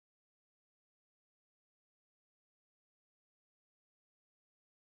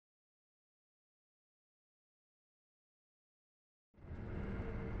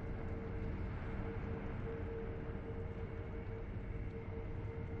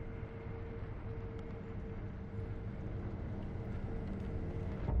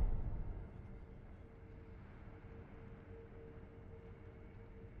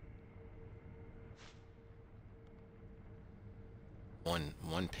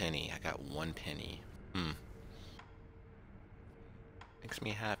one penny. I got 1 penny. Makes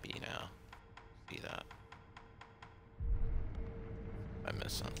me happy now. See that? I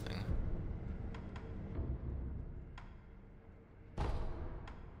missed something.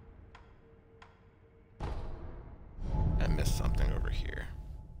 I missed something over here.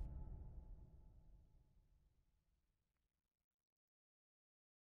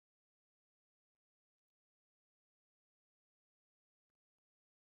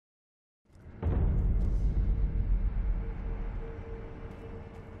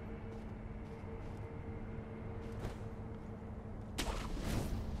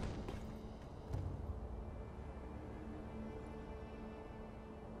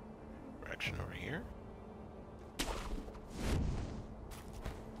 Direction over here.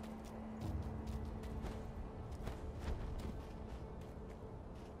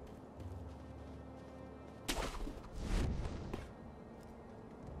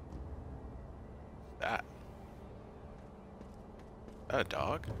 That. Is that a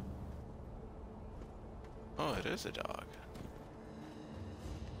dog? Oh, it is a dog.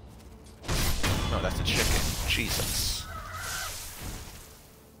 No, that's a chicken. Jesus.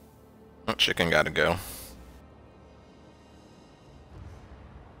 Oh, chicken gotta go.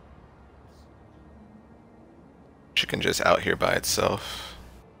 Chicken just out here by itself.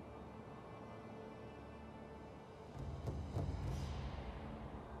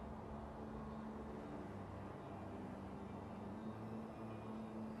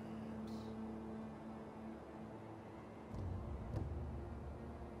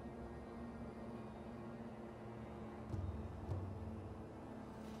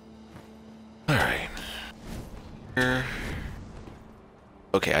 Alright. Here.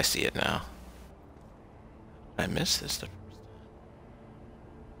 Okay, I see it now. I missed this the first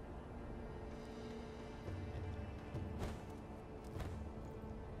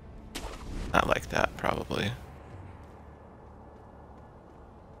time. Not like that, probably.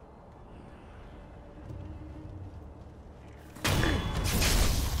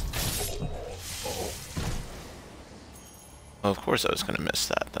 Well, of course I was gonna miss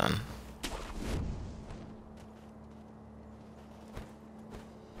that then.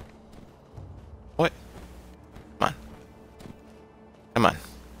 What? Come on. Come on.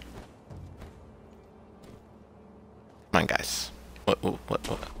 Come on, guys. What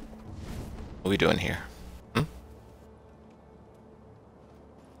are we doing here? Hmm?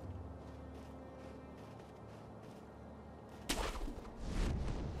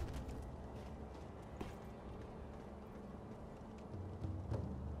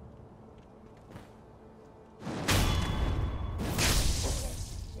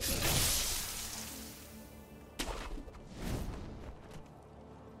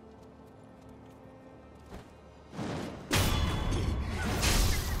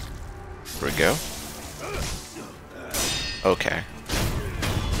 Here we go. Okay.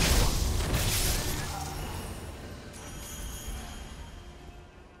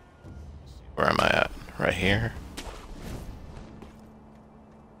 Where am I at? Right here?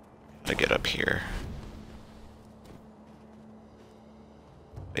 I get up here.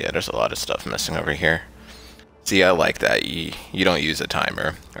 But yeah, there's a lot of stuff missing over here. See, I like that you don't use a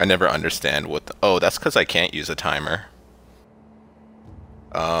timer. I never understand what the, oh, that's because I can't use a timer.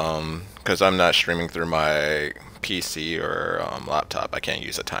 Because I'm not streaming through my PC or laptop, I can't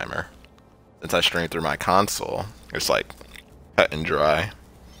use a timer. Since I stream through my console, it's like cut and dry.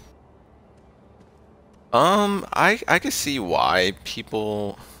 I can see why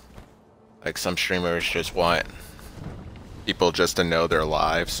people, like some streamers just want people just to know they're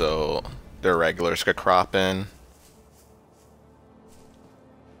live so their regulars could crop in.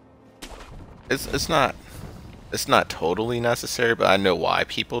 It's not totally necessary, but I know why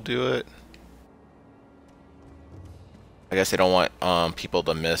people do it. I guess they don't want people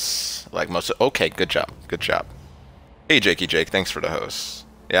to miss like most of, okay, good job. Good job. Hey Jakey Jake, thanks for the host.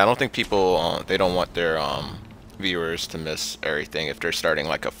 Yeah, I don't think people they don't want their viewers to miss everything if they're starting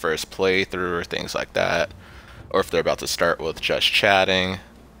like a first playthrough or things like that, or if they're about to start with just chatting.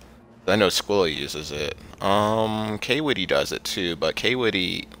 I know Squilly uses it. Kwitty does it too, but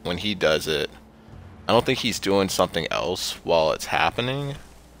Kwitty, when he does it, I don't think he's doing something else while it's happening.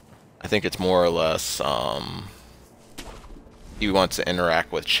 I think it's more or less he wants to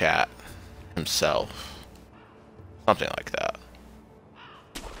interact with chat himself. Something like that.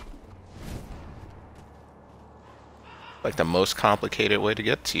 Like the most complicated way to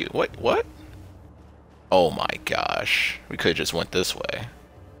get to you. What? Oh my gosh. We could have just went this way.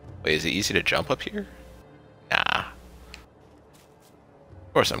 Wait, is it easy to jump up here? Nah.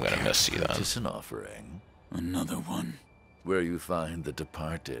 Of course I'm gonna miss you then. Just an offering. Another one. Where you find the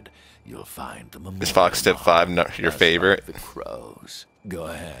departed, you'll find the memorial. Is Fox Tip 5 your favorite? Like the crows. Go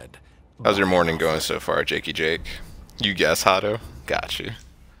ahead. How's your morning going so far, Jakey Jake? You guess, Hato? Got you.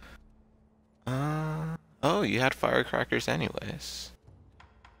 Oh, you had firecrackers anyways.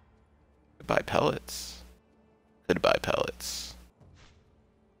 Could buy pellets. Could buy pellets.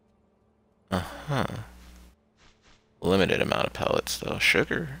 Uh-huh. Limited amount of pellets, though.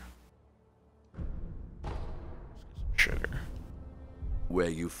 Sugar. Sugar. Where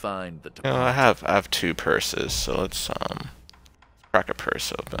you find the You know, I have 2 purses, so let's crack a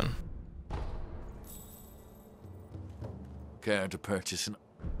purse open. Care to purchase an...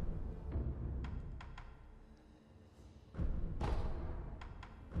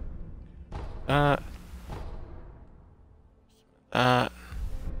 I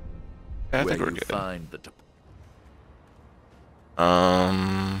think we're good. Find the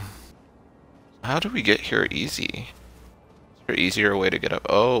how do we get here easy? Is there an easier way to get up?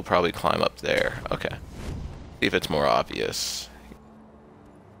 Oh, probably climb up there. Okay. See if it's more obvious.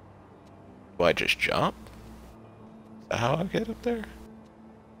 Do I just jump? Is that how I get up there?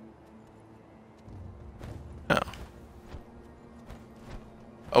 No.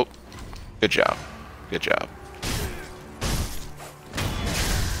 Oh, good job. Good job.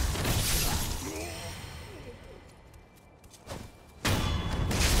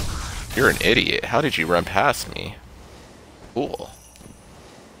 You're an idiot. How did you run past me? Cool.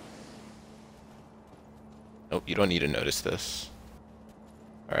 Nope, you don't need to notice this.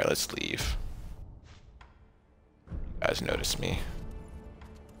 Alright, let's leave. You guys notice me.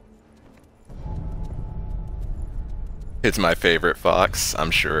 It's my favorite, Fox.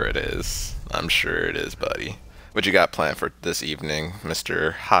 I'm sure it is. I'm sure it is, buddy. What you got planned for this evening,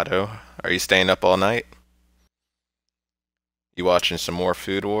 Mr. Hato? Are you staying up all night? You watching some more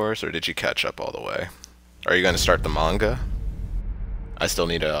Food Wars, or did you catch up all the way? Are you going to start the manga? I still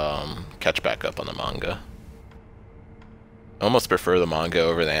need to catch back up on the manga. I almost prefer the manga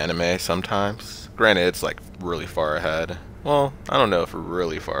over the anime sometimes. Granted, it's like really far ahead. Well, I don't know if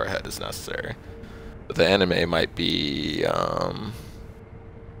really far ahead is necessary. But the anime might be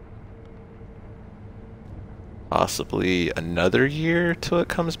possibly another year till it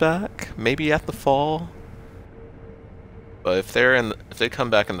comes back. Maybe at the fall. But if they come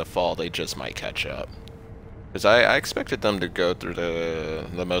back in the fall, they just might catch up. Because I expected them to go through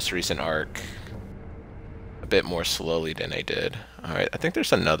the most recent arc a bit more slowly than they did. Alright, I think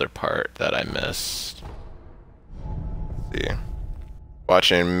there's another part that I missed. Let's see.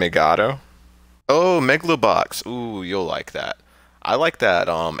 Watching Megado. Oh, Megalobox. Ooh, you'll like that. I like that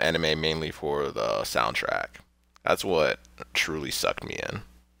anime mainly for the soundtrack. That's what truly sucked me in.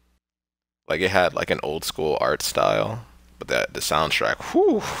 Like, it had like an old school art style. But the soundtrack,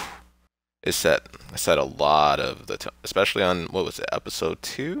 whew, it set a lot of the especially on, what was it, episode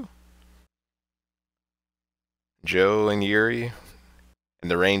 2? Joe and Yuri, and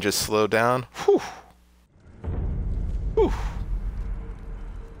the rain just slowed down. Whew. Whew.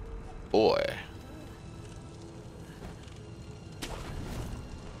 Boy.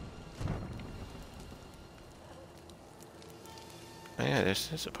 Oh yeah,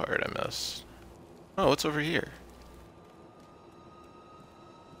 there's a part I missed. Oh, what's over here?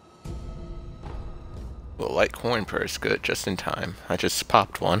 Well, light coin purse, good, just in time. I just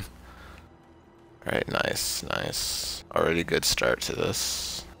popped one. Alright, nice, nice. Already good start to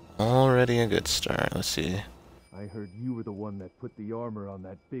this. Already a good start, let's see. I heard you were the one that put the armor on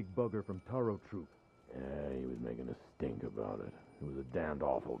that big bugger from Taro Troop. Yeah, he was making a stink about it. It was a damned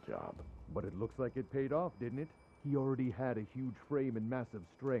awful job. But it looks like it paid off, didn't it? He already had a huge frame and massive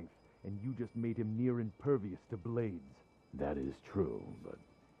strength, and you just made him near impervious to blades. That is true, but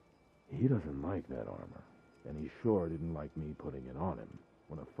he doesn't like that armor. And he sure didn't like me putting it on him.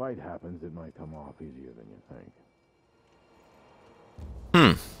 When a fight happens, it might come off easier than you think.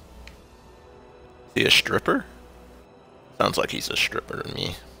 Is he a stripper? Sounds like he's a stripper to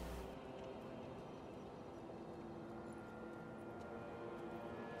me.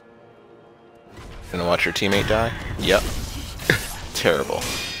 Gonna watch your teammate die? Yep. Terrible.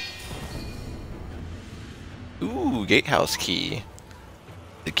 Ooh, gatehouse key.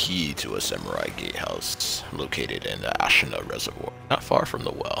 The key to a samurai gatehouse located in the Ashina Reservoir, not far from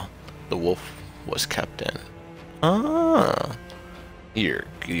the well. The wolf was kept in. Ah. Here,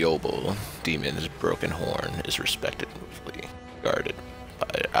 Gyobo Demon's broken horn is respectively guarded by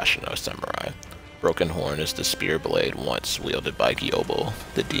Ashina samurai. Broken horn is the spear blade once wielded by Gyobo,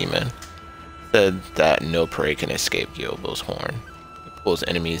 the demon. Said that no prey can escape Gyobo's horn. It pulls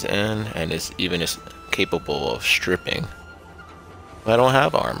enemies in and is even capable of stripping. I don't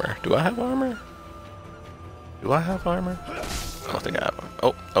have armor. Do I have armor? Do I have armor? I don't think I have armor.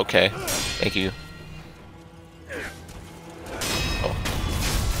 Oh, okay. Thank you. Oh.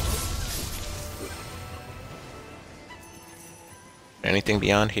 Anything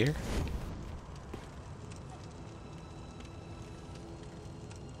beyond here?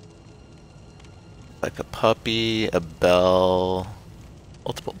 Like a puppy, a bell,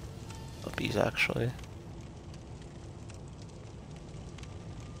 multiple puppies actually.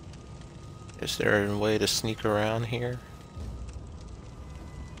 Is there a way to sneak around here?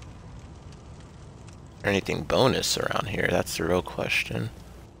 Or anything bonus around here? That's the real question.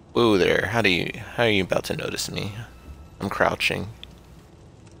 Whoa there, how are you about to notice me? I'm crouching.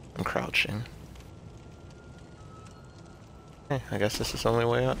 I'm crouching. Okay, I guess this is the only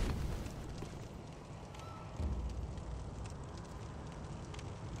way up.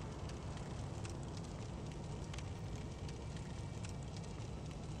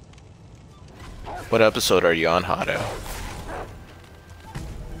 What episode are you on, Hado?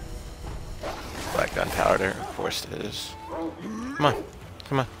 Black gunpowder, of course it is. Come on,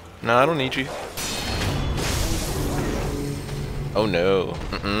 come on. No, I don't need you. Oh no.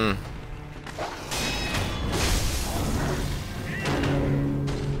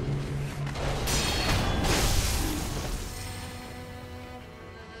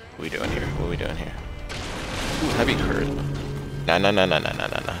 What are we doing here? What are we doing here? Ooh, heavy charisma.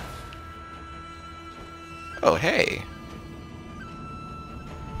 Nah. Oh, hey.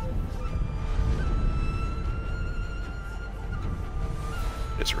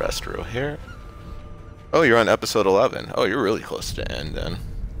 Just rest real here. Oh, you're on episode 11. Oh, you're really close to end then.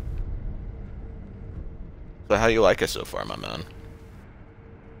 So how do you like it so far, my man? Can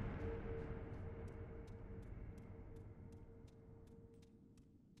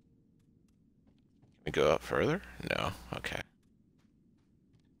we go up further? No. Okay.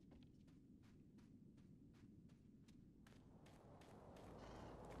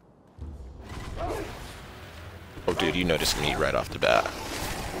 Oh, dude, you noticed me right off the bat.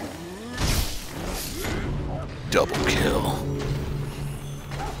 Double kill.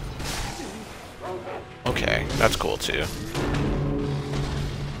 Okay, that's cool too.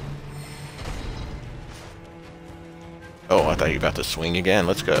 Oh, I thought you were about to swing again.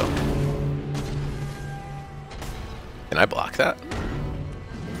 Let's go. Can I block that?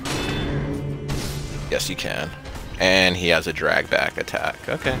 Yes, you can. And he has a drag back attack.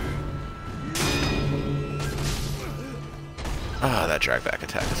 Okay. Ah, that drag back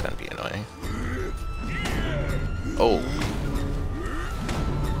attack is gonna be annoying. Oh.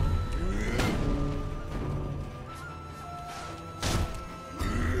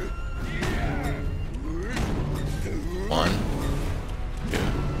 One, two,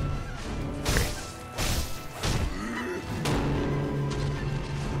 three.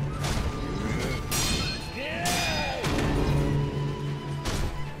 No.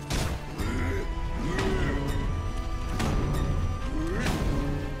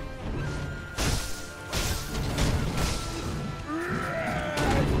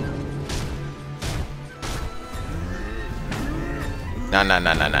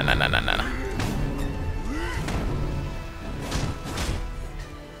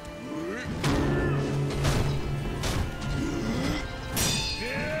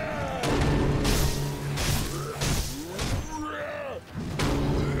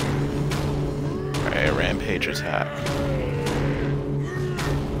 Alright, rampage attack.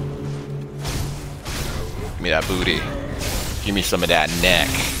 Give me that booty. Give me some of that neck.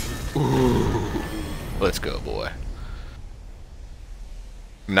 Ooh. Let's go, boy.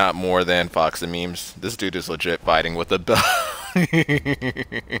 Not more than Fox and Memes. This dude is legit fighting with a belt.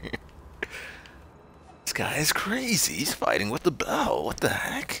 This guy is crazy. He's fighting with the bow. What the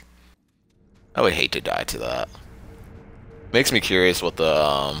heck? I would hate to die to that. Makes me curious what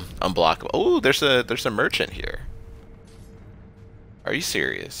the unblockable. Oh, there's a merchant here. Are you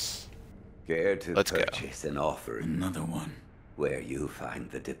serious? Care to Let's go. purchase an offering? Another one. Where you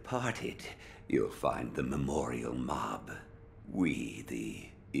find the departed, you'll find the memorial mob. We, the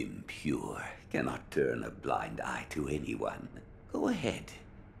impure, cannot turn a blind eye to anyone. Go ahead.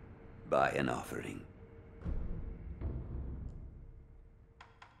 Buy an offering.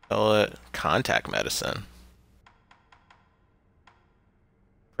 Sell it. Contact medicine.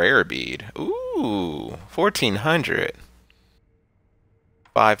 Prayer bead. Ooh, 1,400.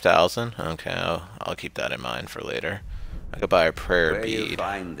 5,000. Okay, I'll keep that in mind for later. I could buy a prayer Where you bead.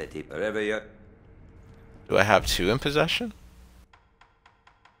 find the wherever you. Do I have 2 in possession?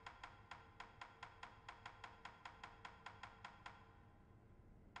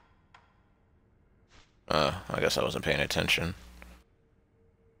 I guess I wasn't paying attention.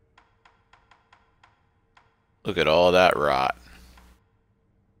 Look at all that rot.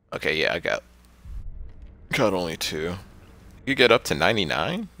 Okay, yeah, I got only 2. You get up to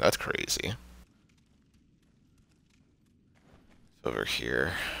 99? That's crazy. Over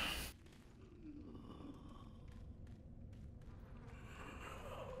here.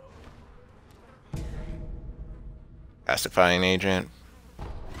 Pacifying agent.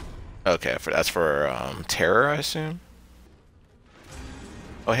 Okay, that's for terror, I assume.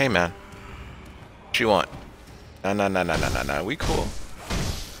 Oh, hey, man. What you want? No. We cool.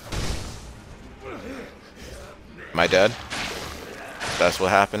 Am I dead? That's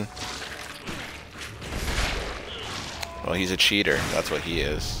what happened. Well, he's a cheater. That's what he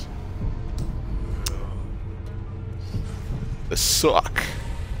is. The suck.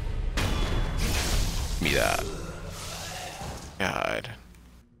 Give me that. God.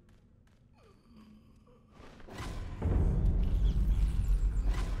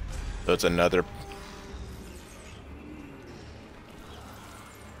 So it's another.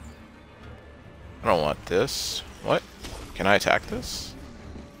 I don't want this. What? Can I attack this?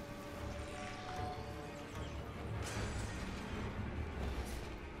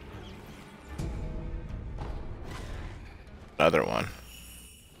 Another one.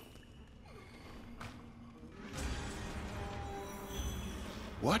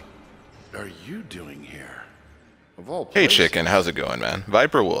 What are you doing here? Of all Hey, places. chicken, how's it going, man?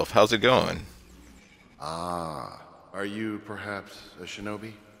 Viper Wolf, how's it going? Ah, are you perhaps a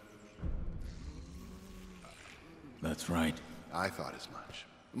shinobi? That's right. I thought as much.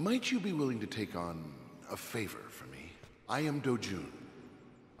 Might you be willing to take on a favor for me? I am Dojun.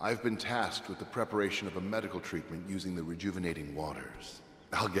 I've been tasked with the preparation of a medical treatment using the rejuvenating waters.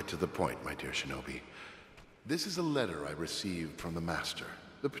 I'll get to the point, my dear shinobi. This is a letter I received from the master.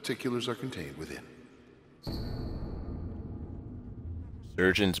 The particulars are contained within.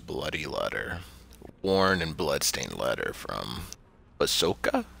 Surgeon's bloody letter. Worn and bloodstained letter from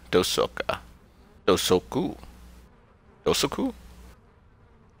Basoka? Dosoka. Dosoku. Dosoku?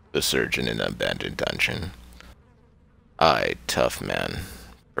 The surgeon in an abandoned dungeon. I, tough man,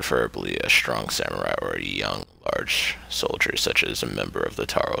 preferably a strong samurai or a young, large soldier such as a member of the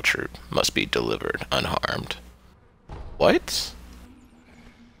Taro troop, must be delivered unharmed. What?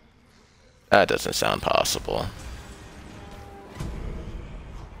 That doesn't sound possible.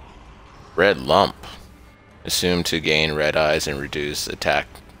 Red lump. Assumed to gain red eyes and reduce attack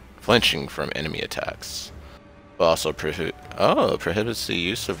flinching from enemy attacks. But also prohibits the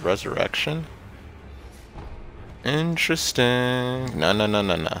use of resurrection. Interesting.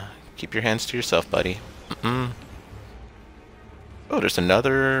 No. Keep your hands to yourself, buddy. Oh, there's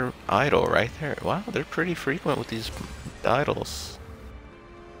another idol right there. Wow, they're pretty frequent with these idols.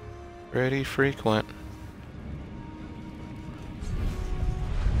 Pretty frequent.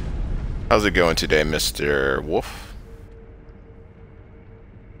 How's it going today, Mr. Wolf?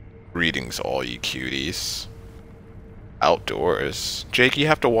 Greetings, all you cuties. Outdoors. Jake, you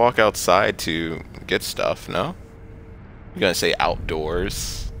have to walk outside to get stuff, no? You're gonna say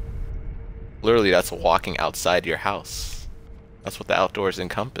outdoors? Literally, that's walking outside your house. That's what the outdoors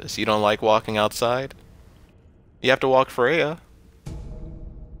encompass. You don't like walking outside? You have to walk Freya.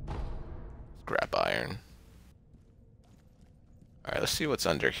 Scrap iron. Alright, let's see what's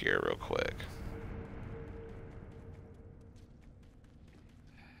under here real quick.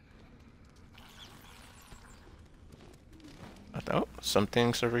 Oh, some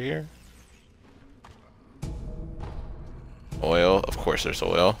things over here. Oil, of course there's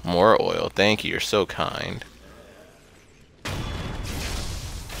oil. More oil, thank you, you're so kind.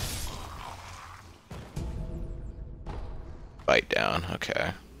 Bite down,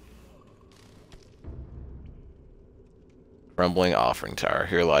 okay. Crumbling offering tower.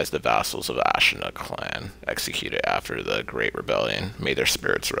 Here lies the vassals of Ashina clan, executed after the Great Rebellion. May their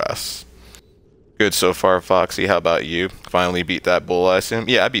spirits rest. Good so far, Foxy. How about you? Finally beat that bull, I assume?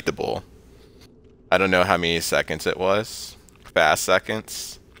 Yeah, I beat the bull. I don't know how many seconds it was. Fast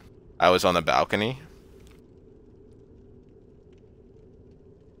seconds. I was on the balcony.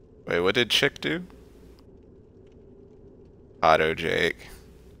 Wait, what did Chick do? Otto Jake.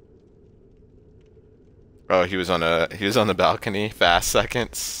 Oh, he was on the balcony. Fast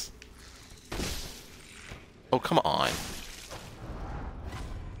seconds. Oh, come on.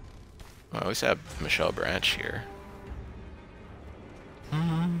 I always have Michelle Branch here.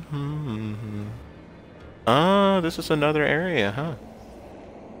 Oh, this is another area, huh?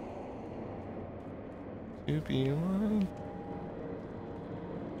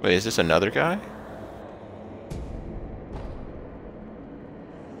 Wait, is this another guy?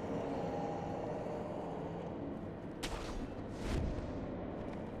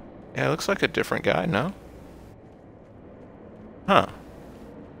 Yeah, it looks like a different guy, no? Huh.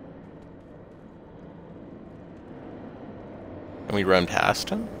 Can we run past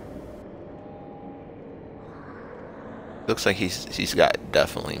him? Looks like he's got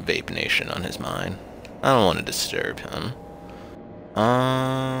definitely Vape Nation on his mind. I don't want to disturb him.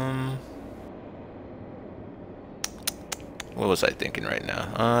 What was I thinking right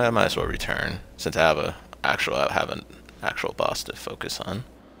now? I might as well return since I have an actual boss to focus on.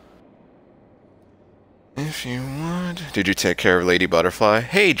 If you want. Did you take care of Lady Butterfly?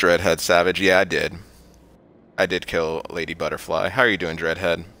 Hey, Dreadhead Savage. Yeah, I did. I did kill Lady Butterfly. How are you doing,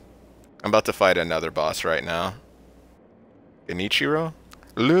 Dreadhead? I'm about to fight another boss right now. Genichiro?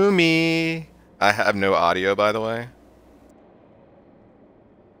 Lumi! I have no audio, by the way.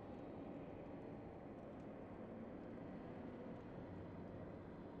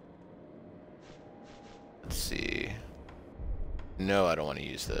 Let's see. No, I don't want to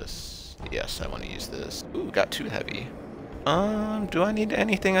use this. Yes, I want to use this. Ooh, got too heavy. Do I need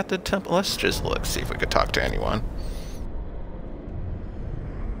anything at the temple? Let's just look, see if we could talk to anyone.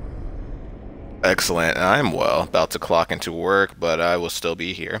 Excellent. I'm well. About to clock into work, but I will still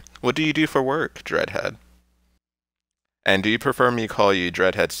be here. What do you do for work, Dreadhead? And do you prefer me call you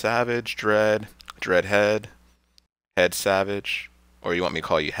Dreadhead Savage, Dreadhead, Head Savage, or you want me to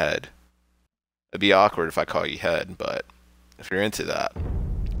call you Head? It'd be awkward if I call you Head, but if you're into that,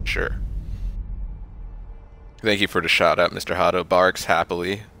 sure. Thank you for the shout out, Mr. Hado. Barks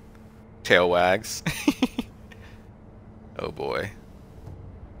happily. Tail wags. Oh boy.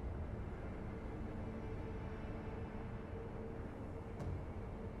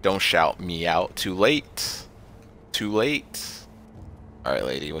 Don't shout me out. Too late. Too late. Alright,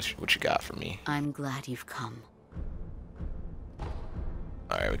 lady, what you got for me? I'm glad you've come.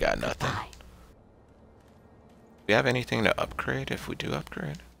 Alright, we got nothing. Goodbye. Do we have anything to upgrade if we do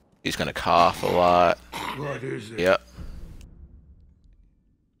upgrade? He's gonna cough a lot. What is it? Yep.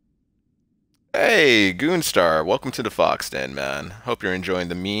 Hey, Goonstar, welcome to the Fox Den, man. Hope you're enjoying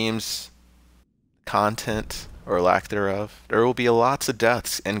the memes, content, or lack thereof. There will be lots of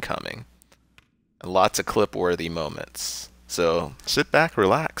deaths incoming, and lots of clip-worthy moments. So sit back,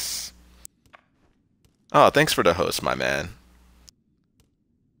 relax. Oh, thanks for the host, my man.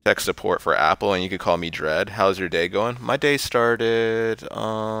 Tech support for Apple, and you could call me Dread. How's your day going? My day started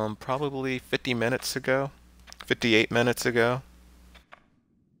probably 50 minutes ago. 58 minutes ago.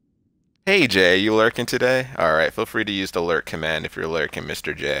 Hey Jay, you lurking today? Alright, feel free to use the lurk command if you're lurking,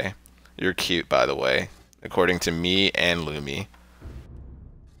 Mr. J. You're cute, by the way, according to me and Lumi.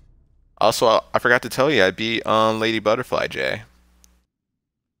 Also, I forgot to tell you, I beat Lady Butterfly, Jay.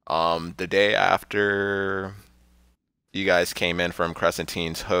 The day after you guys came in from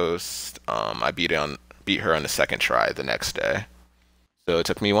Crescentine's host, I beat her on the second try the next day. So it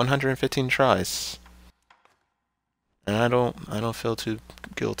took me 115 tries. And I don't feel too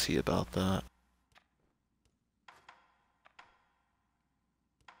guilty about that.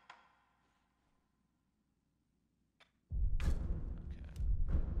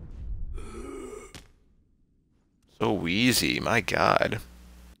 So wheezy, my god.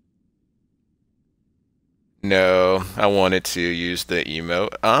 No, I wanted to use the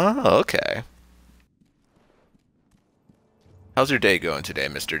emote. Oh, okay. How's your day going today,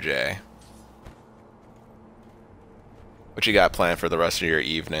 Mr. J? What you got planned for the rest of your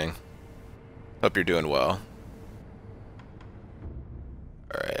evening? Hope you're doing well.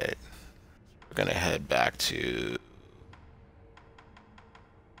 Alright. We're gonna head back to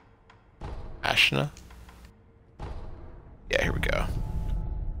Ashna. Yeah, here we go.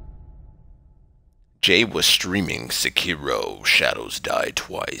 Jay was streaming Sekiro, Shadows Die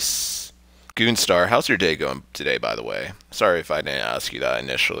Twice. Goonstar, how's your day going today, by the way? Sorry if I didn't ask you that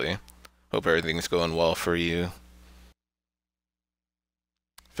initially. Hope everything's going well for you.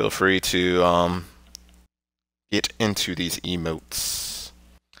 Feel free to get into these emotes.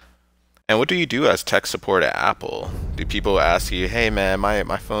 And what do you do as tech support at Apple? Do people ask you, hey man,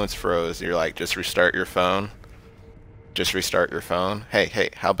 my phone's froze? You're like, just restart your phone? Just restart your phone? Hey,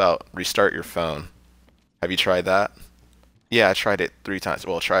 how about restart your phone? Have you tried that? Yeah, I tried it 3 times.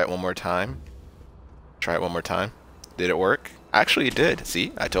 Well, try it one more time. Try it one more time. Did it work? Actually, it did.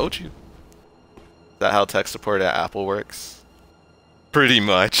 See? I told you. Is that how tech support at Apple works? Pretty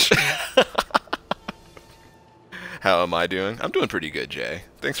much. How am I doing? I'm doing pretty good, Jay.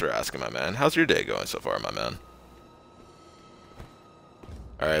 Thanks for asking, my man. How's your day going so far, my man?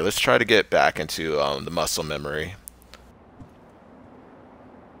 Alright, let's try to get back into the muscle memory.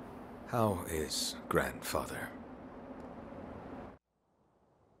 How is grandfather?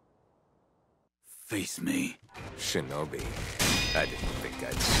 Face me. Shinobi, I didn't think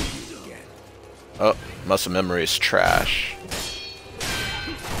I'd see you again. Oh, muscle memory is trash.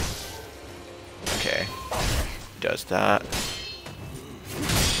 Okay. Does that.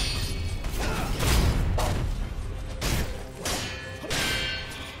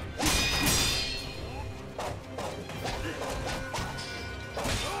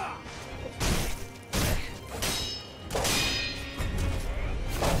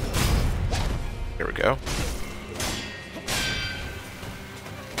 Here we go.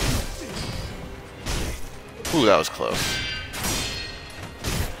 Ooh, that was close.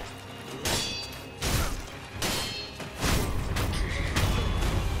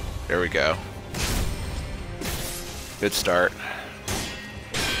 There we go. Good start.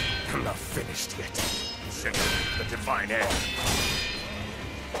 I'm not finished yet. Send the divine air.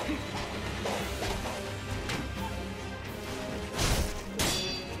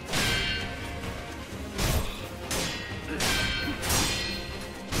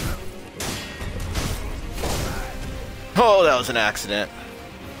 Oh, that was an accident.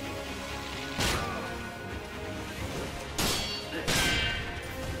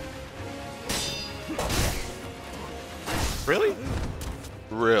 Really?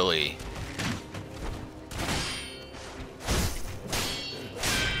 Really?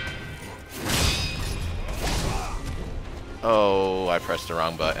 Oh, I pressed the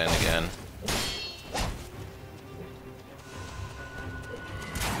wrong button again.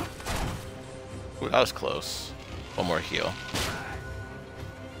 Ooh, that was close. One more heal.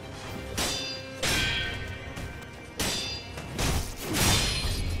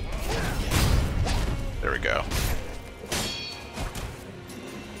 There we go.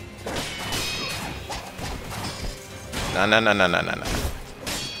 No, no, no, no, no, no, no.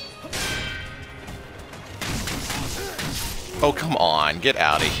 Oh, come on. Get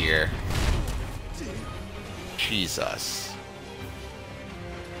out of here. Jesus.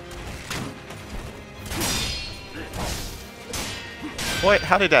 What?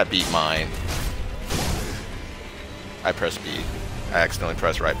 How did that beat mine? I pressed B. I accidentally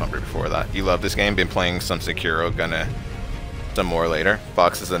pressed right bumper before that. You love this game? Been playing some Sekiro. Gonna some more later.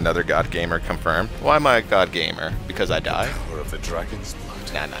 Fox is another god gamer confirmed. Why am I a god gamer? Because I die? Power of the dragon's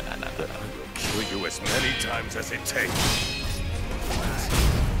blood. Nah, nah, nah, nah, nah, nah. I will kill you as many times as it takes.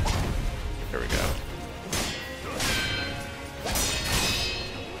 There we go.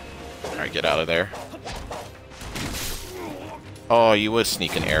 Alright, get out of there. Oh, you would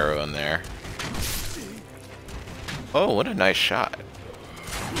sneak an arrow in there. Oh, what a nice shot.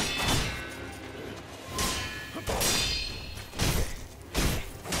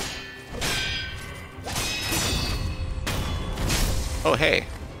 Oh, hey.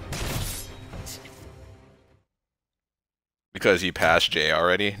 Because you passed Jay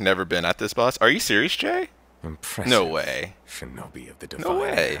already? Never been at this boss? Are you serious, Jay? Impressive. No way. Shinobi of the divine. No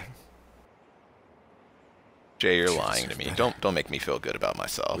way. Jay, you're lying to me. Don't make me feel good about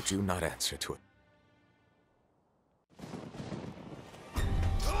myself. Would you not answer to it?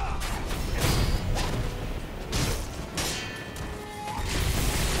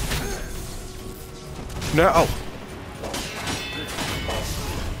 No.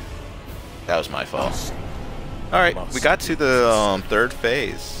 That was my fault. Alright, we got to the third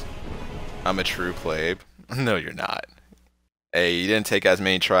phase. I'm a true plebe. No, you're not. Hey, you didn't take as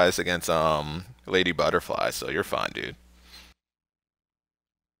many tries against Lady Butterfly, so you're fine, dude.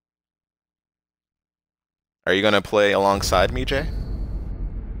 Are you gonna play alongside me, Jay?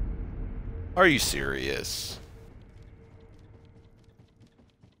 Are you serious?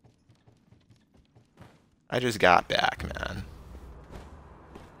 I just got back, man.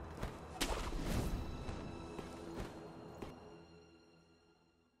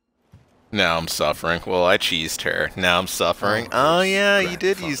 Now I'm suffering. Well, I cheesed her. Now I'm suffering. Oh yeah, you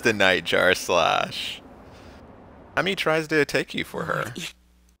did use the Nightjar slash. How many tries did it take you for her?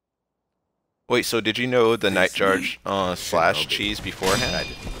 Wait, so did you know the Nightjar slash cheese beforehand? I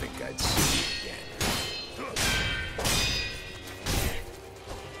didn't think I'd see you again.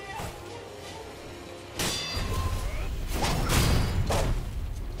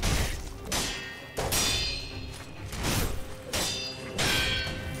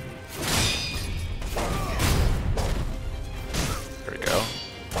 There we go.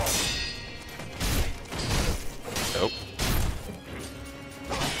 Nope.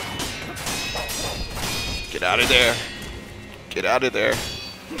 Get out of there. Get out of there.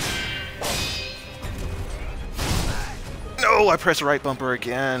 No, I pressed right bumper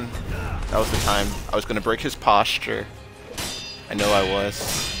again. That was the time. I was going to break his posture. I know I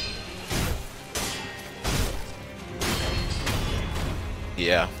was.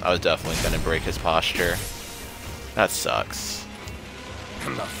 Yeah, I was definitely going to break his posture. That sucks.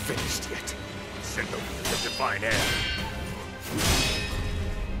 I'm not finished yet. Send over the divine air.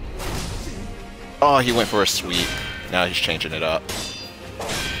 Oh, he went for a sweep. Now he's changing it up.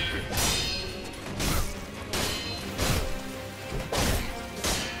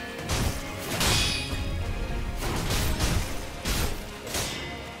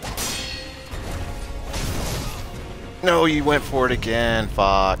 No, you went for it again,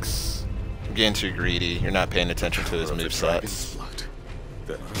 Fox. You're getting too greedy. You're not paying attention to his movesets.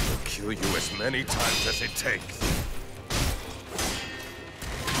 Then I will kill you as many times as it takes.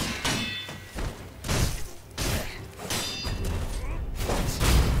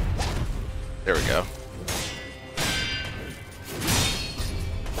 There we go.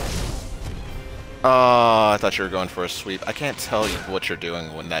 Oh, I thought you were going for a sweep. I can't tell you what you're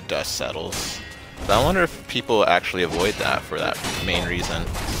doing when that dust settles. But I wonder if people actually avoid that for that main reason.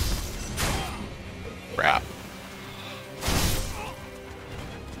 Crap.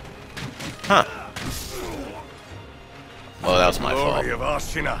 Huh. Oh, that was my fault. Glory of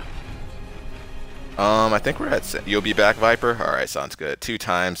Ashina. I think we're at... You'll be back, Viper? Alright, sounds good. 2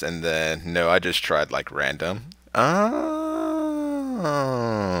 times, and then... No, I just tried, like, random. Oh.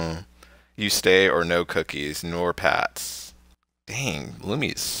 You stay or no cookies, nor pats. Dang,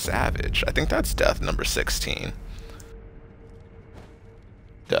 Lumi's savage. I think that's death number 16.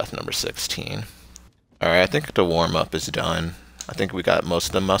 Death number 16. Alright, I think the warm-up is done. I think we got most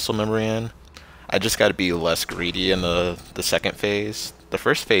of the muscle memory in. I just gotta be less greedy in the second phase. The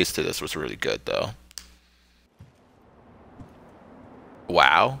first phase to this was really good, though.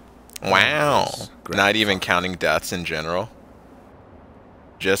 Wow. Wow. Not even counting deaths in general.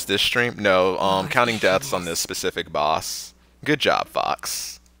 Just this stream? No, counting deaths on this specific boss. Good job,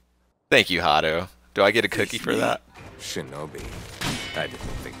 Fox. Thank you, Hado. Do I get a cookie for that? Shinobi, I didn't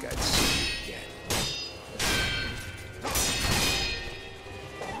think I'd see you again.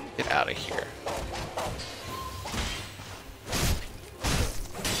 Get out of here.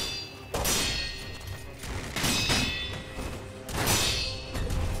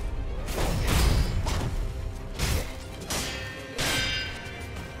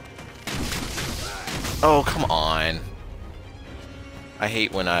 Oh, come on. I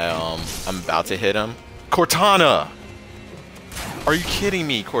hate when I'm about to hit him. Cortana! Are you kidding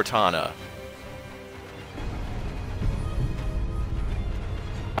me, Cortana?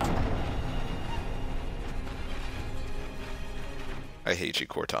 I hate you,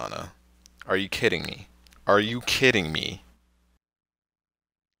 Cortana. Are you kidding me? Are you kidding me?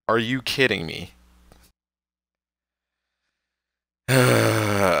 Are you kidding me?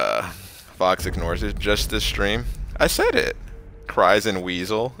 Fox ignores it. Just this stream. I said it. Cries in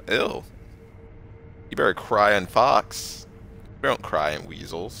Weasel. Ew. You better cry in Fox. You don't cry in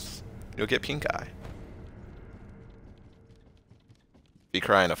Weasels. You'll get pink eye. If you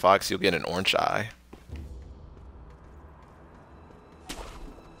cry in a Fox, you'll get an orange eye.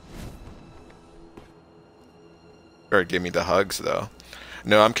 Better give me the hugs, though.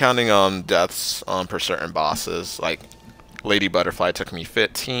 No, I'm counting deaths per certain bosses. Like, Lady Butterfly took me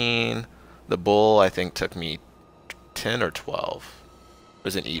 15. The Bull, I think, took me 10 or 12. It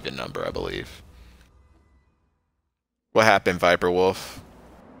was an even number, I believe. What happened, Viper Wolf?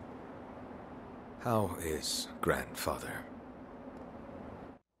 How is grandfather?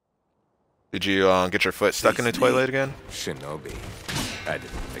 Did you get your foot stuck in the toilet again? Shinobi, I didn't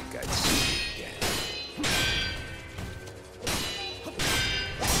think I'd see you again.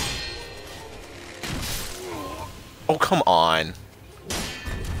 Oh, come on.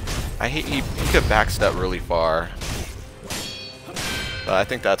 I hate he could backstep really far. I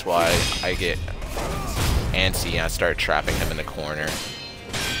think that's why I get antsy and I start trapping him in the corner.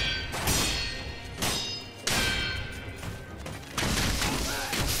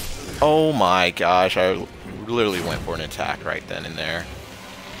 Oh my gosh, I literally went for an attack right then and there.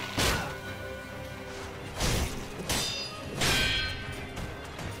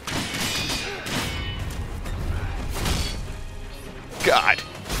 God.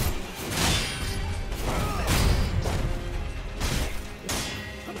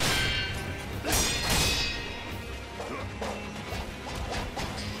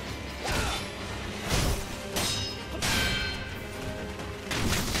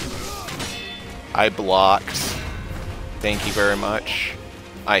 I blocked. Thank you very much.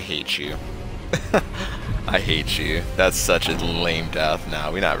 I hate you. I hate you. That's such a lame death.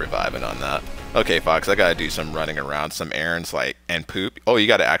 Nah, we're not reviving on that. Okay, Fox, I gotta do some running around, some errands, like, and poop. Oh, you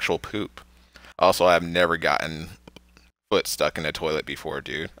got an actual poop. Also, I've never gotten foot stuck in a toilet before,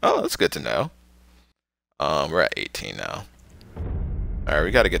 dude. Oh, that's good to know. We're at 18 now. Alright,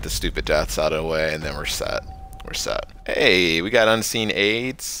 we gotta get the stupid deaths out of the way, and then we're set. We're set. Hey, we got unseen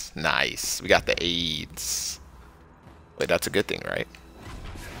aids. Nice. We got the aids. Wait, that's a good thing, right?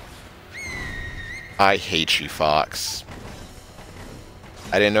 I hate you, Fox.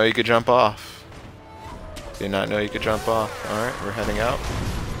 I didn't know you could jump off. Did not know you could jump off. Alright, we're heading out.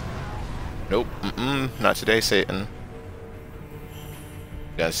 Nope. Not today, Satan.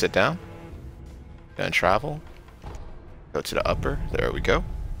 Gonna sit down. Gonna travel. Go to the upper. There we go.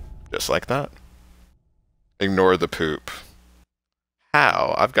 Just like that. Ignore the poop.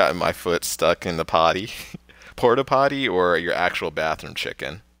 How? I've gotten my foot stuck in the potty. Porta potty or your actual bathroom,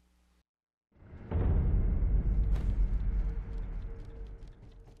 chicken?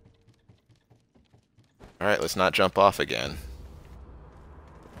 Alright, let's not jump off again.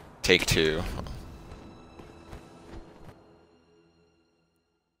 Take two.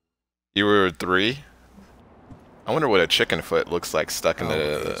 You were 3? I wonder what a chicken foot looks like stuck in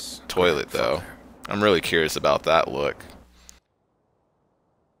the toilet, though. I'm really curious about that look.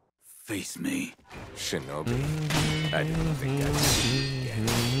 Face me, Shinobi. I didn't think I'd see you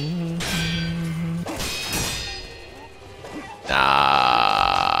again. Nah.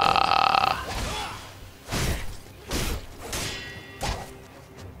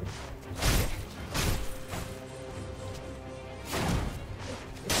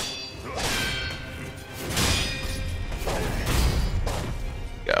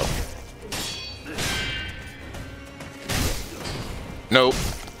 Go. Nope.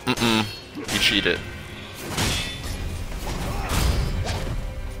 You cheated.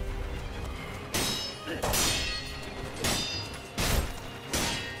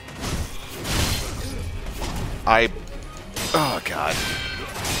 Oh god.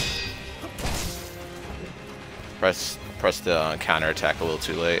 Press the counter attack a little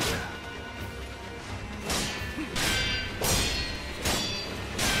too late.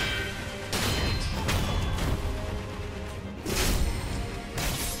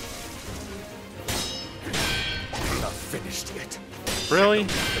 Not finished yet. Really?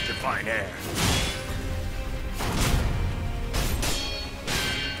 The divine air.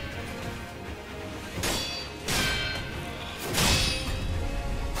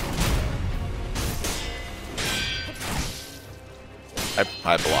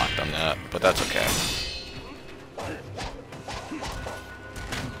 I blocked on that, but that's okay.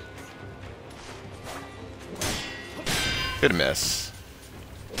 Good miss.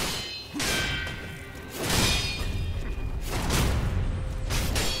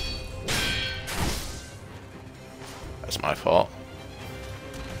 That's my fault.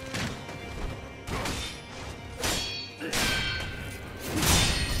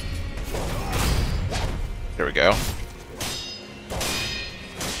 There we go.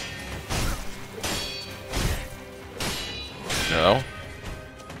 No.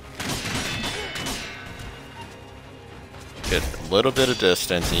 Get a little bit of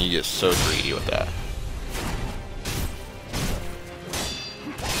distance and you get so greedy with that.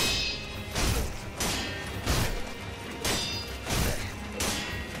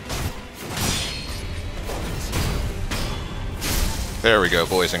 There we go,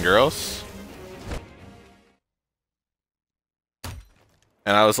 boys and girls.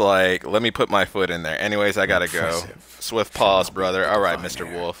 And I was like, let me put my foot in there. Anyways, I gotta go. Swift pause, brother. Alright, Mr.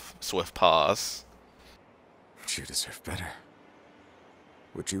 Wolf. Swift pause. You deserve better.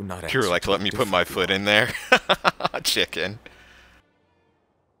 Would you not? You're like, let me put my foot in there. Chicken.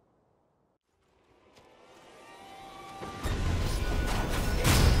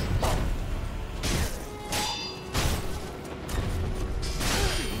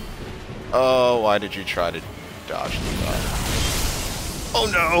 Oh, why did you try to dodge that? Oh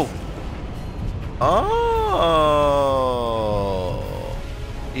no! Oh!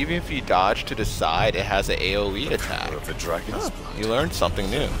 Even if you dodge to the side, it has an AoE attack. Of the dragon's blood. You learned something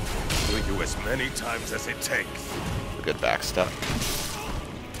new. Kill you as many times as it takes. A good backstep.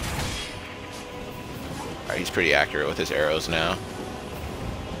 Alright, he's pretty accurate with his arrows now.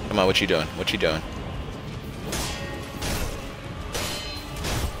 Come on, what you doing? What you doing?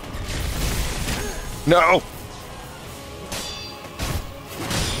 No!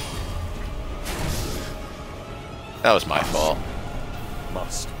 That was my fault.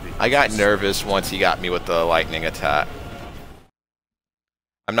 Must be. I got nervous once he got me with the lightning attack.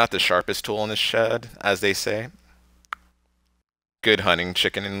 I'm not the sharpest tool in this shed, as they say. Good hunting,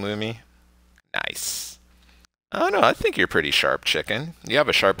 Chicken and Lumi. Nice. I don't know, I think you're pretty sharp, Chicken. You have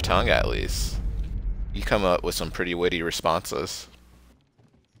a sharp tongue, at least. You come up with some pretty witty responses.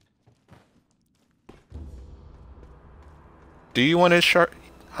 Do you want to sharp...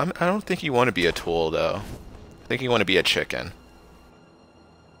 I don't think you want to be a tool, though. I think you want to be a chicken.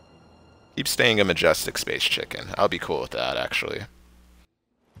 Keep staying a majestic space chicken. I'll be cool with that, actually.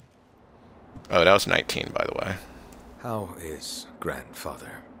 Oh, that was 19, by the way. How is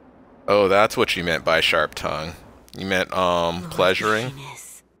grandfather? Oh, that's what you meant by sharp tongue. You meant, pleasuring?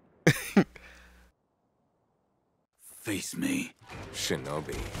 Face me. Shinobi.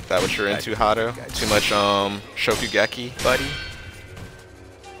 Is that what you're into, Hado? Too much, Shokugeki, buddy?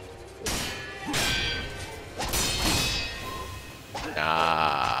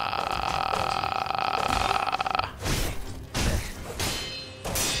 Ah.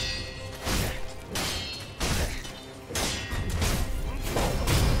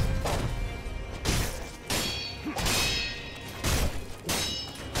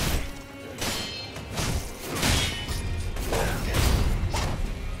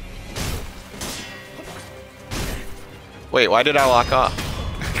 Wait, why did I lock off?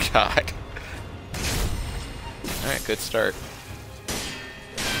 God. Alright, good start.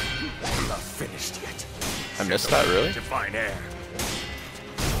 I'm not finished yet. I missed that, really? Divine air.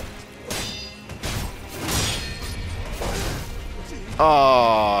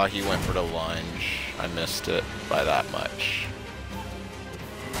 Oh, he went for the lunge. I missed it by that much.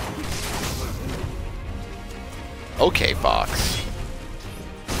 Okay, Fox.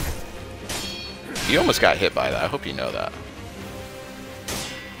 You almost got hit by that. I hope you know that.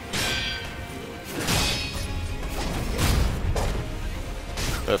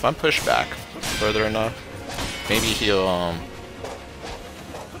 So if I'm pushed back further enough, maybe he'll,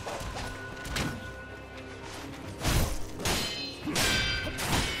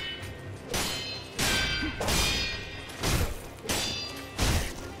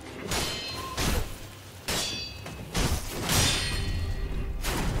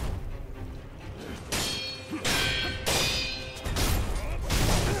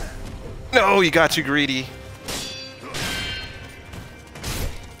 No, you got too greedy.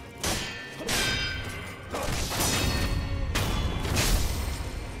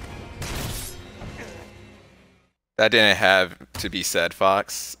 That didn't have to be said,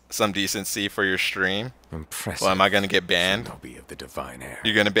 Fox. Some decency for your stream. Impressive. Well, am I gonna get banned? Shinobi of the divine air.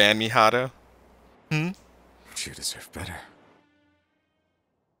 You're gonna ban me, Hado? You deserve better.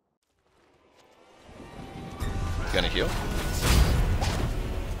 Gonna heal?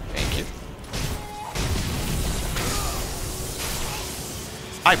 Thank you.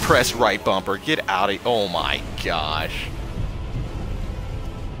 I press right bumper. Get out of... Oh my gosh.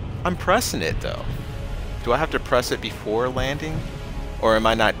 I'm pressing it though. Do I have to press it before landing? Or am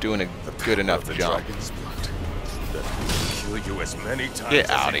I not doing a good enough jump? Dragon's blood. That will kill you as many times Get as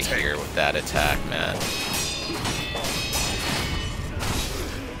out it of takes. here with that attack, man.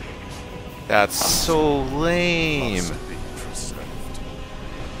 That's so lame. Possibly preserved.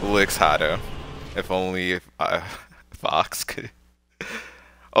 Licks Hado. If only if Fox could.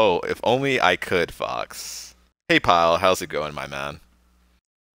 Oh, if only I could, Fox. Hey, Pile, how's it going, my man?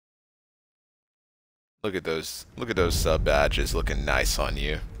 Look at those sub badges looking nice on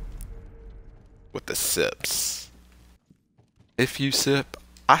you. With the sips. If you sip,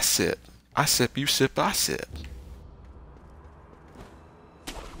 I sip. I sip, you sip, I sip.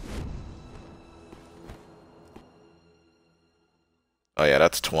 Oh yeah,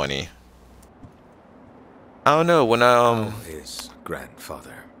 that's 20. I don't know, when His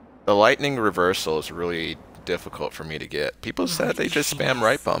grandfather. the lightning reversal is really difficult for me to get. People said they just spam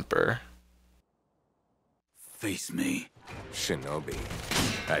right bumper. Face me. Shinobi.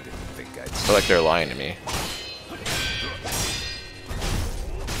 I didn't think I'd I feel like they're lying to me.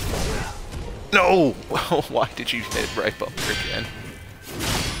 No! Why did you hit right bumper again?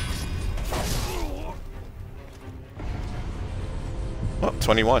 Oh,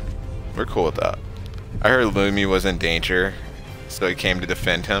 21. We're cool with that. I heard Lumi was in danger, so he came to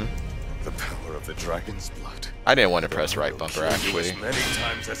defend him. The power of the dragon's blood. I didn't want to press right bumper, Kill you actually. as many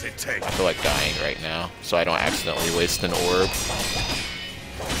times as it takes. I feel like dying right now, so I don't accidentally waste an orb.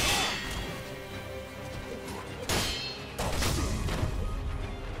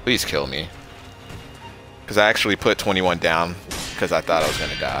 Please kill me. Because I actually put 21 down because I thought I was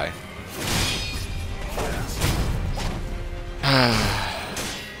going to die.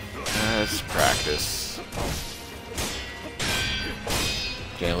 Let's practice.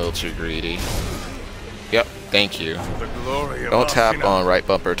 Getting a little too greedy. Yep, thank you. The glory of Don't tap Ashina. on right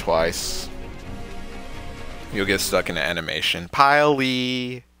bumper twice. You'll get stuck in the animation.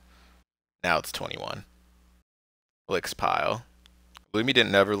 Piley! Now it's 21. Licks Pile. Lumi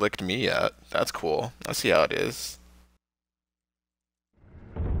didn't never licked me yet. That's cool. Let's see how it is.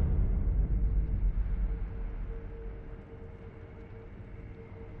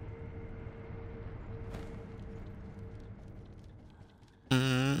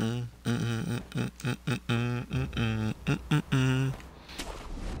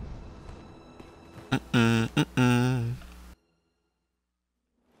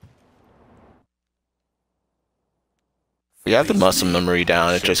 We have the muscle memory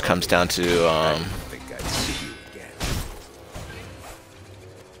down. It just comes down to I didn't think I'd see you again.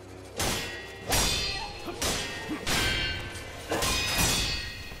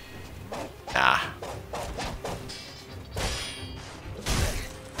 ah.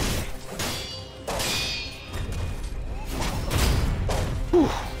 Whew.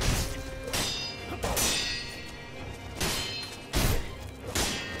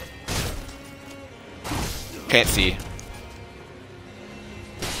 Can't see.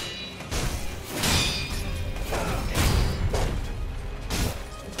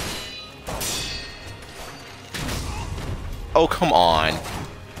 Oh, come on.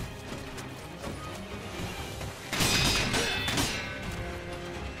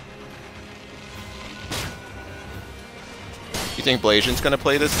 You think Blasian's gonna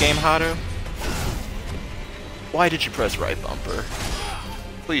play this game, Haru? Why did you press right bumper?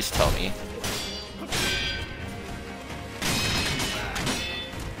 Please tell me.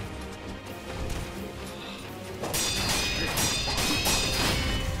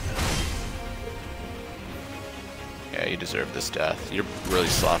 Yeah, you deserve this death. You're really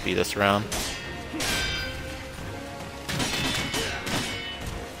sloppy this round.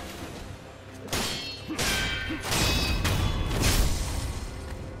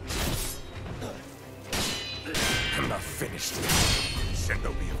 I'm not finished yet.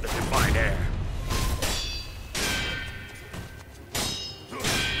 Shinobi of the Divine Air.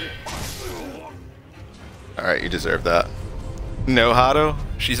 Alright, you deserve that. No, Haru?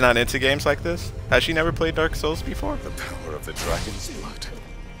 She's not into games like this? Has she never played Dark Souls before? The power of the dragon's blood.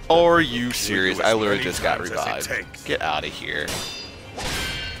 Are you serious? as I literally many just got times as it revived. takes. Get out of here.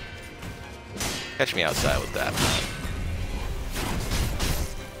 Catch me outside with that, man.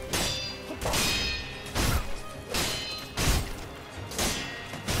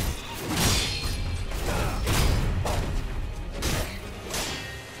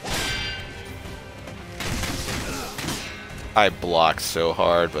 I blocked so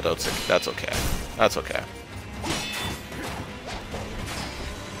hard, but that's okay. That's okay.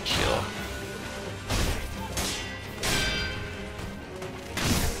 Chill.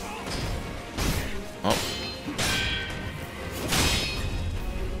 Oh.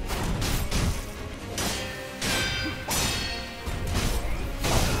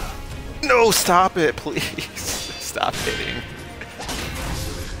 No, stop it, please. Stop hitting.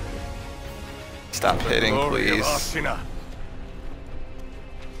 Stop hitting, Glory of please. Ashina.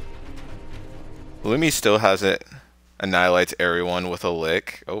 Lumi still hasn't annihilates everyone with a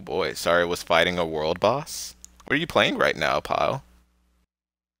lick. Oh boy, sorry, was fighting a world boss. What are you playing right now, pal?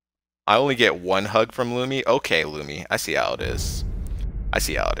 I only get one hug from Lumi. Okay, Lumi, I see how it is. I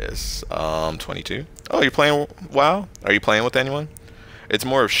see how it is. 22. Oh, you're playing WoW? Are you playing with anyone? It's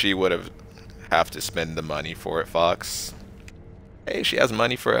more if she would have to spend the money for it, Fox. Hey, she has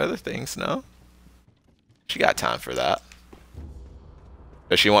money for other things, no? She got time for that.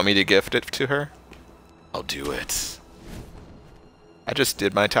 Does she want me to gift it to her? I'll do it. I just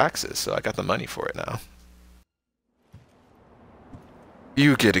did my taxes, so I got the money for it now.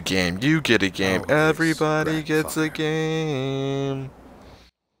 You get a game. You get a game. Oh, Everybody gets a Grandfather. game.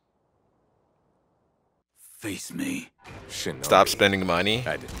 Face me. Shinobi. Stop spending money.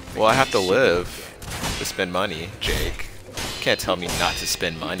 I didn't think Well, I have I'd to see you live again. to spend money, Jake. You can't tell me not to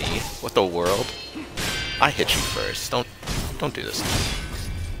spend money. What the world? I hit you first. Don't do this.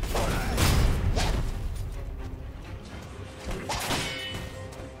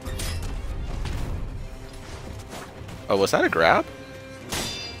 Oh, was that a grab?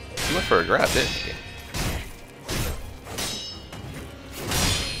 You went for a grab, didn't you?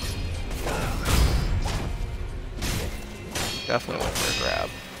 Definitely went for a grab.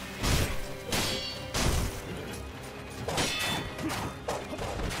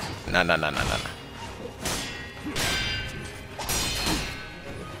 No.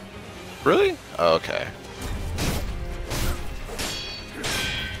 Really? Oh, okay.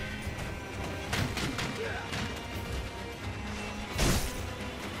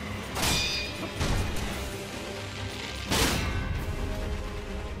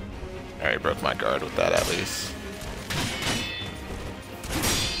 Alright, broke my guard with that at least.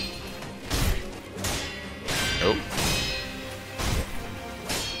 Nope.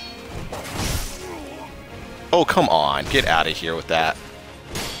 Oh, come on. Get out of here with that.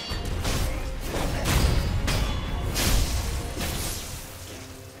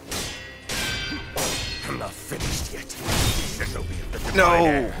 I'm not finished yet. Shinobi of the Divine No!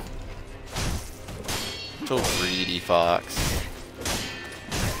 Air. So greedy, Fox.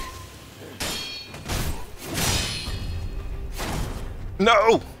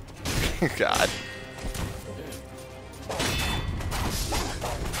 No! God.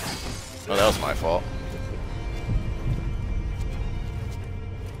 Oh, that was my fault.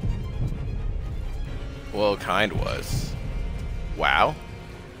 Well, kind was. Wow.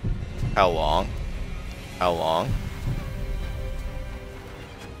 How long? How long?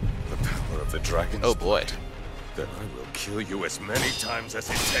 The power of the dragon. Oh boy. Then I will kill you as many times as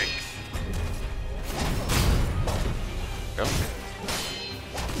it takes. Go.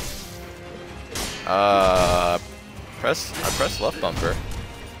 I press left bumper.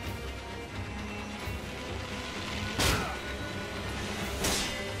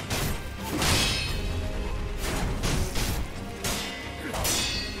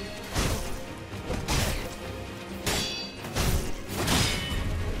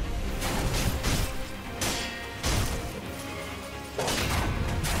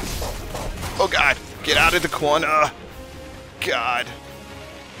 Oh god, get out of the corner. God.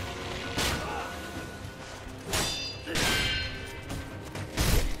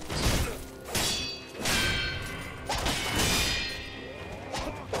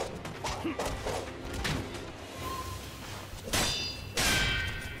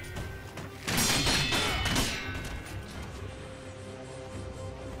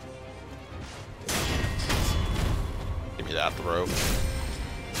 Give me that throw.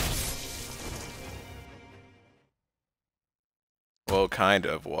 Well, kind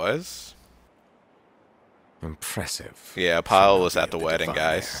of was. Impressive. Yeah, Pyle was Shinobi at the of wedding, divine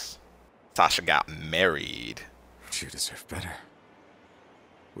guys. Sasha got married. You deserve better.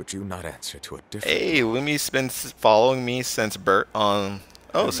 Would you not answer to a different? Hey, Lumi's been following me since Bert on.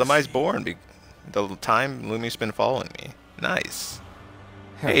 Oh, somebody's born. The time Lumi's been following me. Nice.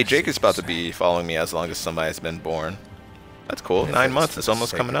 Hey, Jake is about to be following me as long as somebody's been born. That's cool. 9 months. It's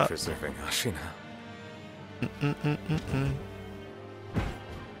almost coming up. Preserving Ashina.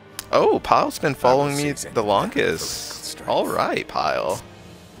 Oh, Pyle's been following me season the of longest. strength. All right, Pyle.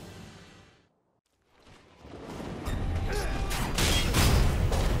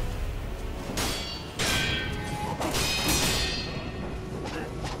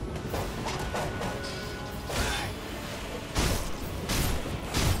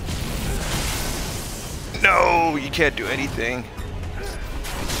 No, you can't do anything.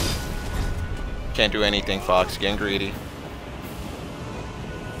 Can't do anything, Fox. Getting greedy.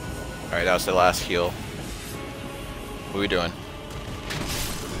 Alright, that was the last heal. What are we doing?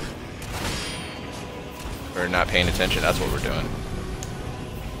 We're not paying attention. That's what we're doing.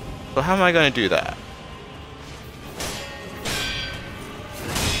 So how am I going to do that?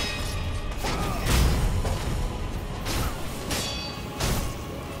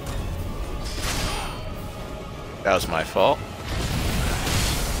 That was my fault.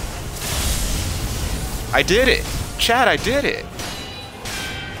 I did it! Chad, I did it!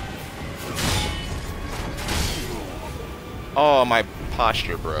 Oh, my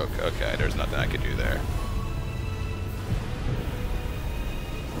posture broke. Okay, there's nothing I could do there.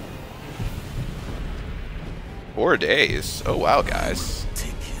 Four days. Oh, wow, guys.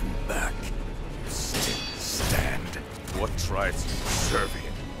 Take him back. Still stand. What drives you,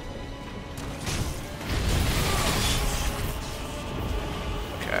 Servian?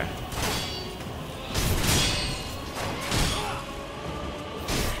 Okay.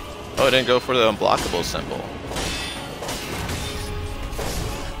 Oh, I didn't go for the unblockable symbol.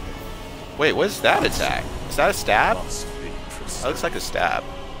 Wait, what is that attack? Is that a stab? That looks like a stab.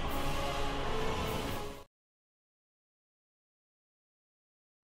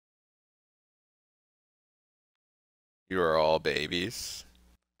 You are all babies.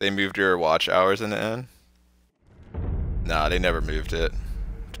 They moved your watch hours in the end? Nah, they never moved it.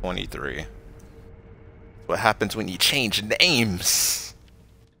 23. What happens when you change names?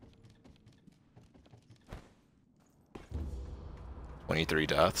 23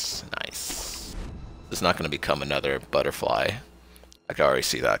 deaths. Nice. There's not going to become another butterfly. I can already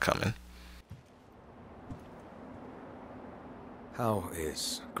see that coming. How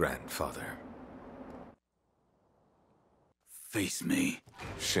is grandfather? Face me.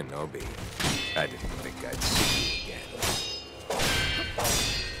 Shinobi. I didn't think I'd see you again.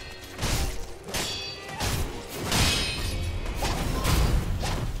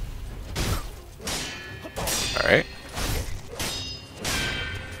 Alright.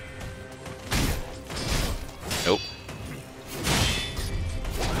 Nope.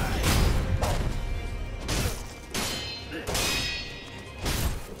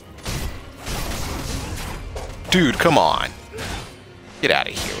 Dude, come on. Get out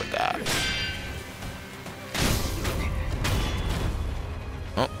of here with that.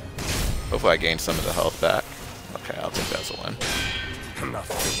 Oh. Hopefully I gained some of the health back. Okay, I'll take that as a win. I'm not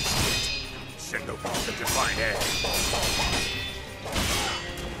finished yet. Shinobi of the divine air.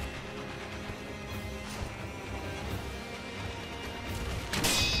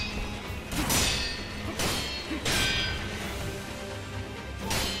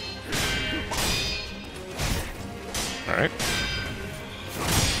 Alright.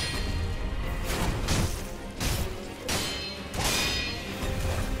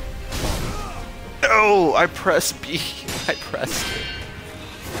 No! I pressed B. I pressed it.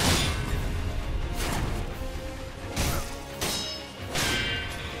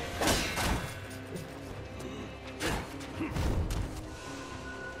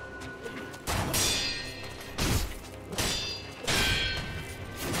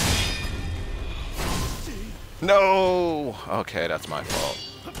 No! Okay, that's my fault.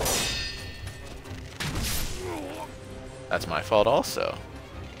 That's my fault also.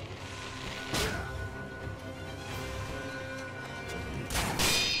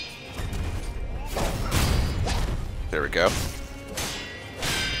 There we go.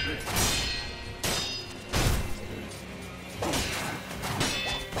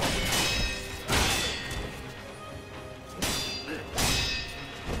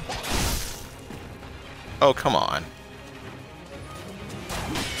 Oh, come on.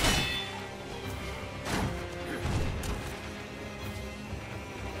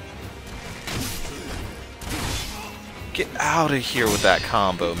 Get out of here with that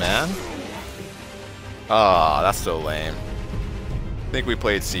combo, man. Ah, that's so lame. I think we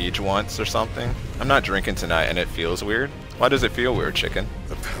played Siege once or something. I'm not drinking tonight and it feels weird. Why does it feel weird, chicken?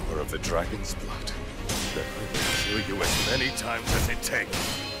 The power of the dragon's blood. That I will kill you as many times as it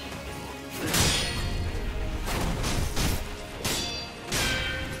takes.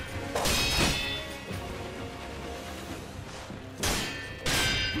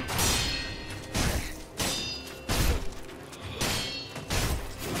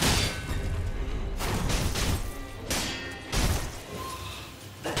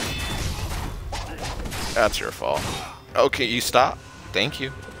 That's your fault. Okay, you stop. Thank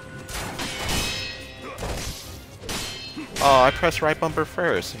you. Oh, I pressed right bumper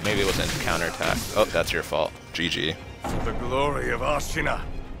first. Maybe it was in counterattack. Oh, that's your fault. GG. For the glory of Ashina.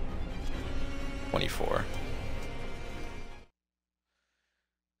 24.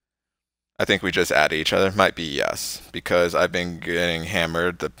 I think we just add each other. Might be yes, because I've been getting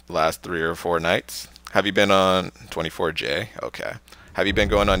hammered the last 3 or 4 nights. Have you been on 24J? Okay. Have you been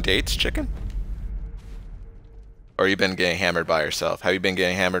going on dates, chicken? Or you been getting hammered by yourself? Have you been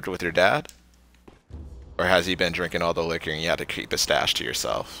getting hammered with your dad? Or has he been drinking all the liquor and you had to keep a stash to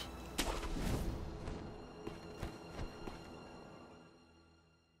yourself?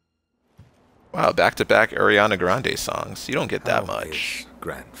 Wow, back-to-back Ariana Grande songs. You don't get that How much. is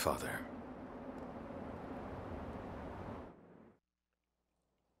grandfather?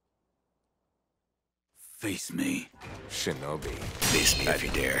 Face me. Shinobi. Face me if you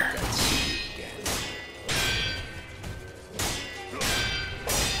dare. I'd see you again.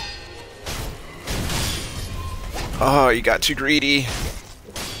 Oh, you got too greedy.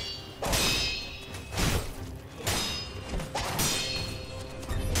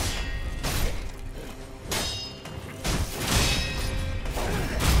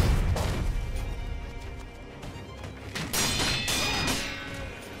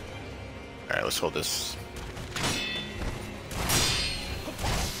 Alright, let's hold this.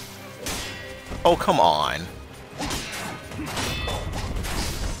 Oh, come on.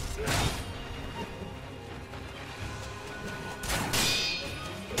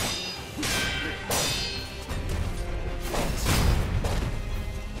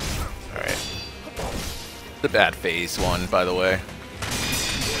 The bad phase one, by the way.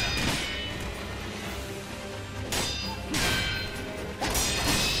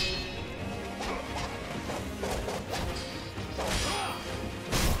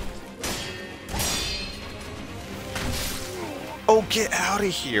 Oh, get out of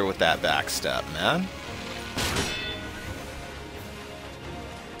here with that backstep, man.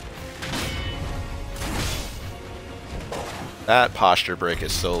 That posture break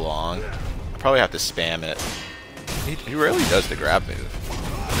is so long. I probably have to spam it. He rarely does the grab move.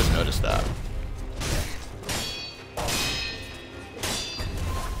 I just noticed that.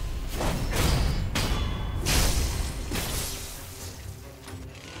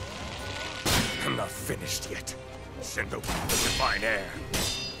 I'm not finished yet. Send over the divine air.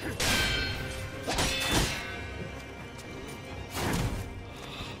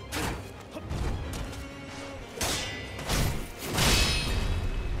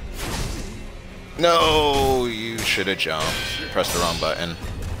 No, you should have jumped. Pressed the wrong button.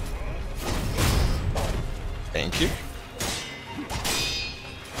 Thank you.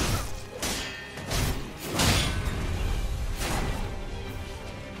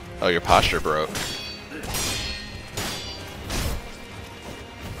 Oh, your posture broke.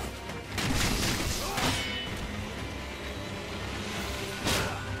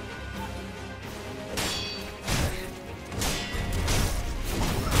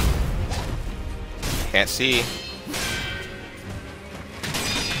 Can't see.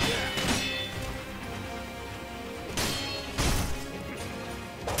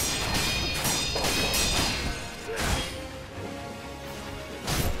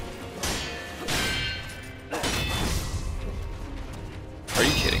 Are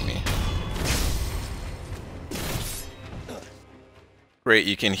you kidding me? Great,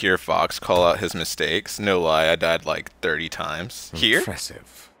 you can hear Fox call out his mistakes. No lie, I died like 30 times. Here?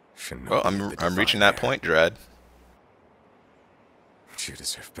 Impressive. Shinobi Well, I'm reaching that point, Dread. You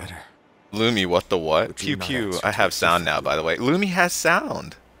deserve better. Lumi, what the what? Would Pew you not pew. answer I to have it sound now, by the way. differently? Lumi has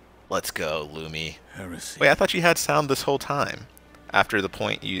sound. Let's go, Lumi. Heresy. Wait, I thought you had sound this whole time. After the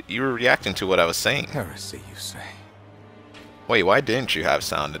point, you were reacting to what I was saying. Heresy, you say? Wait, why didn't you have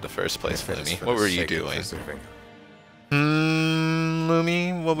sound in the first place, If it is Lumi? for What the were you sake of doing? preserving-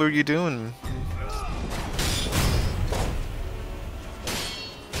 Lumi, what were you doing?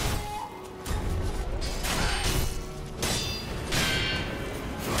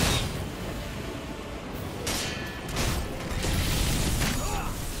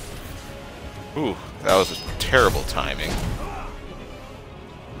 Ooh, that was terrible timing.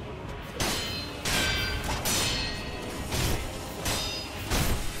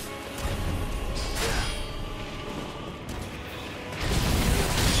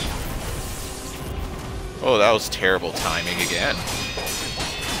 Oh, that was terrible timing again.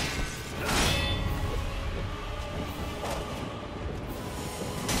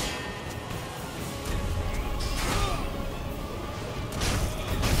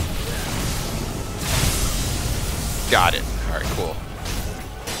 Got it. Alright, cool.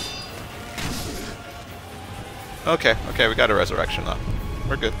 Okay, we got a resurrection up.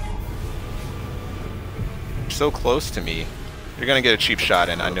 We're good. You're so close to me. You're gonna get a cheap shot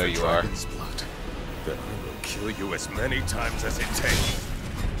in, I know you are. Dragon's blood. Then I will kill you as many times as it takes.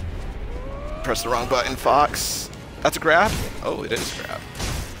 Press the wrong button, Fox. That's a grab? Oh, it is a grab.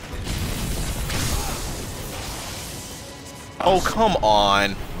 Oh, come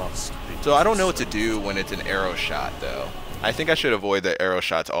on. Must be. So I don't know what to do when it's an arrow shot, though. I think I should avoid the arrow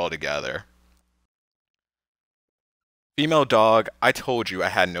shots altogether. Female dog, I told you I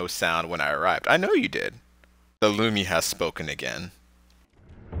had no sound when I arrived. I know you did. The Lumi has spoken again.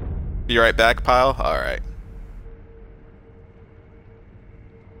 Be right back, pile? Alright.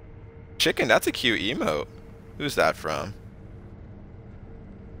 Chicken, that's a cute emote. Who's that from?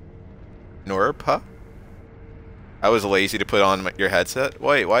 Norpa? I was lazy to put on your headset.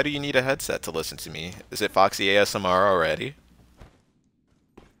 Wait, why do you need a headset to listen to me? Is it Foxy ASMR already?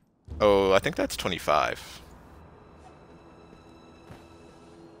 Oh, I think that's 25.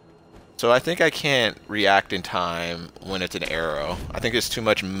 So I think I can't react in time when it's an arrow. I think there's too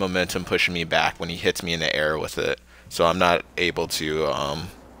much momentum pushing me back when he hits me in the air with it. So I'm not able to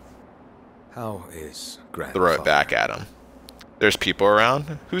How is grandfather? throw it back at him. There's people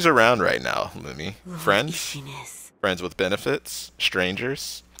around? Who's around right now, Lumi? Friends? Friends with benefits?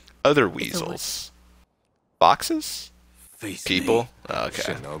 Strangers? Other weasels? Foxes? Face People? me.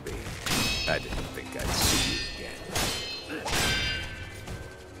 Okay. Shinobi, I didn't think I'd see you again.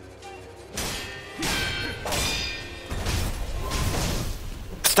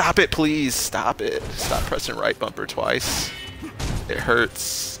 Stop it, please. Stop it. Stop pressing right bumper twice. It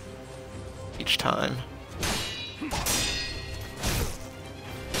hurts each time.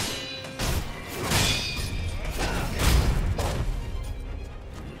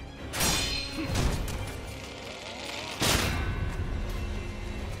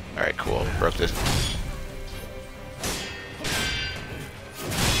 Alright, cool. Broke this.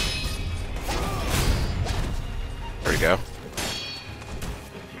 There we go.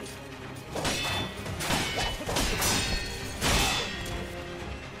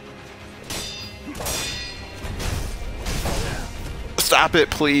 Stop it,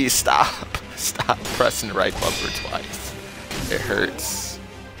 please. Stop. Stop pressing right bumper twice. It hurts.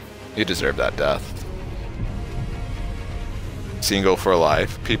 You deserve that death. Single for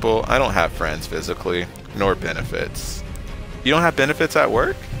life. People, I don't have friends physically, nor benefits. You don't have benefits at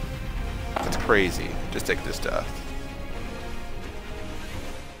work? That's crazy. Just take this death.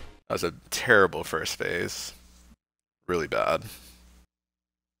 That was a terrible first phase. Really bad.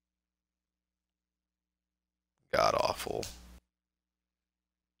 God awful.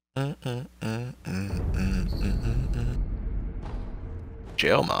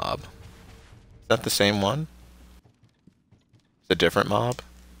 Jail mob. Is that the same one? It's a different mob?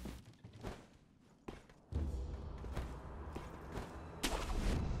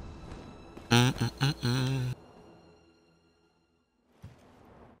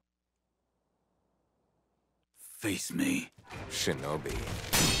 Face me. Shinobi,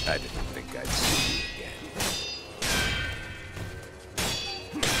 I didn't think I'd see you again.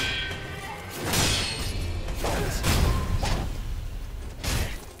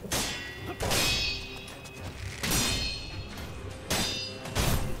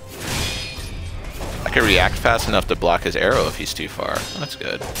 I can react fast enough to block his arrow if he's too far. That's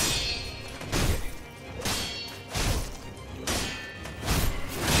good.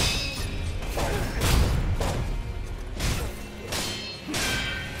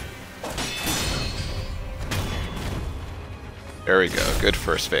 There we go. Good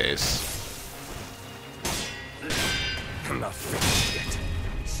first phase. I'm not finished yet.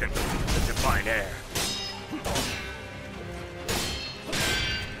 Simply the divine air.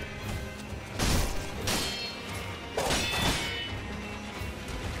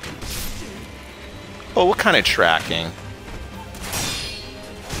 Oh, what kind of tracking?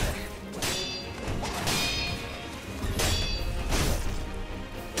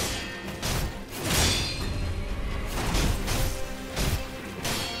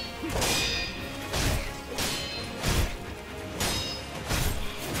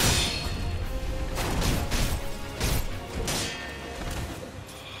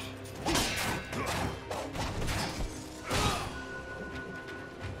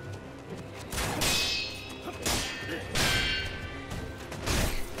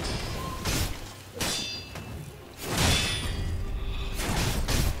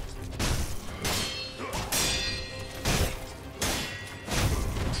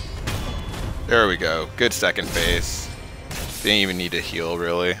 There we go. Good second phase. Didn't even need to heal,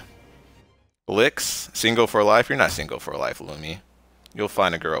 really. Licks? Single for life? You're not single for life, Lumi. You'll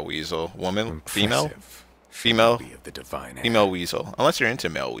find a girl weasel. Woman? Female? Impressive. Female? Shinobi of the divine air. Female weasel. Unless you're into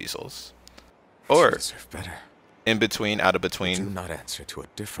male weasels. Or You deserve better. in between, out of Do between. not answer to a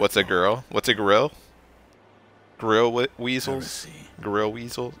different What's a law. girl? What's a grill? Grill weasels? Heresy. Grill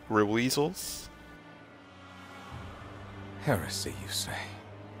weasels? Grill weasels? Heresy, you say?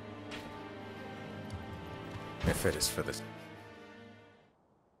 If it is for this...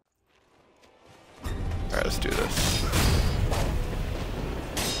 Alright, let's do this.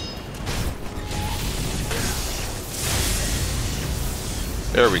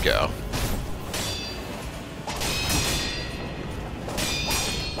 There we go.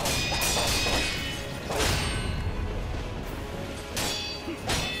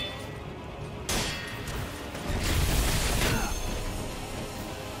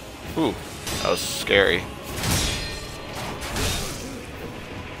 Ooh, that was scary.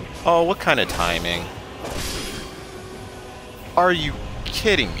 Oh, what kind of timing? Are you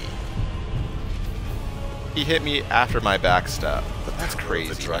kidding me? He hit me after my backstep. But that's The crazy,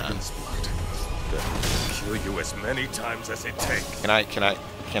 man. dragon's blood. That will kill you as many times as it takes. Can I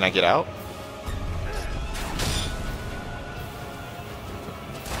get out?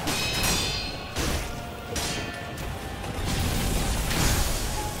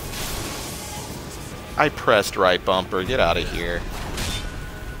 I pressed right bumper. Get out of here.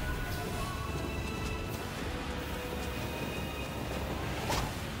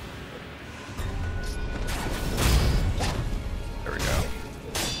 There we go.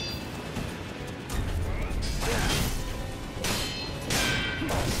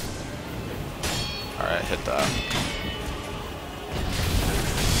 Alright, hit that.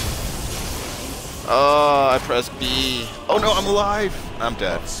 Oh, I pressed B. Oh no, I'm alive! I'm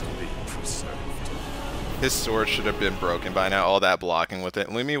dead. Also be preserved. His sword should have been broken by now. All that blocking with it.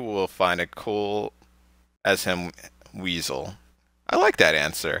 Lumi will find a cool as him weasel. I like that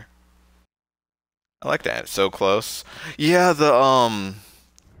answer. I like that. So close. Yeah, the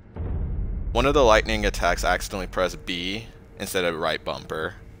one of the lightning attacks I accidentally pressed B instead of right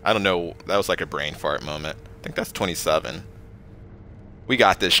bumper. I don't know. That was like a brain fart moment. I think that's 27. We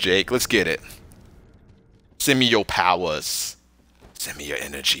got this, Jake. Let's get it. Send me your powers. Send me your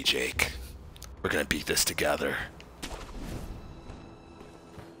energy, Jake. We're gonna beat this together.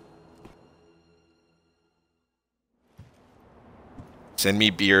 Send me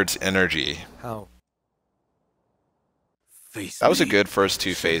Beard's energy. How? Face That was a me. good first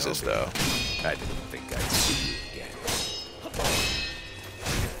two phases, though. I didn't think I'd see you again.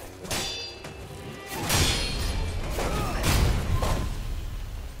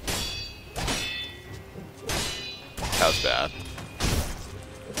 That was bad.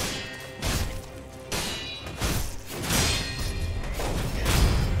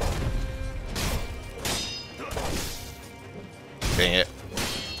 Dang it.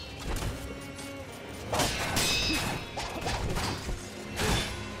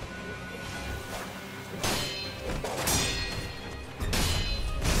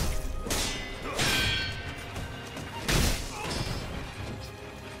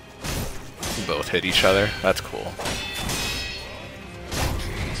 Both hit each other. That's cool.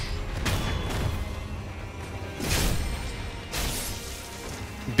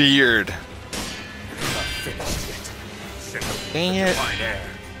 Beard. Dang it.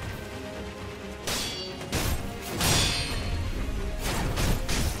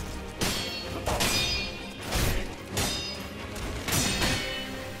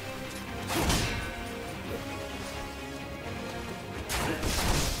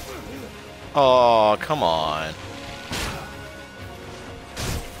 Oh, come on.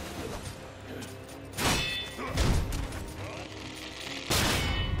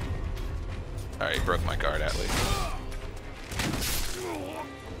 Alright, he broke my guard at least.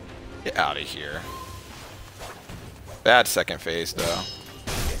 Get out of here. Bad second phase, though.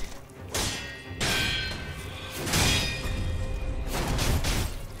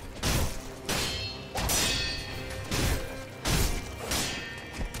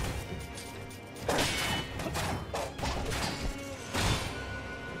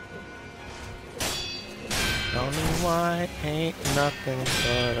 Tell me why ain't nothing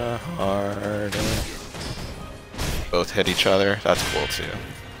but a heart. Both hit each other. That's cool too.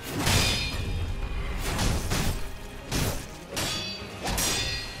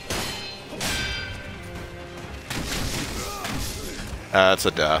 That's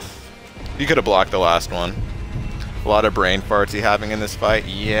a death. You could have blocked the last one. A lot of brain farts he having in this fight.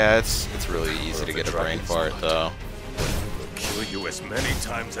 Yeah, it's really easy to get a brain fart though. We'll kill you as many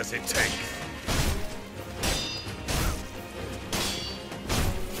times as it takes.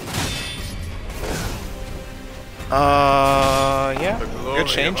 Yeah. Good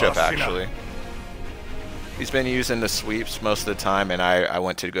change-up, actually. He's been using the sweeps most of the time, and I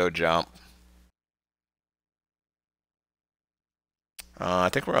went to go jump. I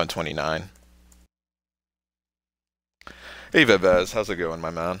think we're on 29. Hey, Vivez. How's it going, my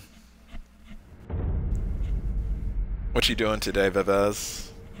man? What you doing today,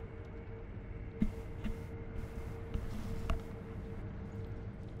 Vivez?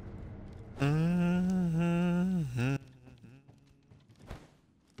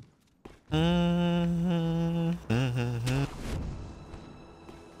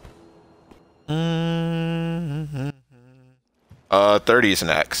 Uh, 30's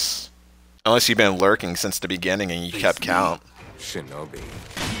next. Unless you've been lurking since the beginning and you kept count. Shinobi,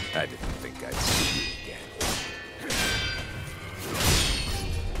 I didn't think I'd see you again.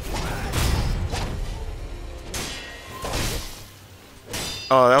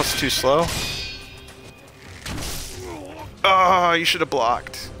 Oh, that was too slow. Oh, you should have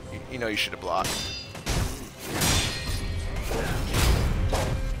blocked. You know you should have blocked.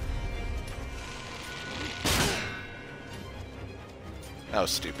 That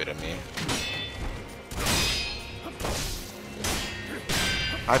was stupid of me.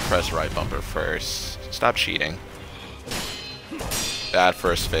 I pressed right bumper first. Stop cheating. Bad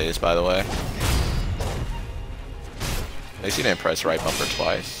first phase, by the way. At least he didn't press right bumper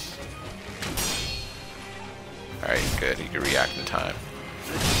twice. Alright, good. He can react in time.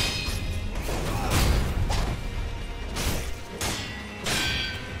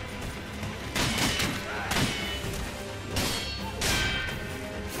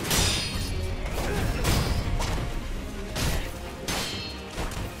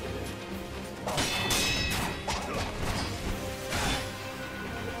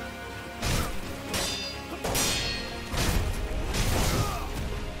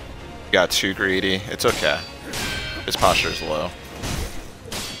 Got too greedy. It's okay. His posture's low.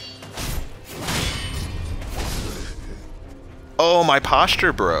 Oh, my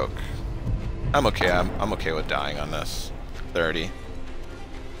posture broke. I'm okay. I'm okay with dying on this. 30.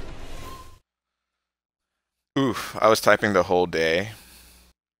 Oof. I was typing the whole day,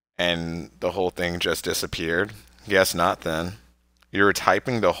 and the whole thing just disappeared. Guess not then. You were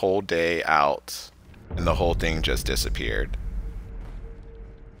typing the whole day out, and the whole thing just disappeared.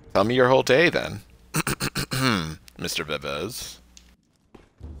 Tell me your whole day, then. Mr. Vivez.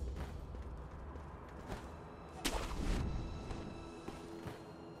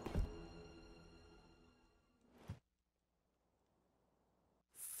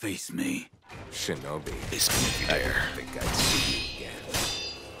 Face me. Shinobi, Face me there. I didn't think I'd see you again.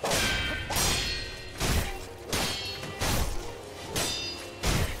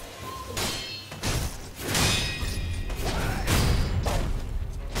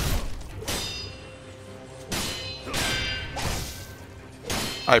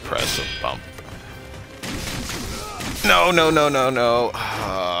 I press a bump. No, no, no, no, no.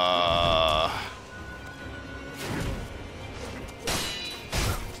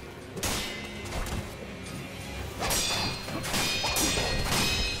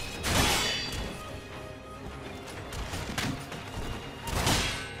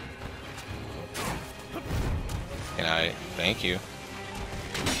 Thank you.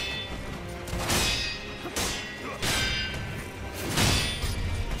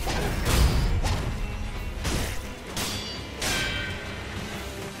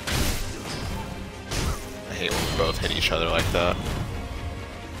 I hate when we both hit each other like that.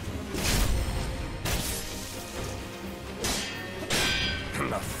 I'm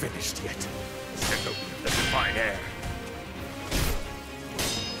not finished yet. Send over the divine air.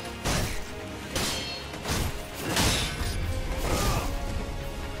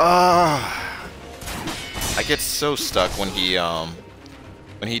 I get so stuck when he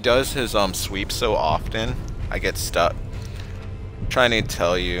does his sweep so often. I get stuck. Trying to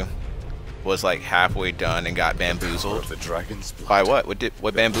tell you, was like halfway done and got bamboozled. The dragon's blood. By what?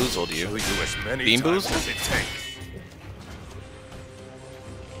 What bamboozled you? Show you as many Bean times boozled? as it takes.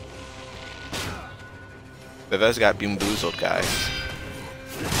 Vivez got bamboozled, guys.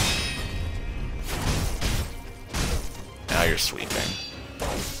 Now you're sweeping.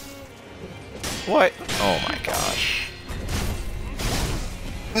 What? Oh my gosh.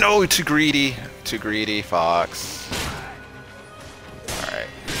 No, too greedy. Too greedy, Fox. Alright.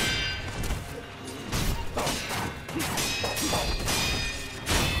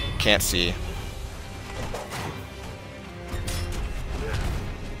 Can't see.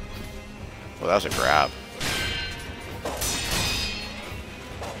 Well, that was a grab.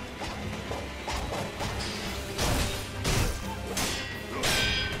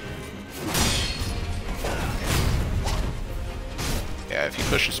 Yeah, if he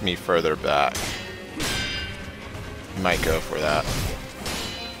pushes me further back, he might go for that.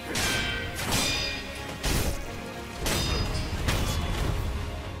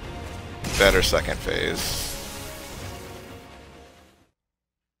 Better second phase.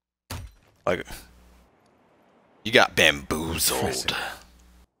 Like, you got bamboozled.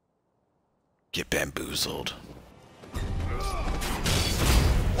 Get bamboozled.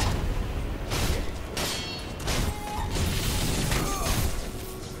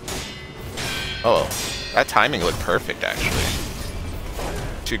 Oh, that timing looked perfect, actually.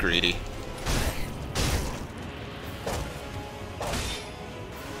 Too greedy.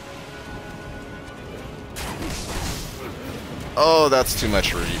 Oh, that's too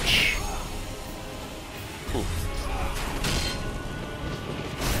much reach. Ooh.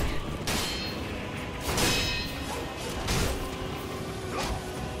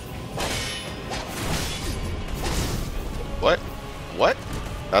 What? What?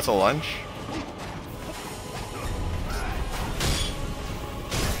 That's a lunge?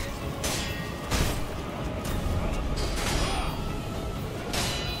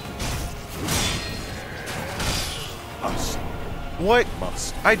 What?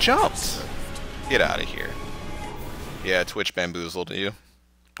 I jumped. Get out of here. Yeah, Twitch bamboozled you.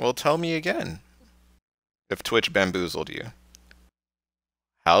 Well, tell me again. If Twitch bamboozled you.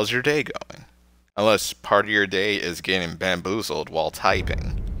 How's your day going? Unless part of your day is getting bamboozled while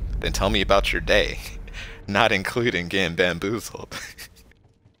typing. Then tell me about your day. Not including getting bamboozled.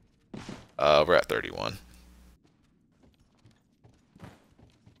 We're at 31.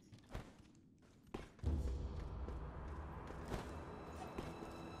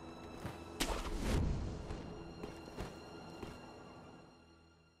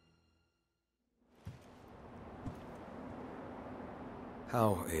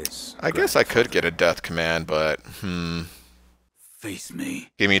 How is... I guess I could get a death command, but, Face me.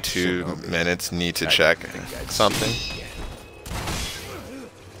 Give me 2 minutes, need to check something.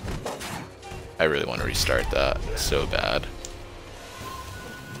 I really want to restart that so bad.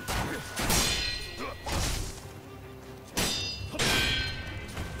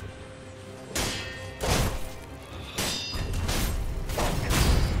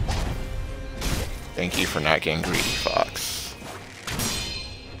 Thank you for not getting greedy, Fox.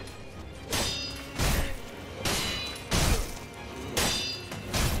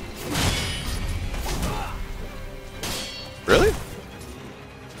 Really?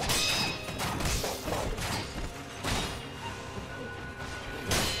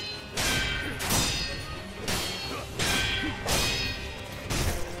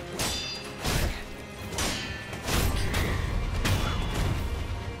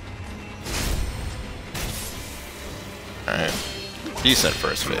 Alright. Decent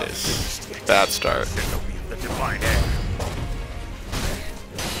first phase. Bad start. The divine air.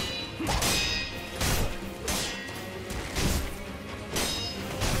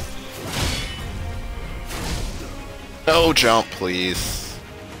 No jump, please.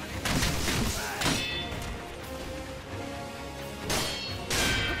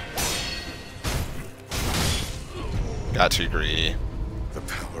 Got too greedy. The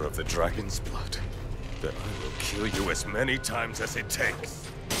power of the dragon's blood. Then I will kill you as many times as it takes.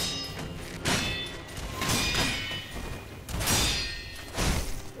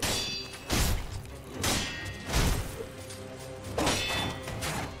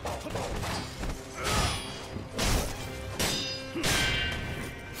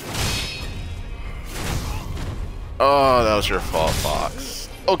 Oh, that was your fault, Fox.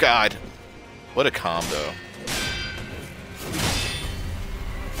 Oh god. What a combo.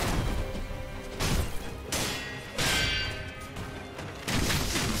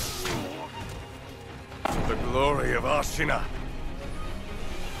 The glory of Ashina.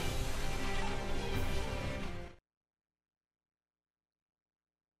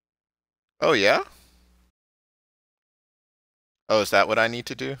 Oh yeah? Oh, is that what I need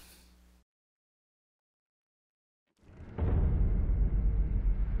to do?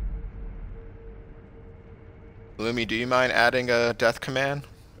 Lumi, do you mind adding a death command?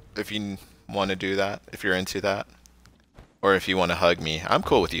 If you want to do that, if you're into that. Or if you want to hug me. I'm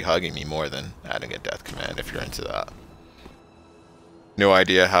cool with you hugging me more than adding a death command if you're into that. No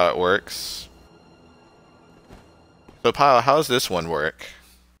idea how it works. So Pyle, how does this one work?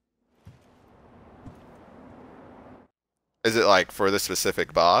 Is it like for the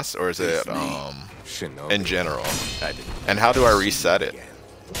specific boss, or is it Shinobi. in general? I didn't And how do I reset it?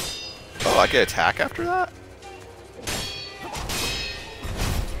 Oh, I can attack after that?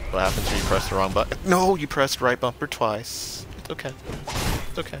 What happens when you press the wrong button? No, you pressed right bumper twice. It's okay.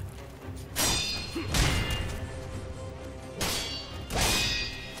 It's okay.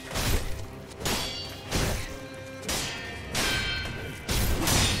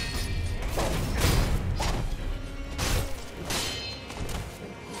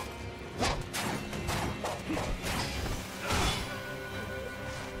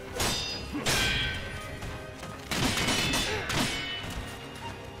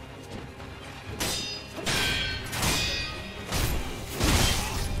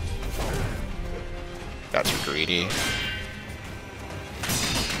 Got too greedy.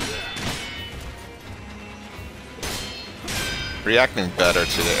 Reacting better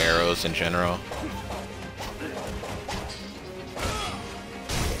to the arrows in general.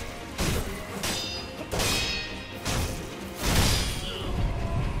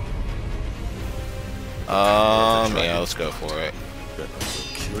 Yeah, let's go for it. Then I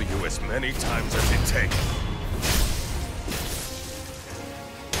will kill you as many times as it takes.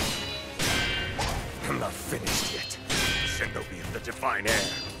 I'm not finished yet. Shinobi of the Divine Air.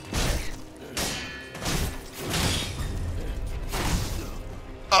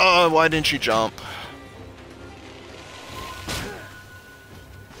 Oh, why didn't you jump?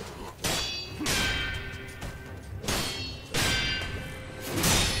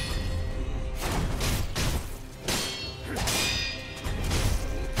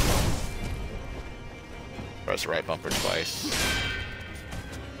 Press right bumper twice.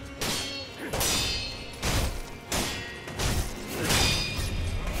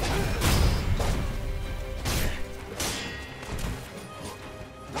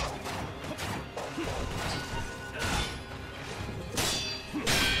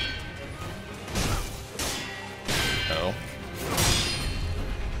 No.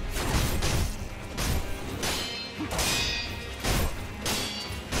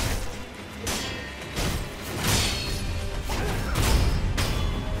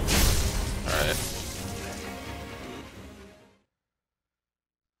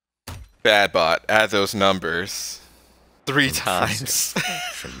 Bad bot, add those numbers 3 times.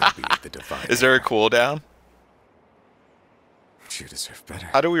 Shinobi of the Divine Is there a Air. cooldown? You deserve better.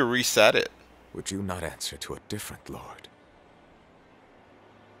 How do we reset it? Would you not answer to a different lord?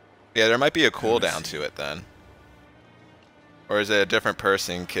 Yeah, there might be a cooldown to it then. Or is it a different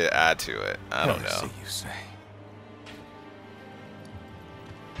person could add to it? I don't Heresy, know. you say.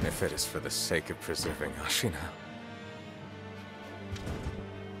 If it is for the sake of preserving Ashina,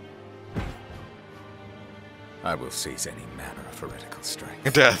 I will seize any manner of heretical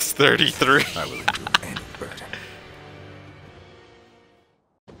strength. That's 33. I will endure any burden.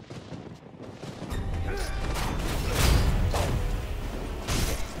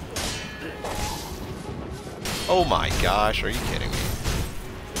 Oh my gosh, are you kidding me?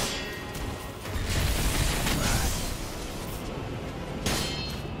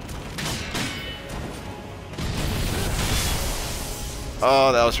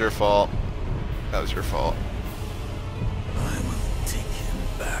 Oh, that was your fault. That was your fault. I will take him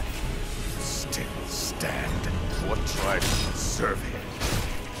back. Still stand. What tried to serve him?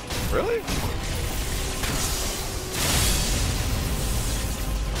 Really?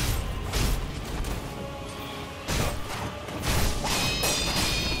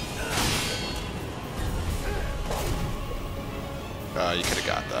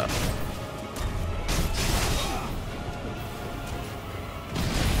 that.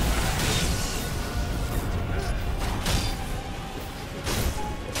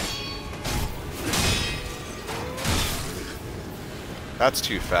 That's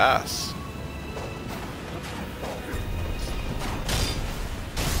too fast.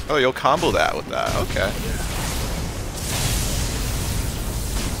 Oh, you'll combo that with that. Okay.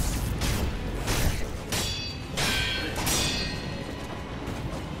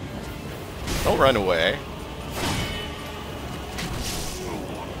 Don't run away.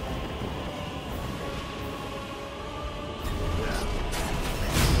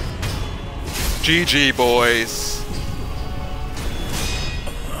 GG, boys.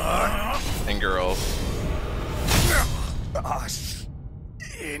 And girls.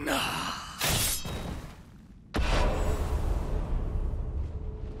 Enough.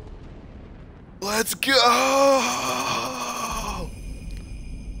 Let's go!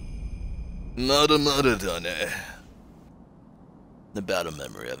 Nada done it. The battle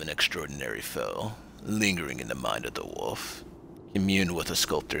memory of an extraordinary foe, lingering in the mind of the wolf. Commune with a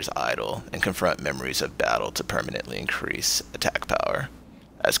sculptor's idol and confront memories of battle to permanently increase attack power.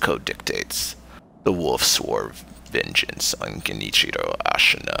 As code dictates, the wolf swore vengeance on Genichiro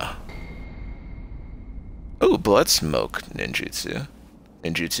Ashina. Oh, blood smoke ninjutsu.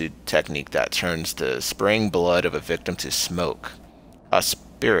 Ninjutsu technique that turns the spraying blood of a victim to smoke. A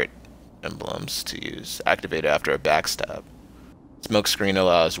spirit emblems to use, activated after a backstab. Smoke screen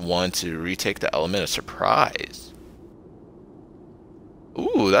allows one to retake the element of surprise.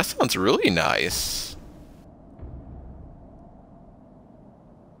 Ooh, that sounds really nice.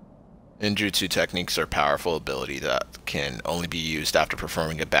 Ninjutsu techniques are powerful ability that can only be used after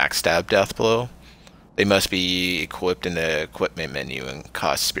performing a backstab death blow. They must be equipped in the equipment menu and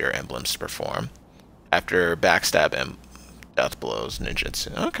cause spirit emblems to perform. After backstab death blows,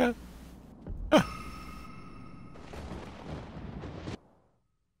 ninjutsu. Okay. Huh.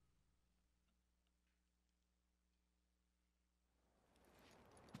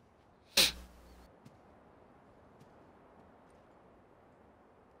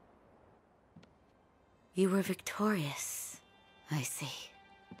 You were victorious, I see.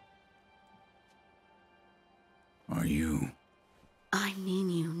 Are you? I mean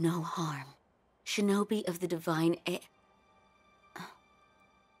you no harm. Shinobi of the Divine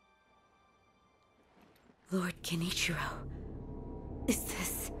Lord Genichiro, is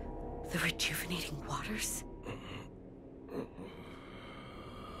this the rejuvenating waters?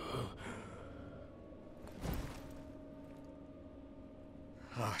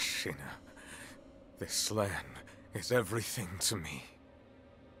 Ashina, this land is everything to me.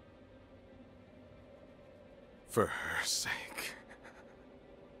 For her sake,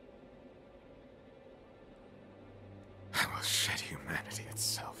 I will shed humanity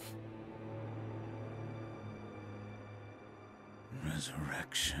itself.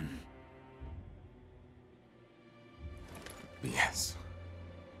 Resurrection. Yes.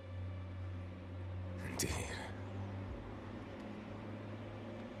 Indeed.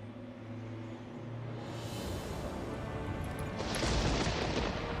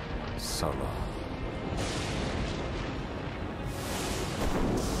 So long.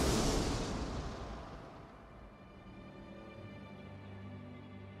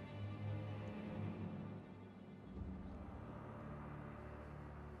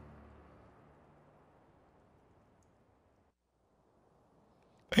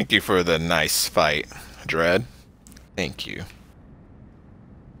 Thank you for the nice fight, Dread. Thank you.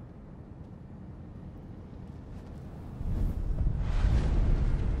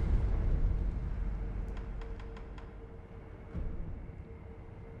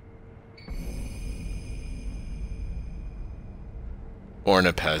 Born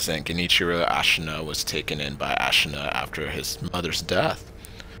a peasant, Genichiro Ashina was taken in by Ashina after his mother's death.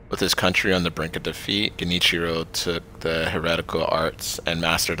 With his country on the brink of defeat, Genichiro took the heretical arts and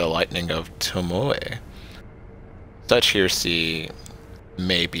mastered the lightning of Tomoe. Such heresy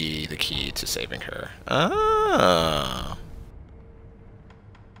may be the key to saving her. Ah,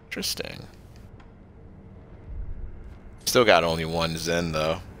 interesting. Still got only one Zen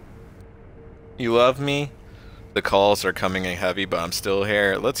though. You love me? The calls are coming in heavy, but I'm still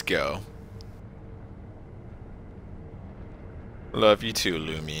here. Let's go. Love you too,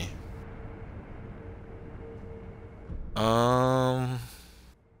 Lumi.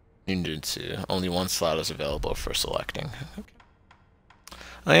 Ninjutsu. Only one slot is available for selecting. Okay.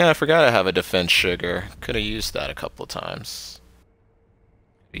 Oh yeah, I forgot I have a defense sugar. Could have used that a couple of times.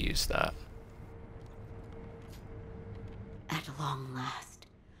 Could have used that. At long last,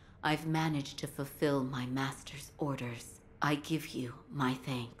 I've managed to fulfill my master's orders. I give you my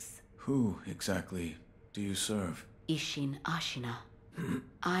thanks. Who exactly do you serve? Ishin Ashina.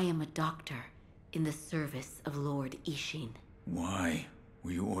 I am a doctor in the service of Lord Ishin. Why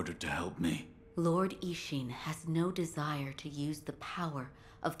were you ordered to help me? Lord Ishin has no desire to use the power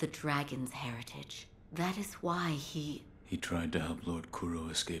of the dragon's heritage. That is why he... He tried to help Lord Kuro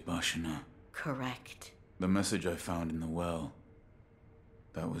escape Ashina. Correct. The message I found in the well,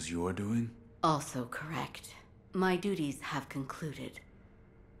 that was your doing? Also correct. My duties have concluded.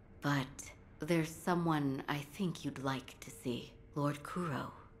 But there's someone I think you'd like to see. Lord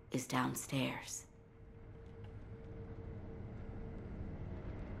Kuro is downstairs.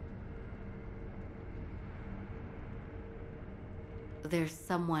 There's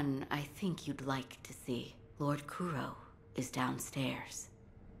someone I think you'd like to see. Lord Kuro is downstairs.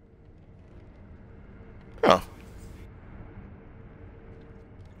 Oh.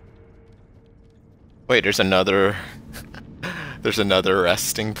 Wait, there's another... there's another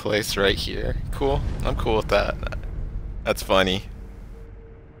resting place right here. Cool. I'm cool with that. That's funny.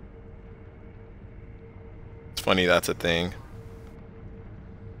 It's funny that's a thing.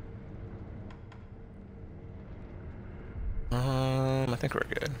 I think we're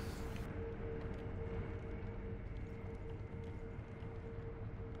good.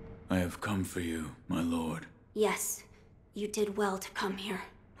 I have come for you, my lord. Yes, you did well to come here.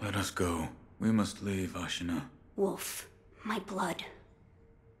 Let us go. We must leave Ashina. Wolf, my blood.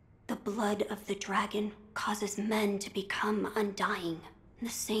 The blood of the dragon causes men to become undying. The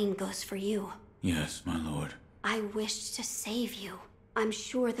same goes for you. Yes, my lord. I wished to save you. I'm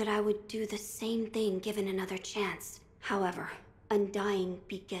sure that I would do the same thing given another chance. However, undying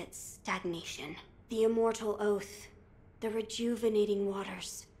begets stagnation. The immortal oath, the rejuvenating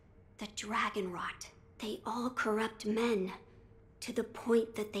waters, the dragon rot, they all corrupt men to the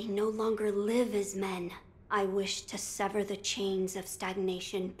point that they no longer live as men. I wish to sever the chains of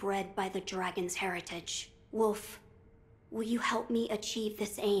stagnation bred by the dragon's heritage. Wolf, will you help me achieve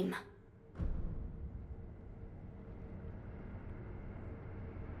this aim?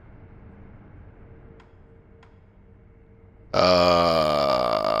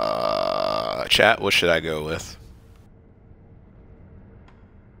 Chat, what should I go with?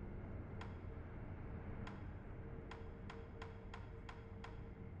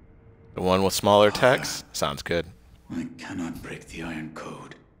 The one with smaller text? Sounds good. I cannot break the Iron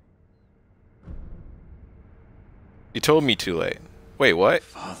Code. You told me too late. Wait, what?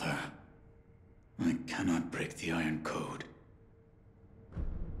 Father, I cannot break the Iron Code.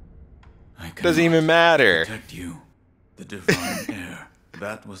 I cannot Doesn't even matter. protect you, the divine heir.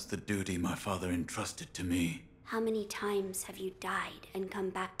 That was the duty my father entrusted to me. How many times have you died and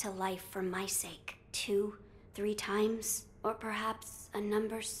come back to life for my sake? 2, 3 times? Or perhaps a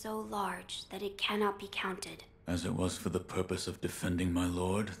number so large that it cannot be counted? As it was for the purpose of defending my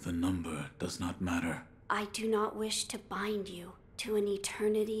lord, the number does not matter. I do not wish to bind you to an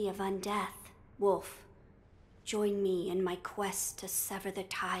eternity of undeath. Wolf, join me in my quest to sever the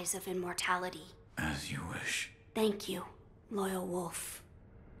ties of immortality. As you wish. Thank you, loyal wolf.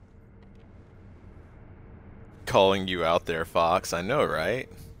 Calling you out there, Fox. I know, right?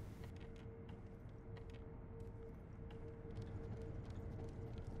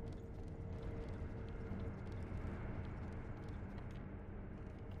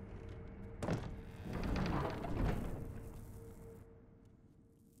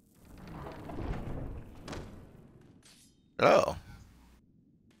 Oh.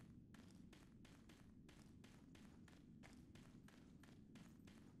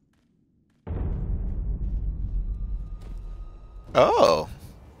 Oh.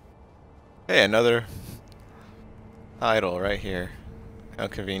 Hey, another idol right here. How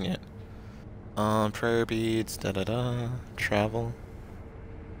convenient. Prayer beads, da-da-da. Travel.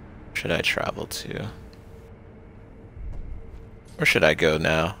 Should I travel to? Where should I go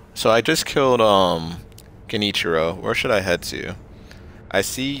now? So I just killed, Genichiro. Where should I head to? I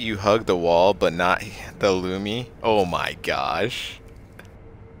see you hug the wall, but not the Lumi. Oh my gosh.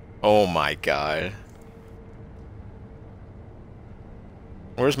 Oh my god.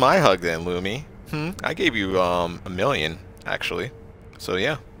 Where's my hug then, Lumi? I gave you, 1,000,000, actually. So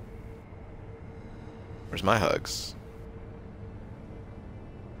yeah. Where's my hugs?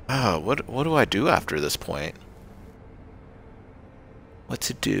 Oh, what do I do after this point? What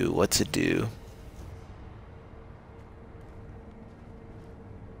to do? What to do?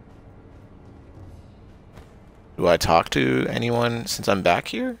 Do I talk to anyone since I'm back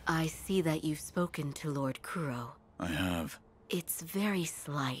here? I see that you've spoken to Lord Kuro. I have. It's very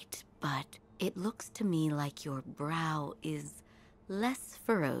slight, but it looks to me like your brow is less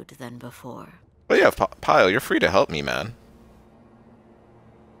furrowed than before. Oh yeah, Pyle, you're free to help me, man.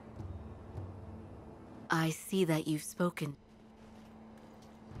 I see that you've spoken.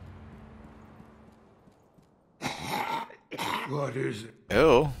 What is it?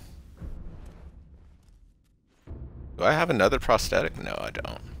 Ew. Do I have another prosthetic? No, I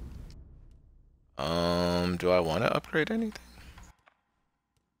don't. Do I want to upgrade anything?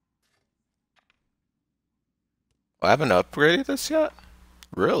 I haven't upgraded this yet?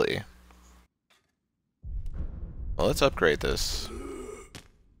 Really? Well, let's upgrade this.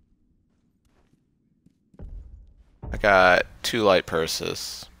 I got 2 light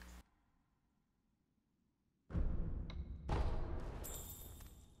purses.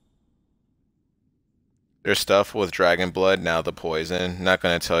 There's stuff with dragon blood, now the poison. Not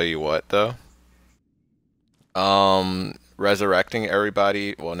gonna tell you what though. Resurrecting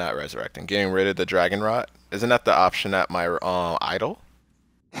everybody. Well, not resurrecting. Getting rid of the dragon rot. Isn't that the option at my idol?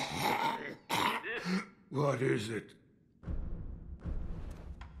 What is it?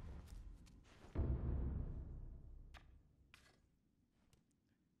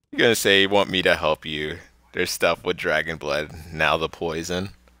 You're gonna say you want me to help you. There's stuff with dragon blood. Now the poison.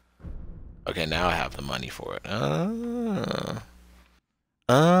 Okay, now I have the money for it.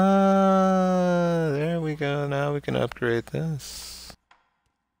 There we go. Now we can upgrade this.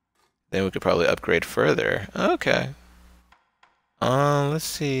 Then we could probably upgrade further. Okay. Let's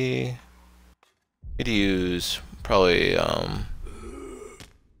see. Could use probably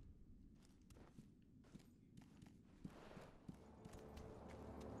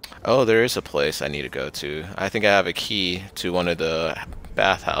oh, there is a place I need to go to. I think I have a key to one of the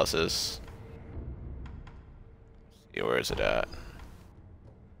bathhouses. See, where is it at?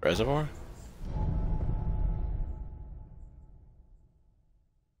 Reservoir?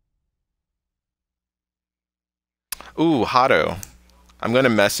 Ooh, Hato. I'm gonna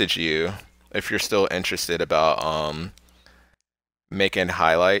message you if you're still interested about making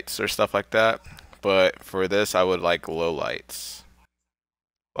highlights or stuff like that. But for this, I would like lowlights.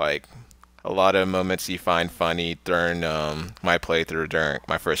 Like a lot of moments you find funny during my playthrough, during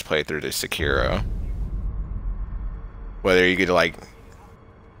my first playthrough to Sekiro. Whether you could like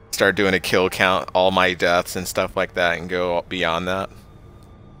start doing a kill count, all my deaths and stuff like that, and go beyond that.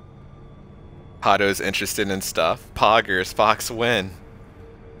 Hato's interested in stuff. Poggers, Fox win.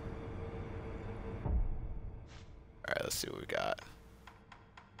 Alright, let's see what we got.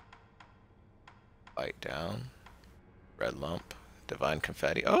 Bite down. Red lump. Divine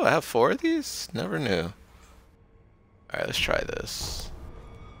confetti. Oh, I have 4 of these? Never knew. Alright, let's try this.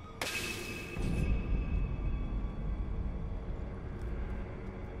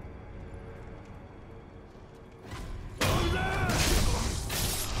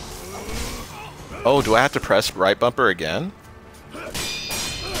 Oh, do I have to press right bumper again? I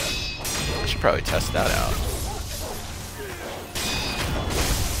should probably test that out.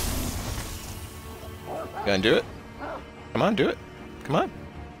 You gonna do it? Come on, do it. Come on.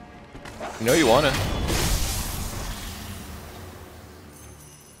 You know you wanna.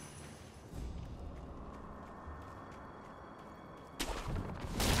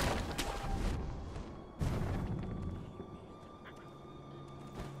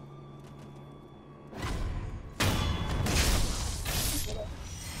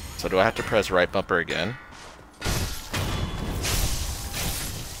 So do I have to press right bumper again?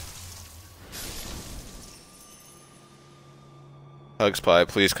 Hugs Pie,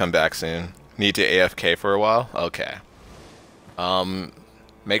 please come back soon. Need to AFK for a while? Okay.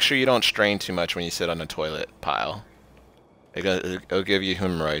 Make sure you don't strain too much when you sit on a toilet pile. It'll give you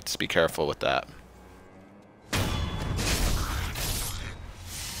hemorrhoids. Be careful with that.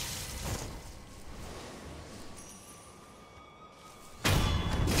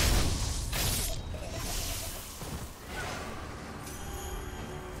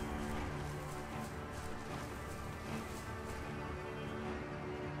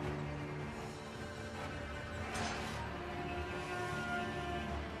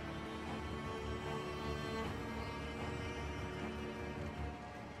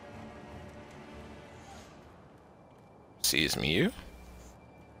 Sees me, you.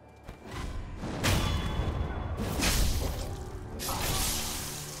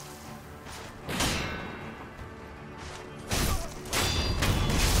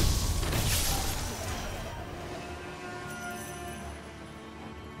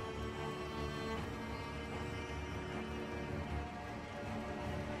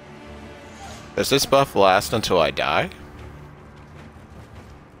 Does this buff last until I die?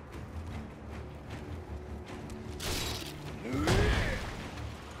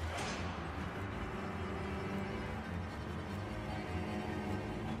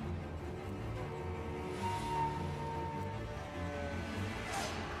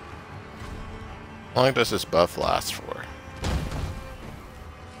 How long does this buff last for?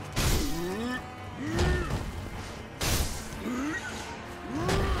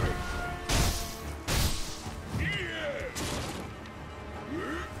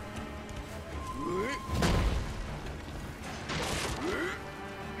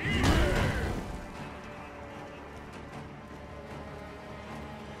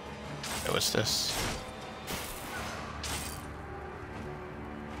 What's this?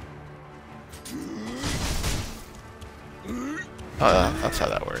 Oh, that's how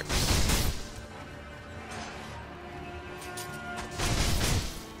that works.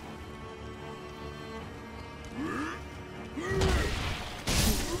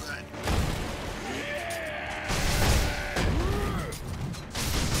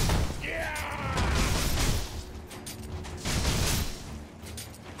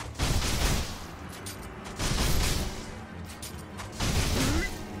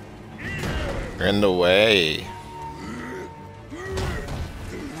 You're in the way.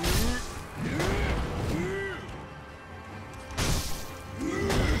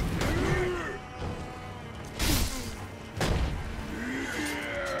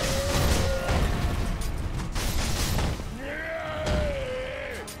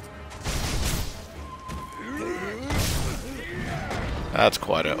 That's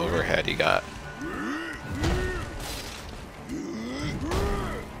quite an overhead he got.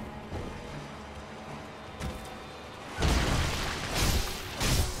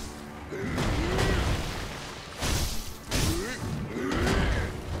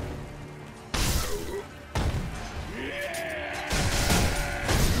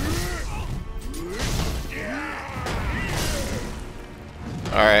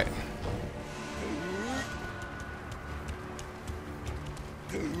 All right.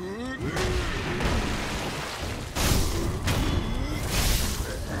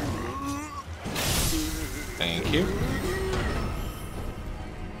 Thank you.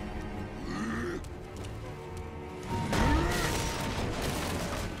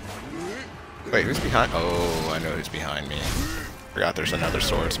 Wait, who's behind? Oh, I know who's behind me. Forgot there's another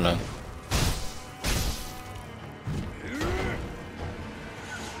swordsman.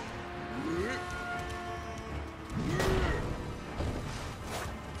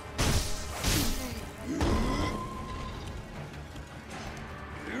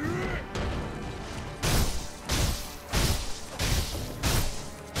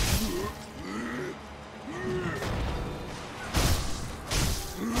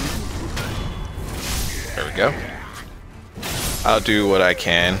 There we go. I'll do what I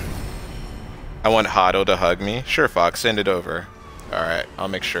can. I want Hado to hug me. Sure, Fox, send it over. Alright, I'll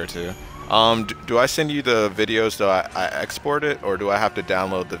make sure to. Do I send you the videos that I export it, or do I have to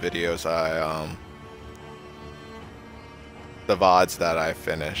download the videos the VODs that I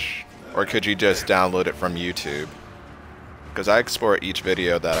finish? Or could you just download it from YouTube? Because I export each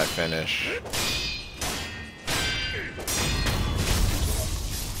video that I finish.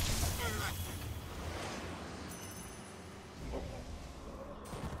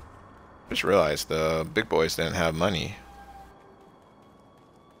 Just realized the big boys didn't have money.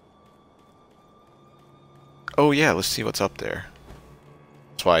 Oh yeah, let's see what's up there.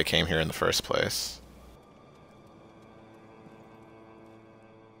 That's why I came here in the first place.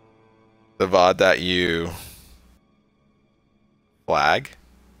 The VOD that you flag,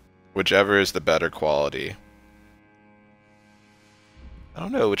 whichever is the better quality. I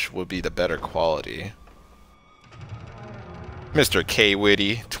don't know which would be the better quality. Mr. K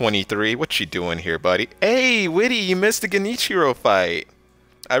Witty 23, what you doing here, buddy? Hey, Witty, you missed the Genichiro fight.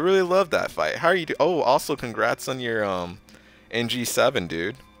 I really love that fight. How are you doing? Oh, also congrats on your NG7,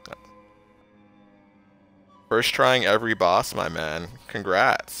 dude. First trying every boss, my man.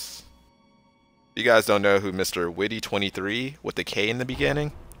 Congrats. You guys don't know who Mr. Witty 23 with the K in the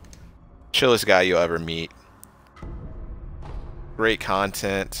beginning? Chillest guy you'll ever meet. Great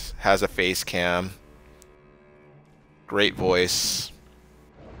content, has a face cam. Great voice.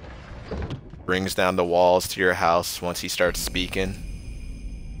 Brings down the walls to your house once he starts speaking.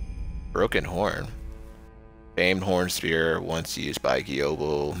 Broken horn. Famed horn sphere once used by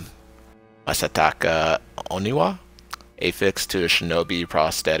Gyobo Masataka Oniwa. Affixed to a shinobi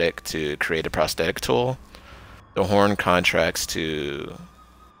prosthetic to create a prosthetic tool. The horn contracts to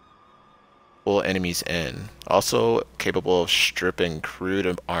pull enemies in. Also capable of stripping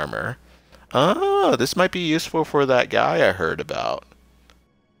crude armor. Oh, this might be useful for that guy I heard about.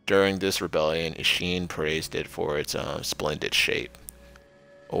 During this rebellion, Ishin praised it for its splendid shape,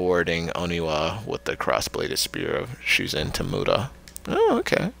 awarding Oniwa with the cross-bladed spear of Shuzen Tamura. Oh,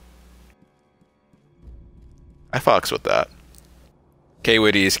 okay. I fox with that.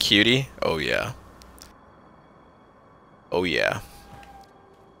 K-Witty is cutie? Oh yeah. Oh yeah.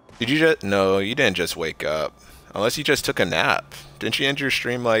 Did you just... No, you didn't just wake up. Unless you just took a nap. Didn't you end your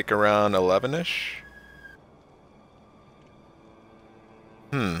stream like around 11ish?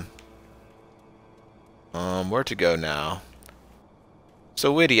 Where to go now?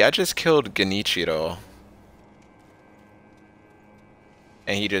 So Witty, I just killed Genichiro.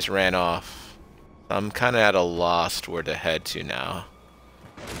 And he just ran off. I'm kind of at a loss where to head to now.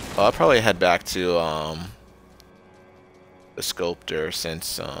 Well, I'll probably head back to the sculptor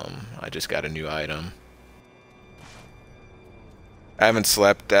since I just got a new item. I haven't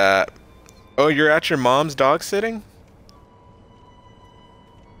slept at... Oh, you're at your mom's dog sitting?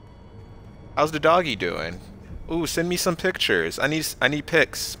 How's the doggy doing? Ooh, send me some pictures. I need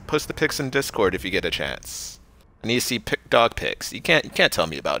pics. Post the pics in Discord if you get a chance. I need to see dog pics. You can't tell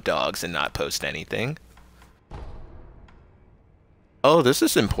me about dogs and not post anything. Oh, this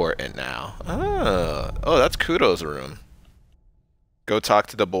is important now. Oh, that's Kudo's room. Go talk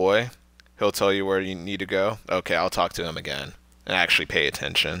to the boy. He'll tell you where you need to go. Okay, I'll talk to him again and actually pay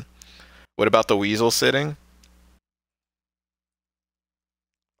attention. What about the weasel sitting?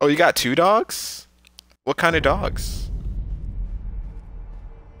 Oh, you got 2 dogs? What kind of dogs?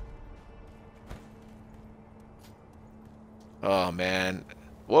 Oh, man.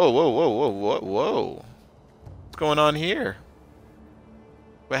 Whoa, whoa, whoa, whoa, whoa, whoa. What's going on here?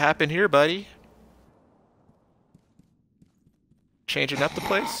 What happened here, buddy? Changing up the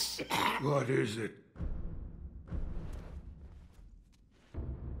place? What is it?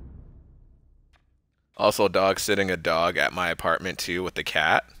 Also, dog sitting a dog at my apartment too with the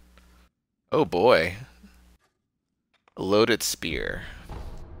cat. Oh boy. A loaded spear.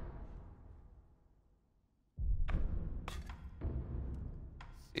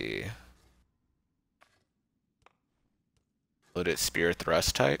 Let's see. Loaded spear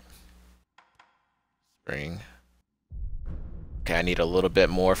thrust type. Spring. Okay, I need a little bit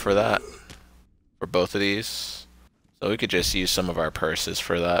more for that. For both of these. So we could just use some of our purses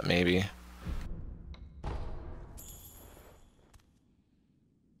for that, maybe.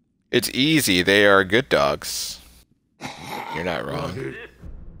 It's easy. They are good dogs. You're not wrong.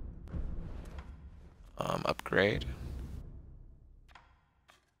 Upgrade.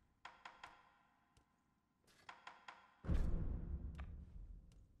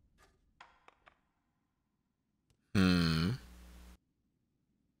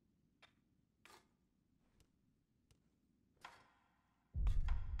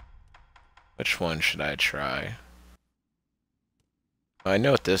 Which one should I try? I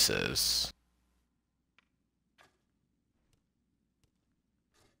know what this is.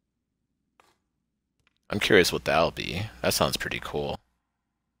 I'm curious what that'll be. That sounds pretty cool.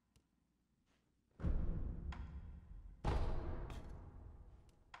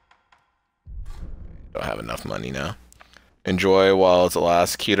 Don't have enough money now. Enjoy while it's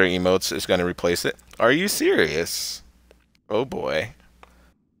last. Cuter emotes is going to replace it. Are you serious? Oh boy.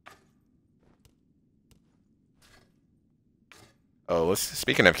 Oh,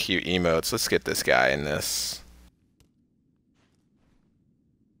 speaking of cute emotes, let's get this guy in this.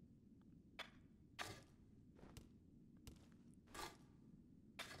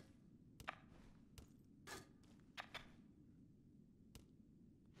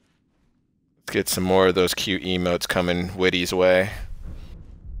 Let's get some more of those cute emotes coming Witty's way.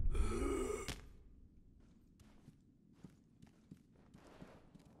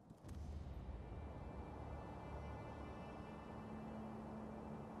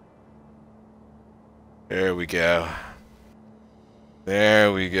 There we go.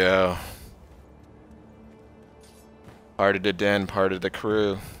 There we go. Part of the den, part of the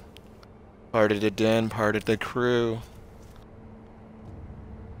crew. Part of the den, part of the crew.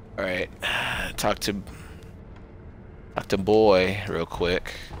 Alright. Talk to boy real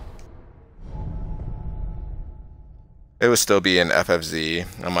quick. It will still be in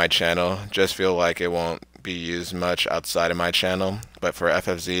FFZ on my channel. Just feel like it won't be used much outside of my channel, but for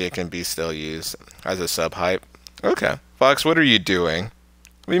FFZ it can be still used as a sub hype. Okay. Fox, what are you doing?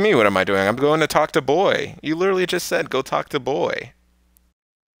 What do you mean, what am I doing? I'm going to talk to boy. You literally just said go talk to boy.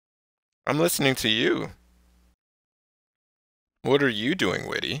 I'm listening to you. What are you doing,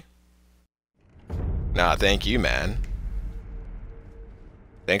 Witty? Nah, thank you, man.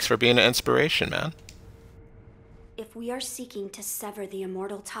 Thanks for being an inspiration, man. If we are seeking to sever the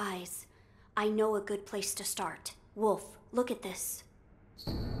immortal ties, I know a good place to start. Wolf, look at this.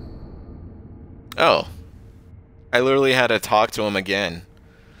 Oh. I literally had to talk to him again.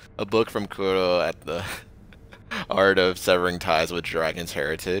 A book from Kuro at the Art of Severing Ties with Dragon's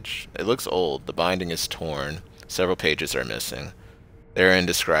Heritage. It looks old. The binding is torn. Several pages are missing. Therein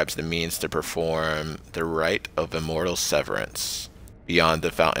describes the means to perform the rite of immortal severance beyond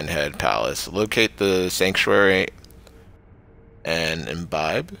the Fountainhead Palace. Locate the sanctuary and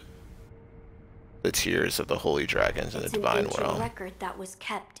imbibe the tears of the holy dragons in the divine It's an realm. ancient record that was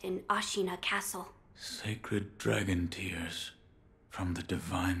kept in Ashina Castle. Sacred dragon tears from the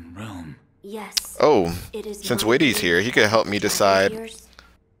divine realm. Yes. Oh, It is since my Witty's belief here, he that could help with me the dragon decide. tears,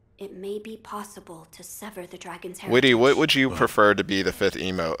 it may be possible to sever the dragon's heritage. Witty, what would you prefer to be the 5th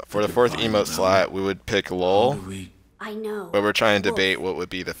emote? For the 4th emote slot, we would pick LOL. I know. But we're trying to Wolf, debate what would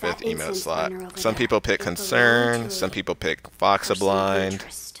be the 5th that emote incense slot. burner over Some there, people pick it belonged concern, to some a people pick person of Foxablind,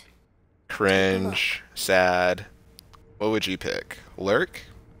 interest. cringe, sad. What would you pick? Lurk?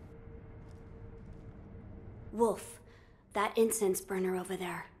 Wolf, that incense burner over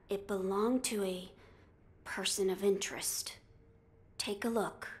there, it belonged to a person of interest. Take a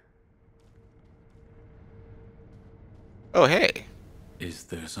look. Oh, hey. Is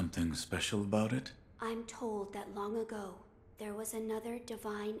there something special about it? I'm told that long ago, there was another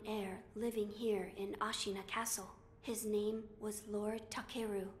divine heir living here in Ashina Castle. His name was Lord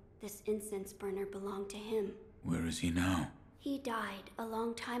Takeru. This incense burner belonged to him. Where is he now? He died a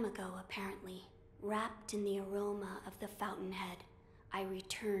long time ago, apparently. Wrapped in the aroma of the fountainhead, I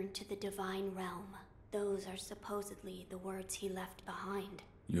returned to the divine realm. Those are supposedly the words he left behind.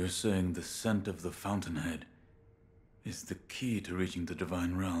 You're saying the scent of the fountainhead is the key to reaching the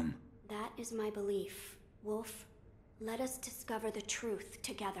divine realm. That is my belief. Wolf, let us discover the truth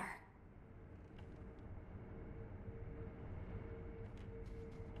together.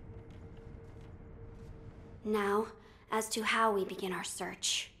 Now, as to how we begin our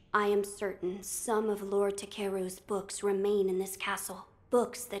search. I am certain some of Lord Takeru's books remain in this castle.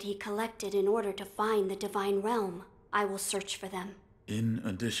 Books that he collected in order to find the divine realm. I will search for them. In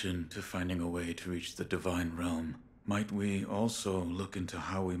addition to finding a way to reach the divine realm, might we also look into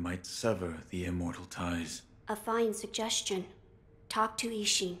how we might sever the immortal ties? A fine suggestion. Talk to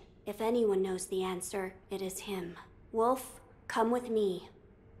Ishin. If anyone knows the answer, it is him. Wolf, come with me.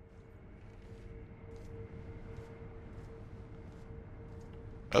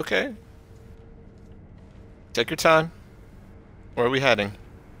 Okay. Take your time. Where are we heading?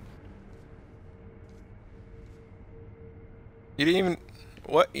 You didn't even...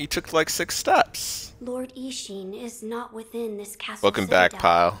 What? You took like 6 steps. Lord Ishin is not within this castle. Welcome back, citadel.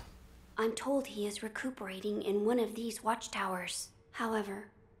 pile. I'm told he is recuperating in one of these watchtowers. However,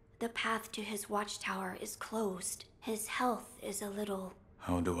 the path to his watchtower is closed. His health is a little...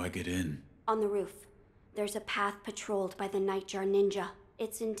 How do I get in? On the roof, there's a path patrolled by the Nightjar Ninja.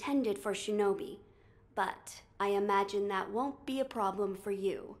 It's intended for shinobi, but I imagine that won't be a problem for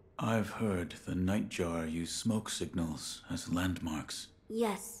you. I've heard the Nightjar use smoke signals as landmarks.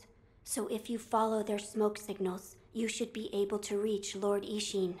 Yes, so if you follow their smoke signals, you should be able to reach Lord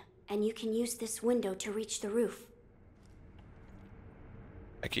Ishin, and you can use this window to reach the roof.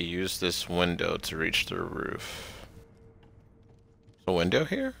 I could use this window to reach the roof. A window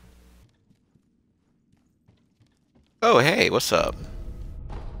here? Oh, hey, what's up?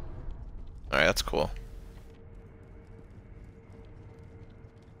 Alright, that's cool.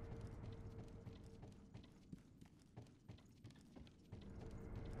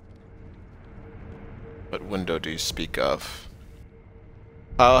 What window do you speak of?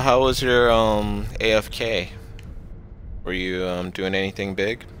 How was your AFK? Were you doing anything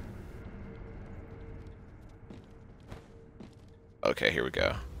big? Okay, here we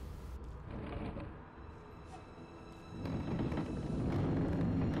go.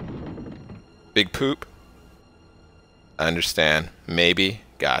 Big poop? I understand. Maybe.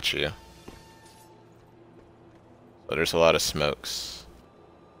 Got you. But there's a lot of smokes.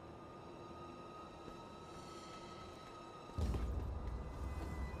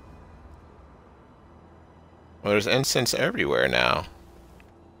 Well, there's incense everywhere now.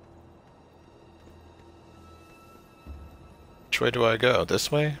 Which way do I go?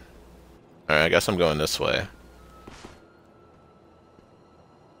 This way? Alright, I guess I'm going this way.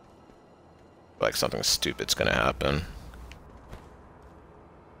 Like something stupid's gonna happen.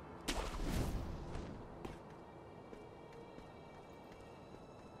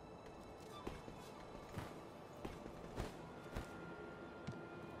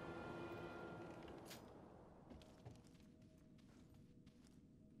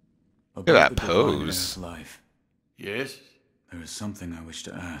 Look at that pose. Life. Yes? There is something I wish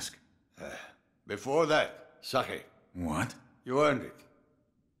to ask. Before that, sake. What? You earned it.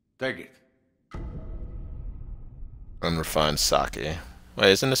 Take it. Unrefined sake.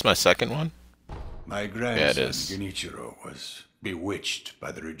 Wait, isn't this my second one? My it grandson, is. Genichiro, was bewitched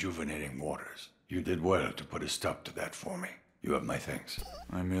by the rejuvenating waters. You did well to put a stop to that for me. You have my thanks.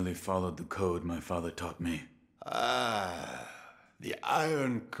 I merely followed the code my father taught me. Ah, the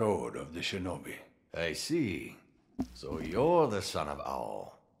Iron Code of the Shinobi. I see. So you're the son of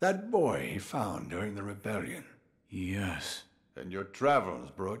Owl. That boy he found during the rebellion. Yes. And your travels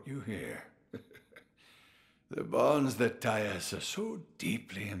brought you here. The bonds that tie us are so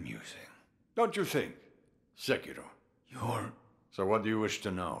deeply amusing. Don't you think, Sekiro? You're... So what do you wish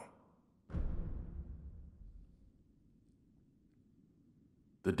to know?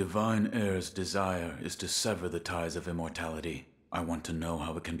 The Divine Heir's desire is to sever the ties of immortality. I want to know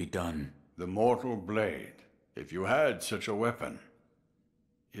how it can be done. The Mortal Blade. If you had such a weapon,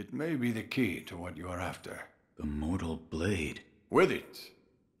 it may be the key to what you are after. The Mortal Blade? With it,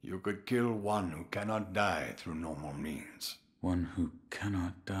 you could kill one who cannot die through normal means. One who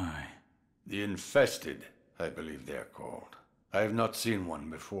cannot die. The Infested, I believe they're called. I have not seen one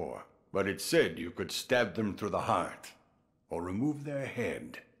before, but it said you could stab them through the heart, or remove their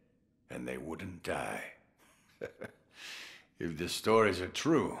head, and they wouldn't die. If the stories are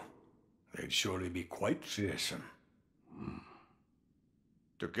true, they'd surely be quite fearsome.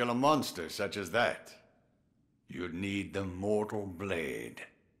 To kill a monster such as that, you'd need the Mortal Blade.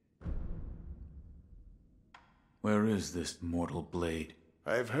 Where is this Mortal Blade?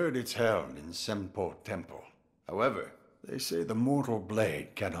 I've heard it's held in Senpo Temple. However, they say the Mortal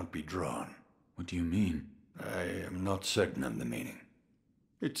Blade cannot be drawn. What do you mean? I am not certain of the meaning.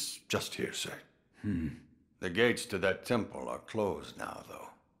 It's just hearsay. The gates to that temple are closed now, though.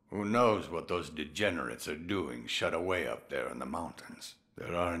 Who knows what those degenerates are doing shut away up there in the mountains.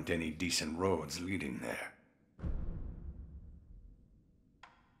 There aren't any decent roads leading there.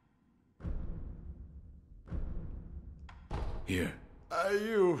 Here. Are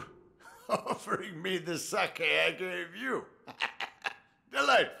you offering me the sake I gave you?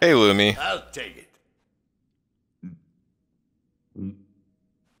 Delightful. Hey, Lumi. I'll take it.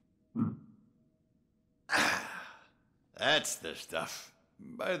 That's the stuff.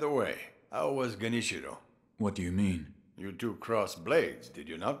 By the way, how was Ganishiro? What do you mean? You two crossed blades, did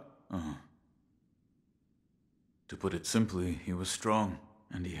you not? Uh-huh. To put it simply, he was strong,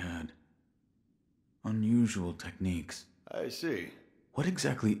 and he had unusual techniques. I see. What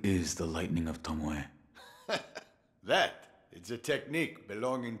exactly is the Lightning of Tomoe? It's a technique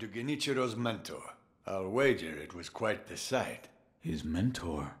belonging to Genichiro's mentor. I'll wager it was quite the sight. His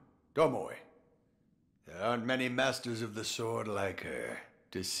mentor? Tomoe. There aren't many masters of the sword like her.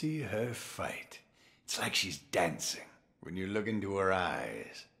 To see her fight, it's like she's dancing. When you look into her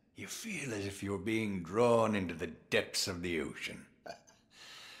eyes, you feel as if you're being drawn into the depths of the ocean.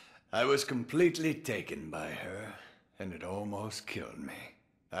 I was completely taken by her, and it almost killed me.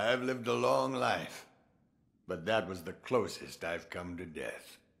 I've lived a long life, but that was the closest I've come to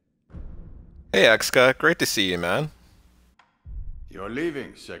death. Hey, Exka. Great to see you, man. You're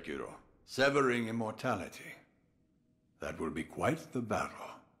leaving, Sekiro. Severing immortality. That will be quite the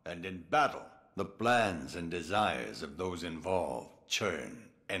battle. And in battle, the plans and desires of those involved churn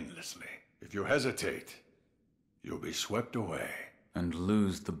endlessly. If you hesitate, you'll be swept away. And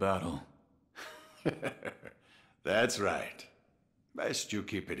lose the battle. That's right. Best you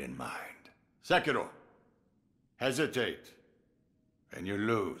keep it in mind. Sekiro, hesitate, and you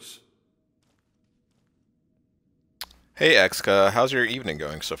lose. Hey, Exka. How's your evening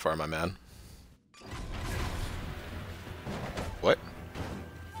going so far, my man? What?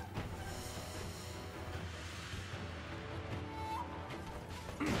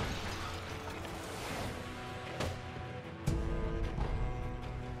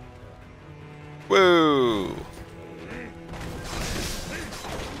 Woo!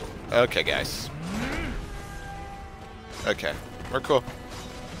 Okay, guys. Okay, we're cool.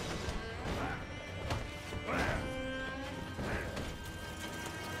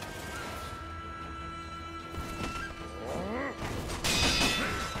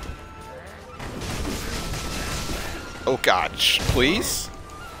 Oh gosh, please?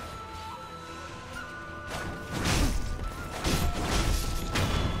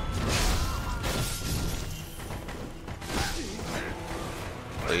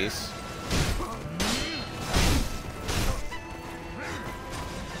 Please?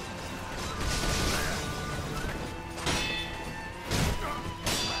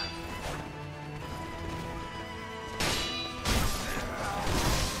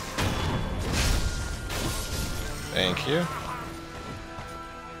 Thank you.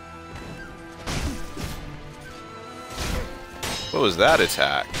 What was that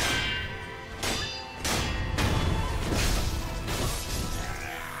attack?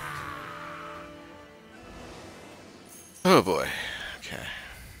 Oh boy. Okay.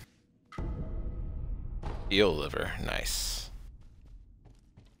 Eel liver. Nice.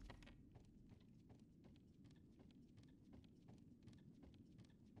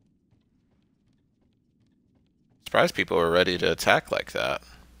 Surprised people were ready to attack like that.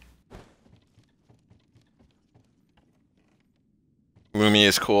 Lumi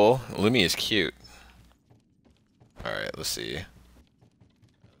is cool. Lumi is cute. Alright, let's see. Let's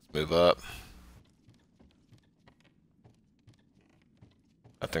move up.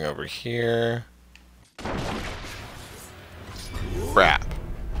 Nothing over here. Crap.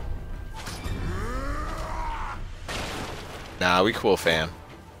 Nah, we cool, fam.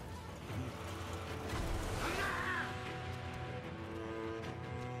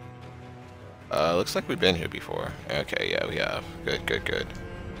 Looks like we've been here before. Okay, yeah, we have. Good, good, good.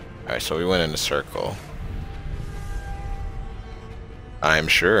 Alright, so we went in a circle. I'm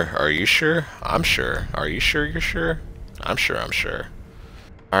sure. Are you sure? I'm sure. Are you sure you're sure? I'm sure I'm sure.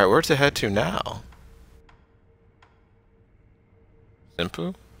 Alright, where to head to now?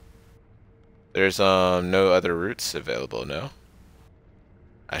 Simpu? There's no other routes available, no?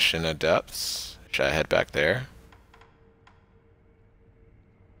 Ashina Depths. Should I head back there?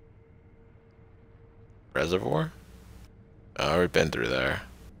 Reservoir? Oh, we've been through there.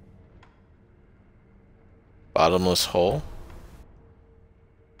 Bottomless hole?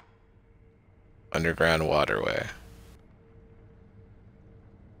 Underground waterway.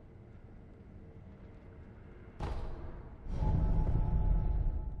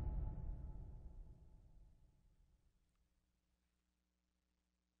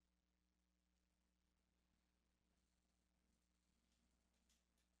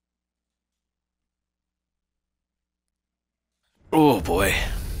 Oh boy.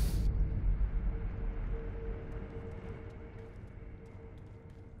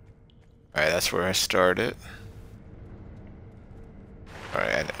 Alright, that's where I started.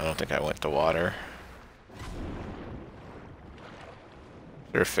 Alright, I don't think I went to water.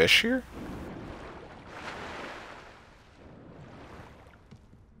 Is there a fish here?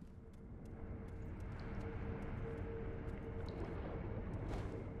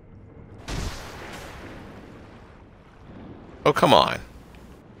 Oh, come on.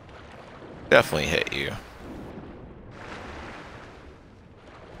 Definitely hit you.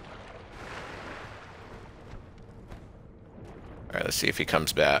 Alright, let's see if he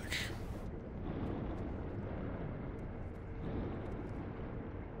comes back.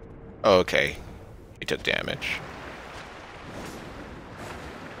 Oh, okay. He took damage.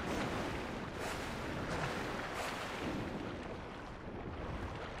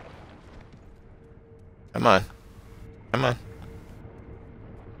 Come on. Come on.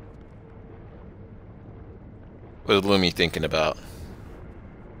 What is Lumi thinking about?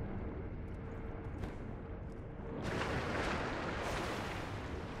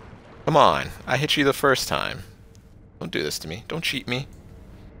 Come on. I hit you the first time. Don't do this to me. Don't cheat me.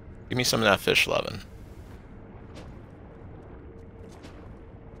 Give me some of that fish lovin'.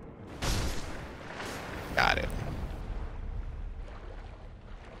 Got it.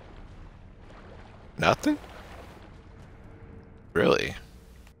 Nothing? Really?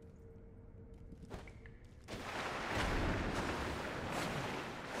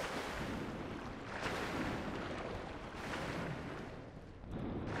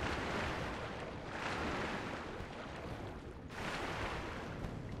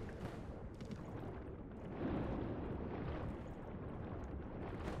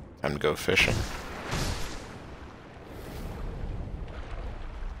 Time to go fishing.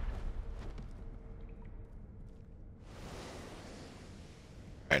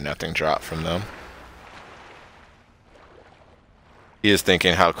 Alright, nothing dropped from them. He is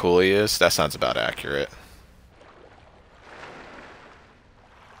thinking how cool he is. That sounds about accurate.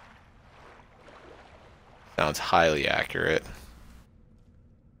 Sounds highly accurate.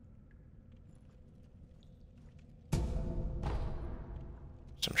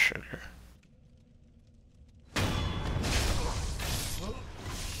 Some sugar.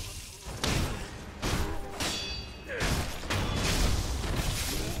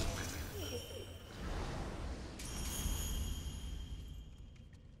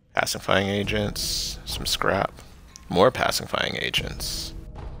 Pacifying agents, some scrap, more pacifying agents,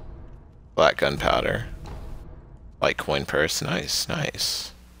 black gunpowder, light coin purse, nice,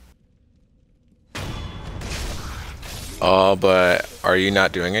 nice. Oh, but are you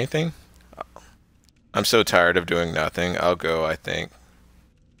not doing anything? I'm so tired of doing nothing. I'll go, I think.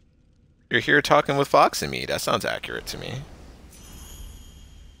 You're here talking with Fox and me. That sounds accurate to me.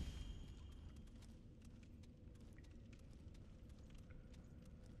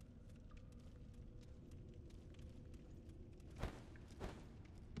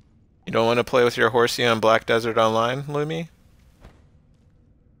 You don't want to play with your horsey on Black Desert Online, Lumi?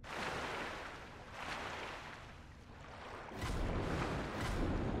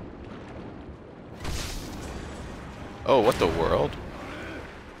 Oh, what the world?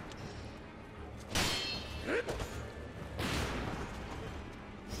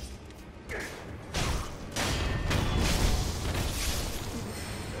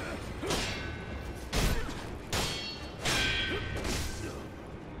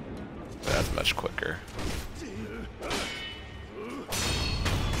 That's much quicker.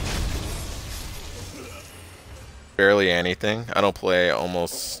 Barely anything. I don't play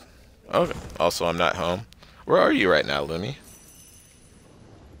almost... Okay. Also, I'm not home. Where are you right now, Lumi?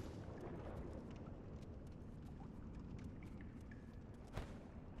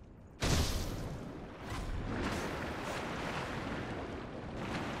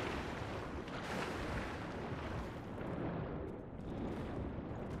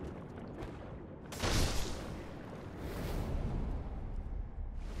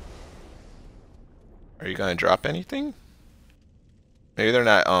 Are you gonna drop anything? Maybe they're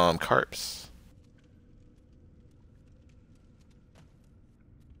not carps.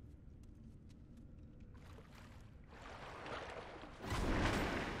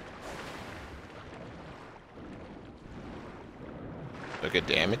 They could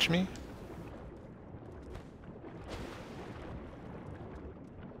damage me?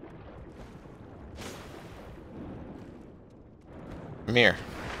 Come here.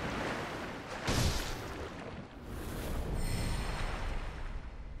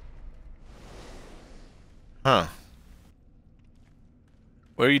 Huh.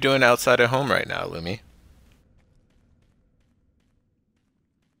 What are you doing outside of home right now, Lumi?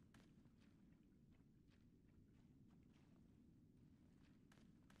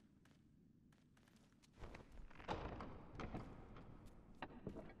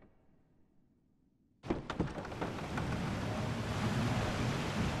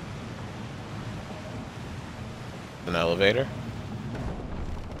 An elevator?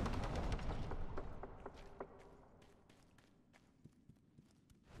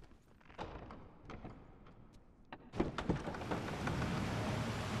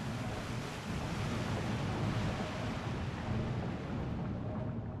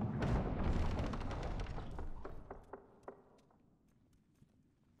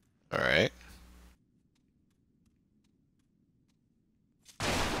 Alright.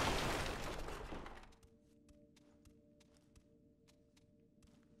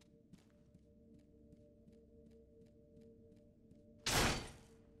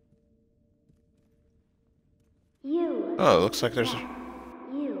 Oh, it looks like there's...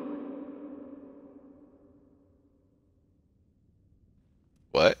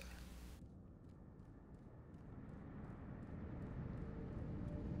 What?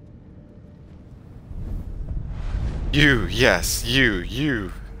 You, yes,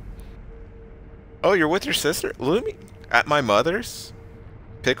 you. Oh, you're with your sister? Lumi? At my mother's?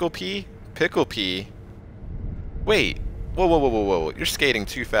 Pickle Pea? Pickle Pea? Wait. Whoa. You're skating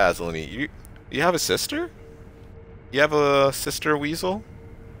too fast, Lumi. You have a sister? You have a sister weasel?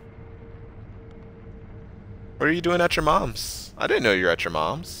 What are you doing at your mom's? I didn't know you were at your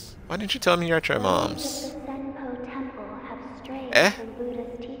mom's. Why didn't you tell me you're at your mom's? Eh?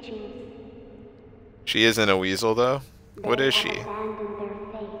 She isn't a weasel, though? What is she?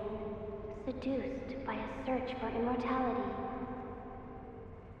 Seduced by a search for immortality.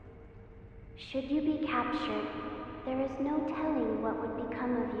 Should you be captured, there is no telling what would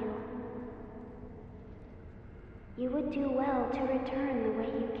become of you. You would do well to return the way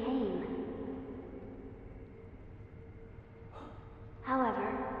you came. However,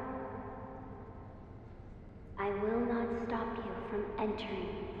 I will not stop you from entering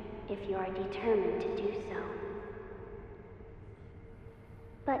if you are determined to do so.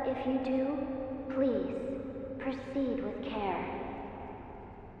 But if you do, please proceed with care.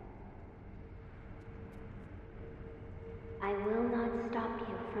 I will not stop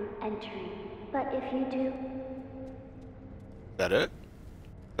you from entering, but if you do... Is that it?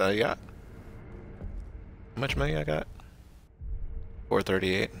 Is that all you got? How much money I got?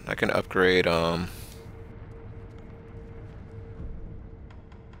 438. I can upgrade,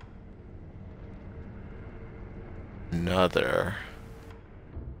 another.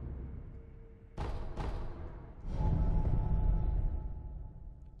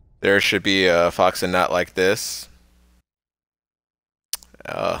 There should be a fox and not like this.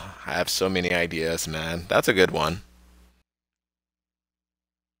 I have so many ideas, man. That's a good one.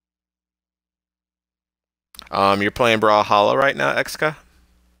 You're playing Brawlhalla right now, Exka?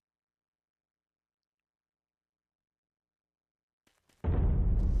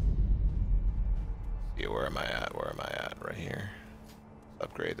 Yeah, where am I at? Where am I at? Right here.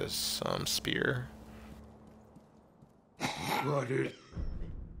 Upgrade this spear. What is...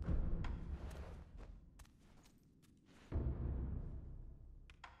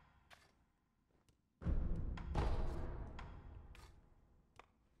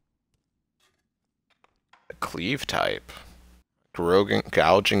 cleave type.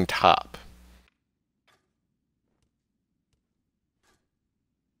 Gouging top.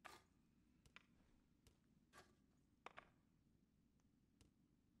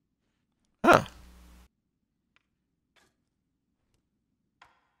 Huh.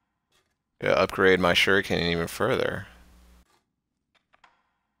 Yeah, upgrade my shuriken even further.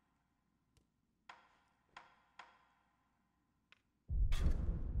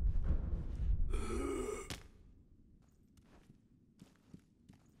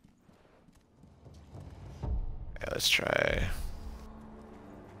 Yeah, let's try.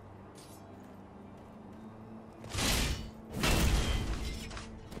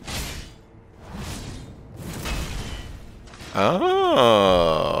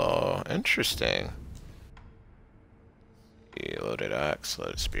 Oh, interesting. Loaded axe,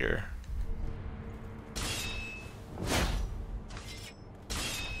 loaded spear.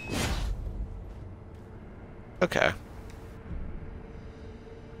 Okay.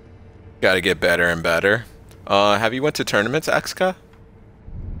 Gotta get better and better. Have you went to tournaments, Xka?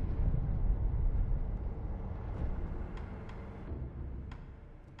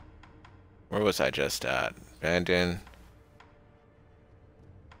 Where was I just at? Abandon.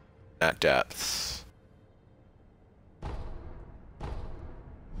 At depths.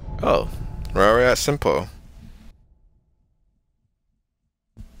 Oh, where are we at Simpo?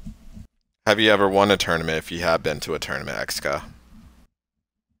 Have you ever won a tournament if you have been to a tournament, Xka?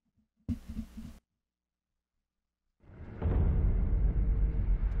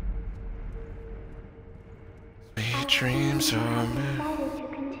 Sweet dreams are decided to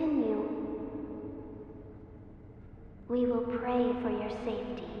continue. We will pray for your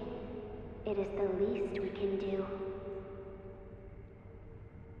safety. It is the least we can do.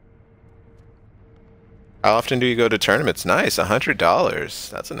 How often do you go to tournaments? Nice, $100.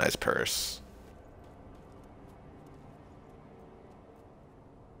 That's a nice purse.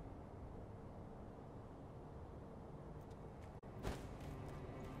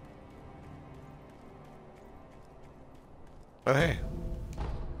 Oh, hey.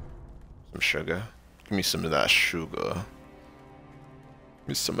 Some sugar. Give me some of that sugar. Give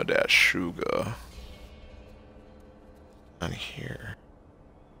me some of that sugar. On here.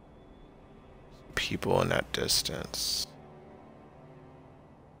 People in that distance.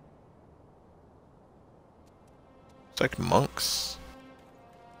 It's like monks.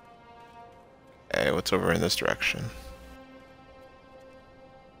 Okay, what's over in this direction?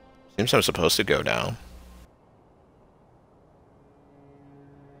 Seems I'm supposed to go down.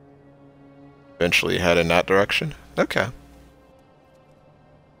 Eventually head in that direction? Okay.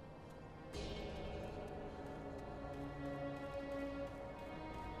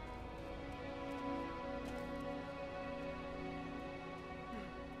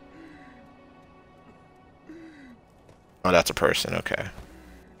 Oh, that's a person, okay.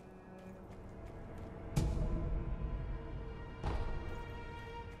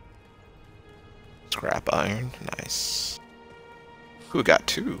 Scrap iron, nice. Who got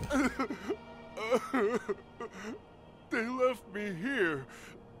two? They left me here.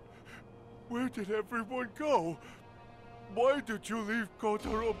 Where did everyone go? Why did you leave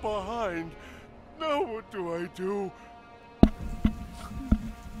Kotaro behind? Now what do I do?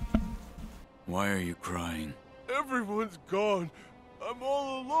 Why are you crying? Everyone's gone. I'm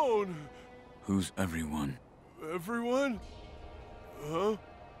all alone. Who's everyone? Everyone? Huh?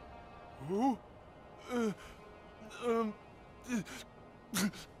 Who?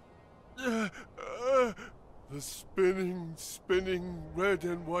 The spinning red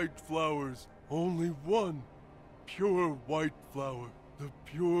and white flowers. Only one. Pure white flower. The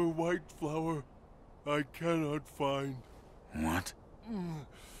pure white flower I cannot find. What?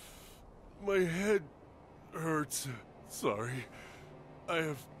 My head hurts. Sorry. I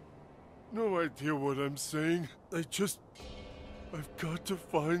have no idea what I'm saying. I've got to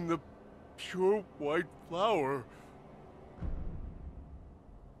find the pure white flower.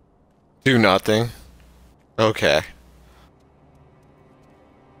 Do nothing. Okay.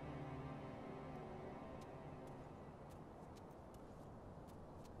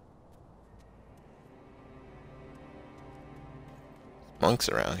 Monks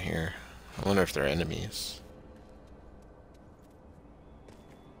around here. I wonder if they're enemies.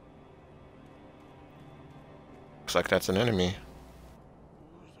 Looks like that's an enemy.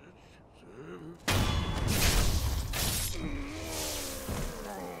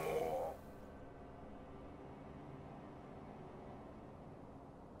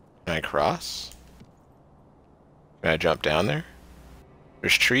 Can I cross? Can I jump down there?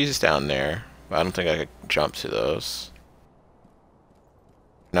 There's trees down there, but I don't think I could jump to those.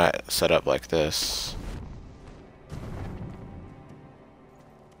 Not set up like this.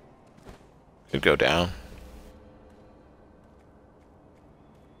 Could go down.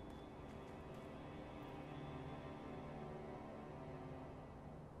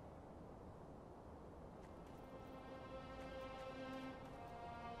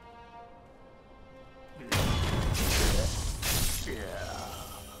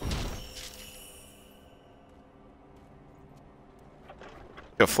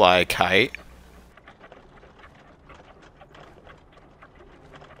 Go fly a kite.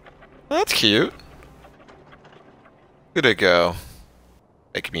 That's cute. Good to go.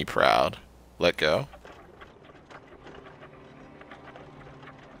 Make me proud. Let go.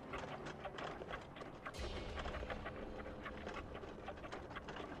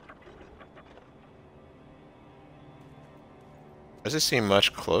 Does it seem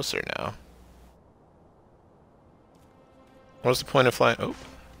much closer now? What's the point of flying? Oh.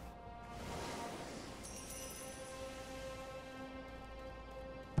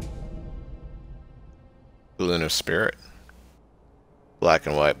 Balloon of Spirit. Black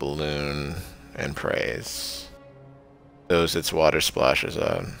and white balloon and praise. Those its water splashes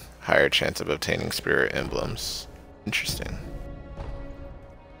a higher chance of obtaining spirit emblems. Interesting.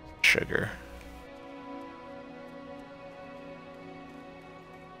 Sugar.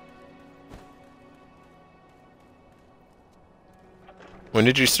 When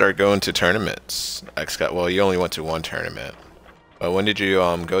did you start going to tournaments? Well, you only went to one tournament. But when did you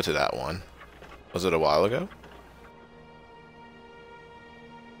go to that one? Was it a while ago?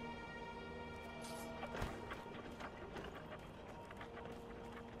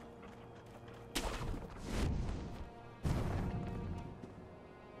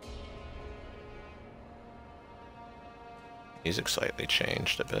 Music slightly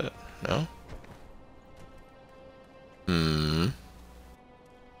changed a bit, no? Hmm.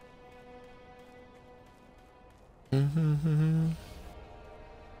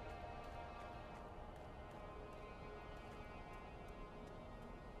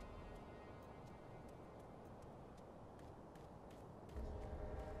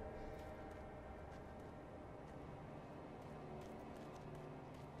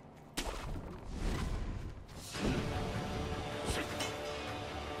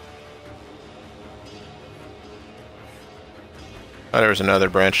 Oh, there was another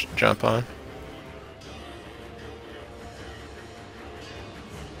branch to jump on.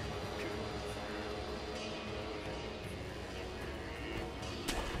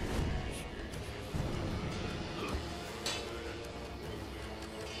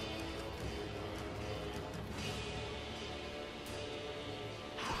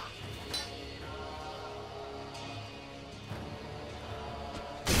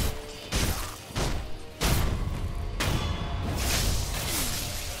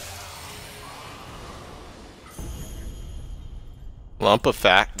 Lump of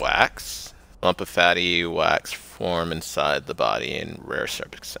fat wax. Lump of fatty wax form inside the body in rare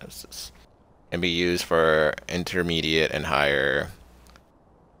circumstances. Can be used for intermediate and higher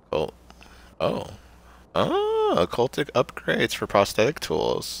occultic upgrades for prosthetic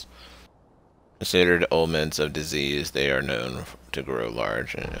tools. Considered omens of disease, they are known to grow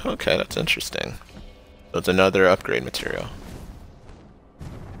large. Okay, that's interesting. So it's another upgrade material.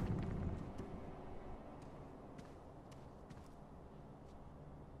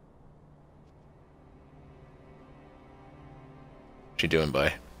 What you doing,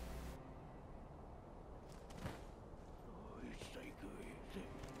 boy?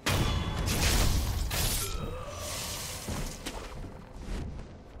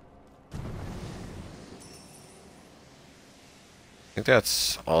 I think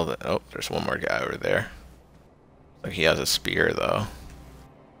that's all the. Oh, there's one more guy over there. Like he has a spear, though.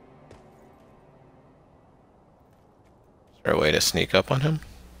 Is there a way to sneak up on him?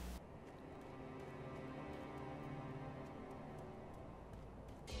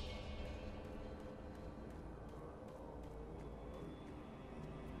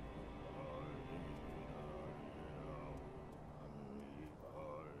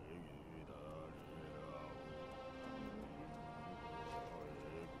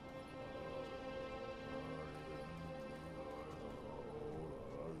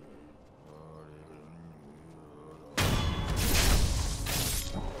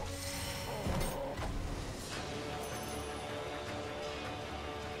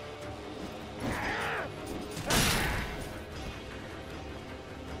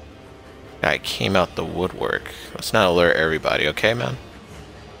 Guy came out the woodwork. Let's not alert everybody, okay, man?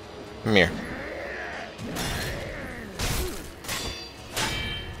 Come here.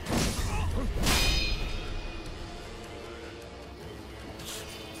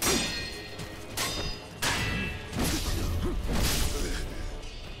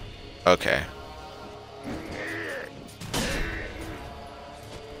 Okay.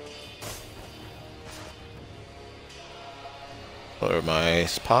 lower my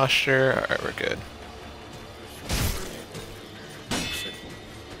posture. Alright, we're good.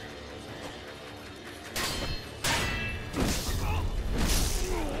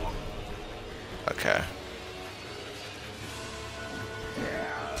 Okay.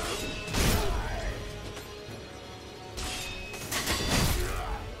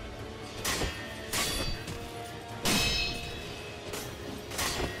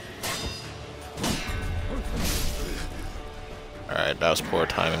 Alright, that was poor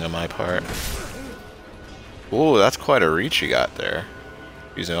timing on my part. Ooh, that's quite a reach you got there.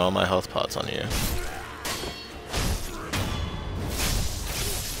 Using all my health pots on you.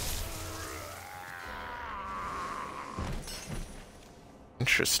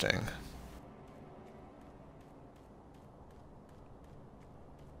 Interesting.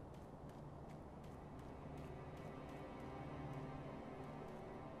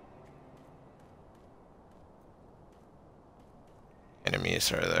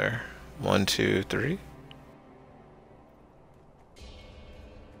 Enemies are there. 1, 2, 3.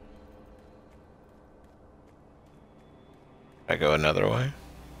 I go another way.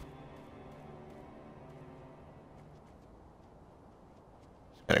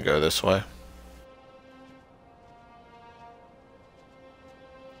 Gonna go this way.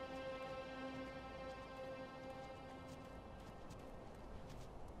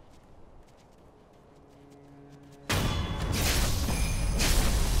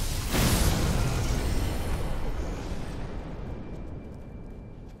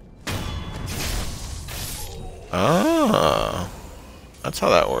 Ah, that's how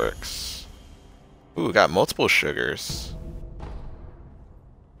that works. Ooh, got multiple sugars.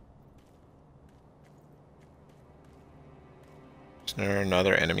 Is there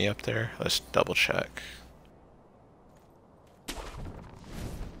another enemy up there? Let's double check.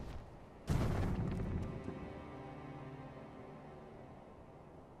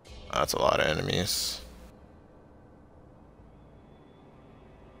 That's a lot of enemies.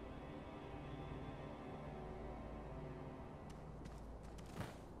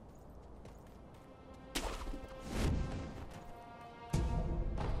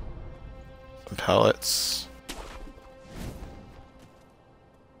 Some pellets.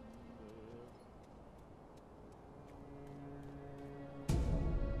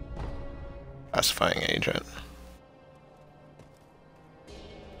 Pacifying agent.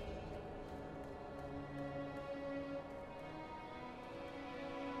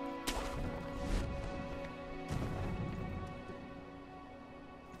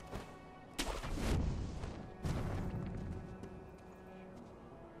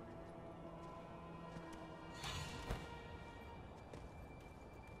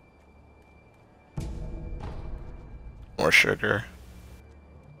 More sugar.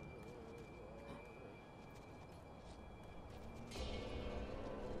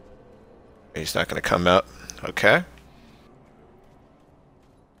 He's not gonna come out. Okay.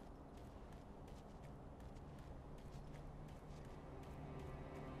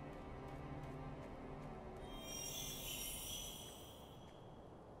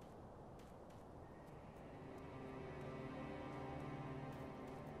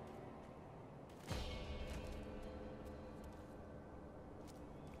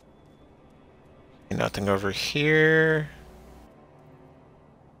 Nothing over here.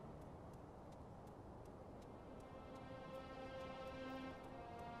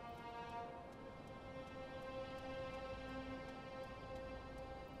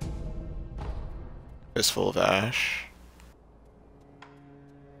 Fistful of ash.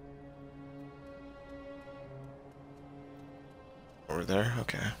 Over there?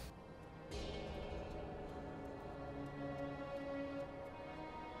 Okay.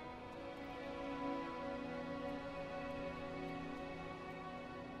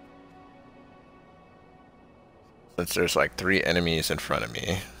 Since there's like 3 enemies in front of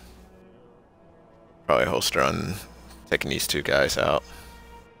me, probably holster on taking these 2 guys out.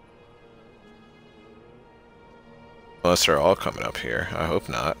 Unless they're all coming up here. I hope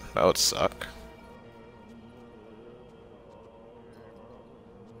not. That would suck.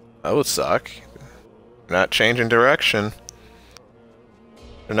 That would suck. They're not changing direction.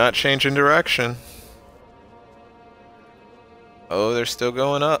 They're not changing direction. Oh, they're still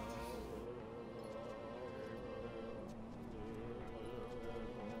going up.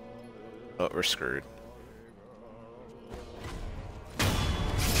 Oh, we're screwed.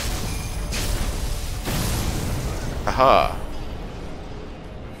 Aha.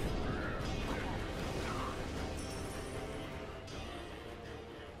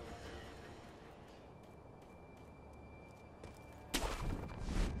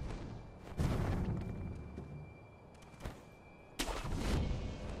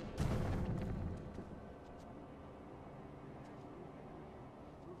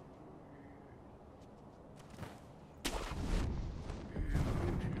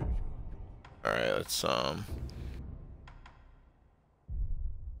 Let's so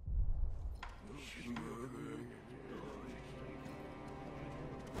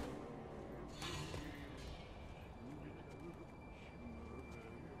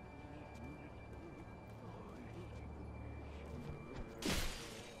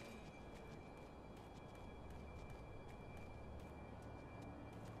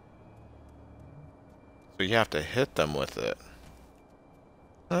you have to hit them with it.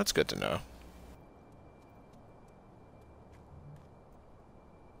 Oh, that's good to know.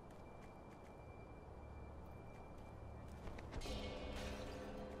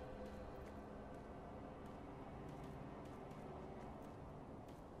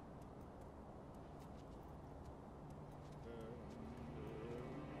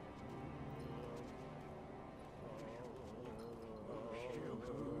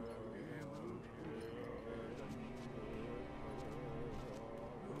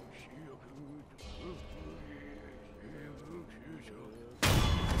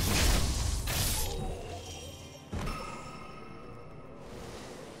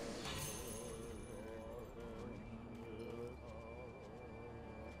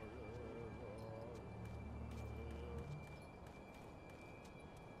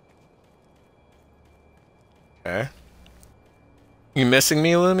 Okay. You missing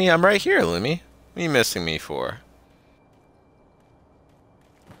me, Lumi? I'm right here, Lumi. What are you missing me for?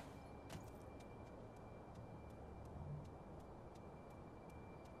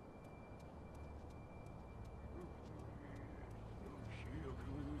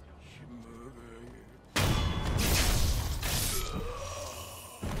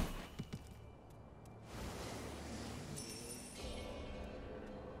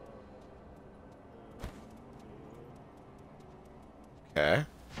 Okay.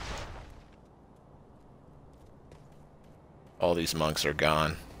 All these monks are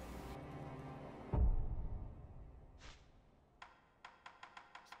gone. Is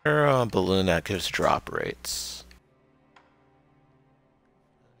there a balloon that gives drop rates?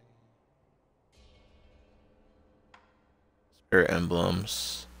 Spirit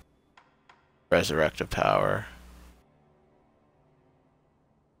emblems. Resurrective power.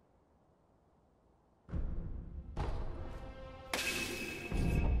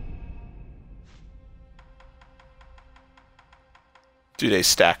 Do they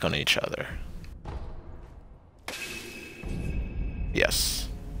stack on each other? Yes.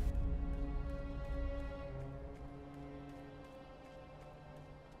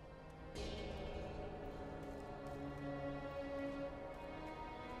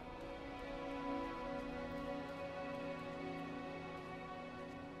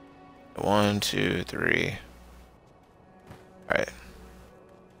 One, two, three. All right.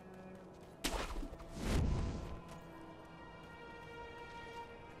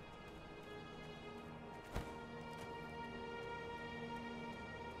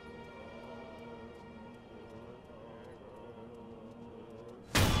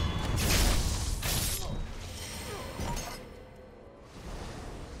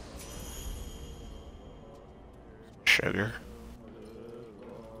 Sugar.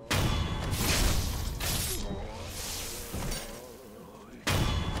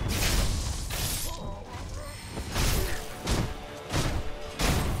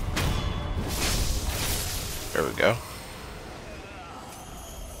 There we go.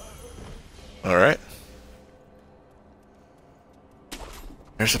 All right.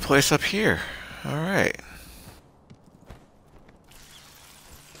 There's a place up here. All right.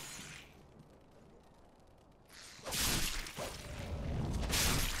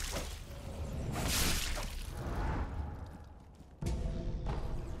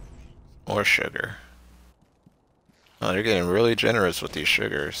 More sugar. Oh, they're getting really generous with these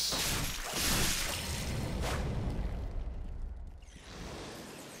sugars.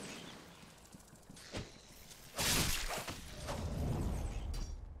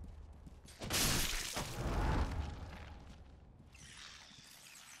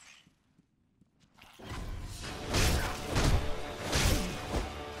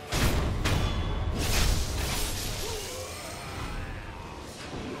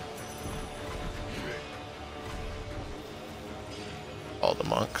 All the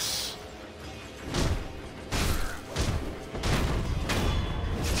monks.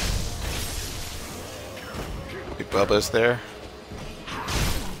 Big Bubba's there.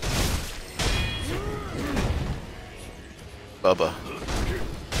 Bubba.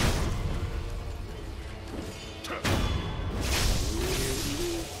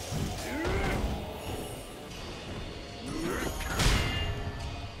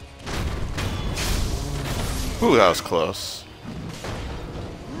 Ooh, that was close.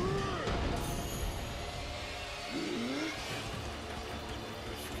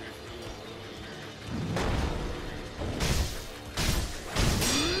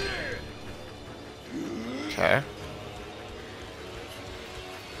 Okay.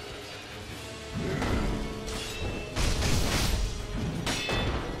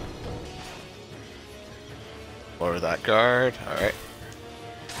 Lower that guard. Alright.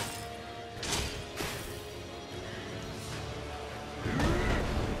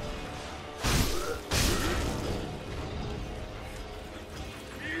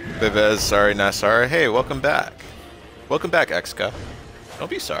 Vivez, sorry, not sorry. Hey, welcome back. Welcome back, Exca.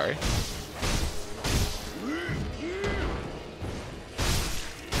 Don't be sorry.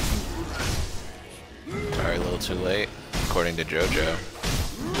 Sorry, a little too late, according to JoJo.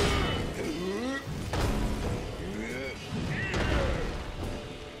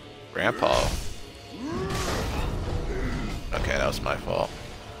 Grandpa. Okay, that was my fault.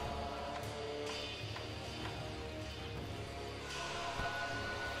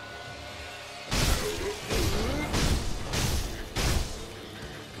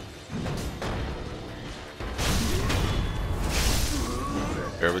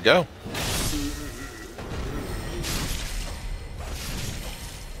 Here we go.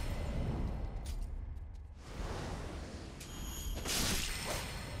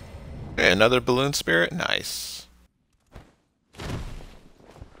 Okay, another balloon spirit. Nice. Is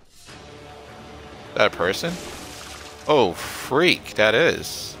that a person? Oh, freak, that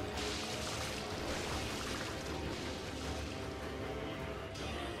is.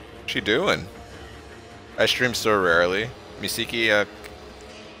 What's she doing? I stream so rarely. Misiki,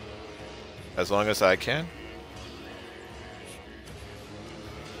 as long as I can.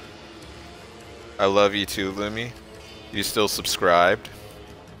 I love you too, Lumi. You still subscribed?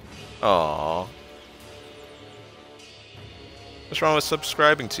 Aww. What's wrong with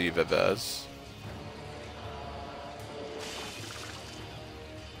subscribing to you, Vivez?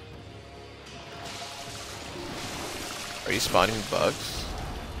 Are you spawning bugs?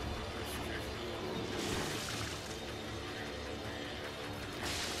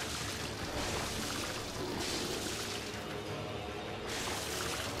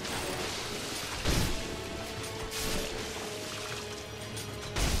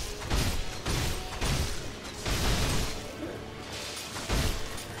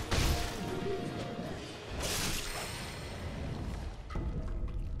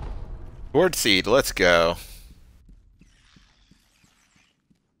 Board seed, let's go.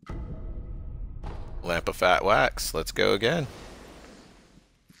 Lamp of fat wax, let's go again.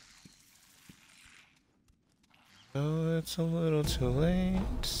 Oh, it's a little too late.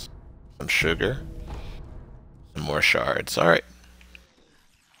 Some sugar. Some more shards. Alright.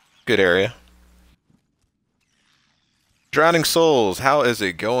 Good area. Drowning Souls, how is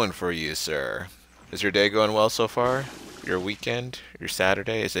it going for you, sir? Is your day going well so far? Your weekend? Your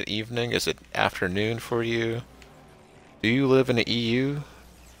Saturday? Is it evening? Is it afternoon for you? Do you live in the EU?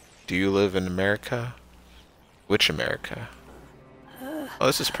 Do you live in America? Which America? Oh,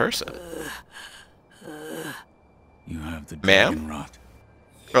 this is person. You have the ma'am? dragon rot.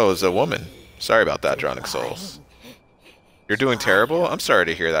 Oh, it's a woman. Sorry about that, Drowning Souls. You're doing terrible? I'm sorry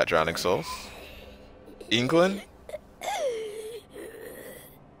to hear that, Drowning Souls. England?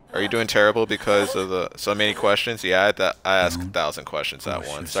 Are you doing terrible because of the so many questions? Yeah, I asked 1,000 questions at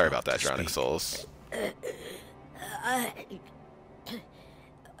once. Sorry about that, Drowning Souls. I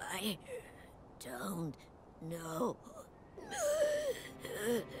don't know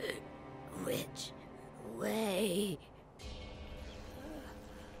which way.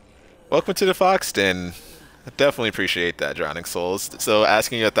 Welcome to the Foxton. I definitely appreciate that, Drowning Souls. So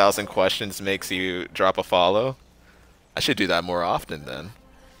asking you 1,000 questions makes you drop a follow? I should do that more often then.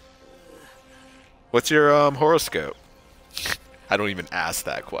 What's your horoscope? I don't even ask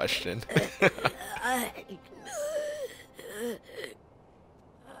that question.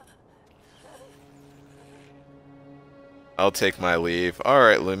 I'll take my leave.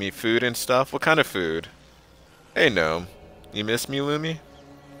 Alright, Lumi, food and stuff? What kind of food? Hey, Gnome. You miss me, Lumi?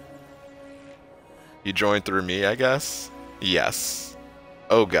 You joined through me, I guess? Yes.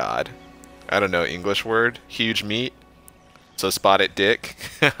 Oh god. I don't know, English word? Huge meat? So spotted dick?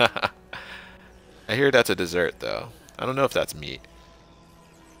 I hear that's a dessert, though. I don't know if that's meat.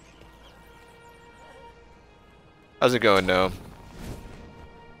 How's it going, Gnome?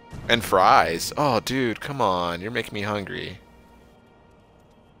 And fries. Oh, dude, come on. You're making me hungry.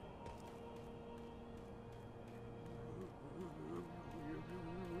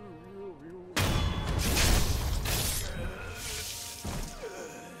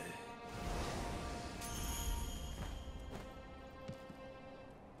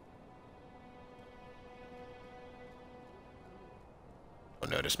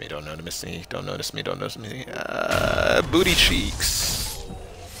 Don't notice me, don't notice me, don't notice me, don't notice me. Booty cheeks.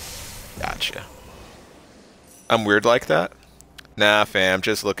 Gotcha. I'm weird like that? Nah, fam,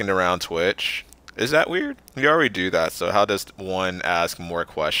 just looking around Twitch. Is that weird? You already do that, so how does one ask more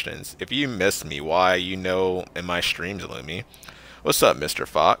questions? If you miss me, why you know in my streams, Lumi? What's up, Mr.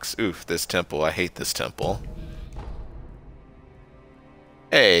 Fox? Oof, this temple. I hate this temple.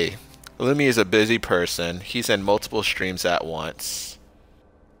 Hey, Lumi is a busy person. He's in multiple streams at once.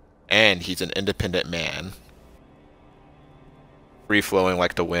 And he's an independent man. Free-flowing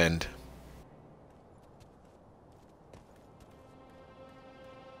like the wind.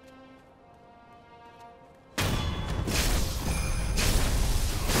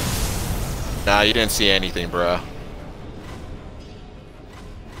 Nah, you didn't see anything, bruh.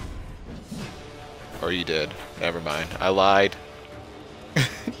 Or you did. Never mind. I lied.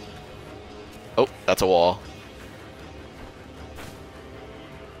 Oh, that's a wall.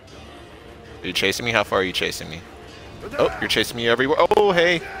 Are you chasing me? How far are you chasing me? Oh, you're chasing me everywhere. Oh,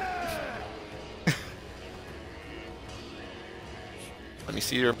 hey. Let me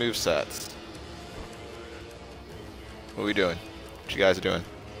see your movesets. What are we doing? What you guys are doing?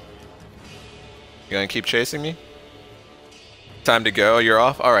 You gonna keep chasing me? Time to go. You're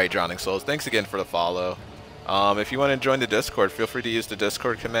off? Alright, Drowning Souls. Thanks again for the follow. If you want to join the Discord, feel free to use the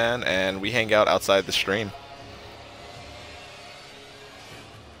Discord command, and we hang out outside the stream.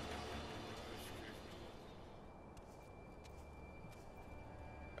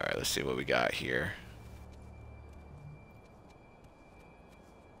 Alright, let's see what we got here.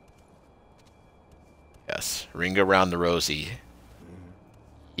 Yes, ring around the rosy.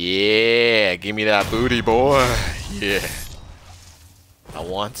 Yeah, give me that booty, boy. Yeah. I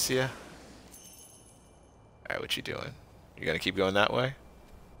wants ya. Alright, what you doing? You gonna keep going that way?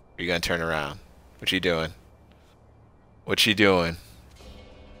 Or you gonna turn around? What you doing? What you doing?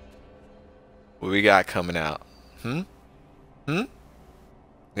 What we got coming out? Hmm? You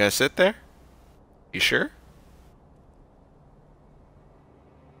gonna sit there? You sure?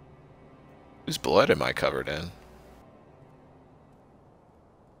 Whose blood am I covered in?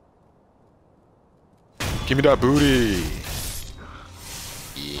 Give me that booty!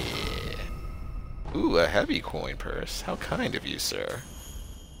 Yeah. Ooh, a heavy coin purse. How kind of you, sir.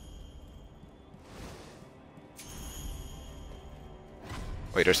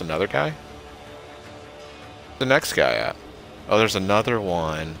 Wait, there's another guy? The next guy at? Oh, there's another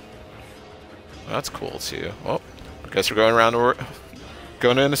one. Well, that's cool too. Oh, I guess we're going around the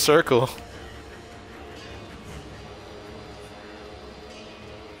going in a circle.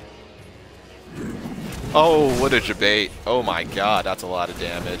 Oh, what a debate. Oh my god, that's a lot of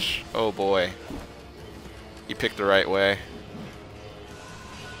damage. Oh boy. You picked the right way.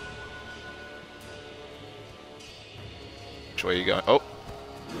 Which way are you going? Oh,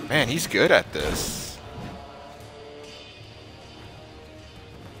 man, he's good at this.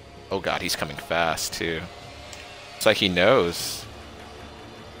 Oh god, he's coming fast too. It's like he knows.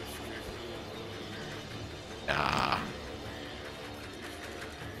 Nah.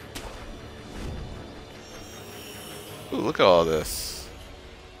 Ooh, look at all this.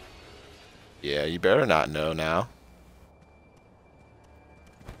 Yeah, you better not know now.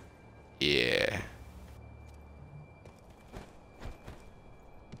 Yeah.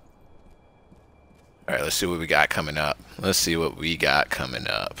 Alright, let's see what we got coming up. Let's see what we got coming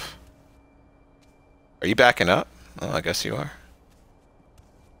up. Are you backing up? Oh, I guess you are.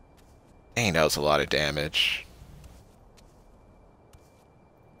 Dang, that was a lot of damage.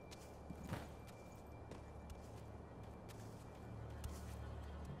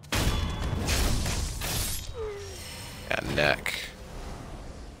 Yeah, neck.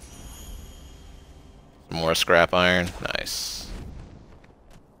 Some more scrap iron. Nice.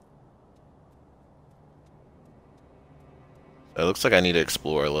 It looks like I need to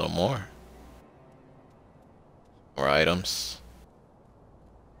explore a little more. More items.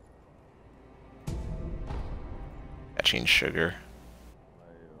 Catching sugar.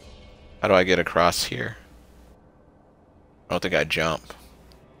 How do I get across here? I don't think I jump.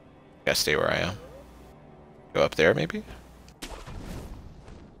 Gotta stay where I am. Go up there, maybe?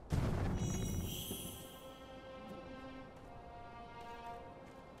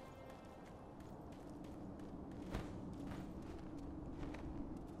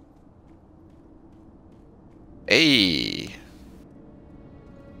 Hey!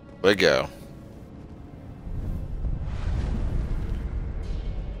 Lego.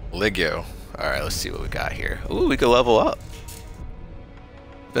 Lego. Alright, let's see what we got here. Ooh, we can level up.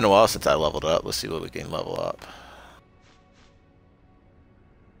 Been a while since I leveled up. Let's see what we can level up.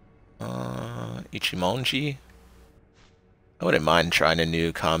 Ichimonji. I wouldn't mind trying a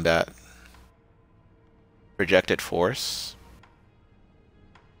new combat. Projected force.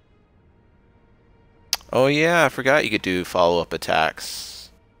 Oh yeah, I forgot you could do follow-up attacks.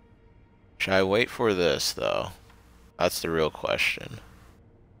 Should I wait for this, though? That's the real question.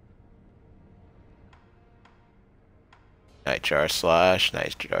 Nightjar slash,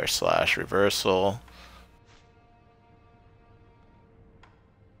 Nightjar slash reversal.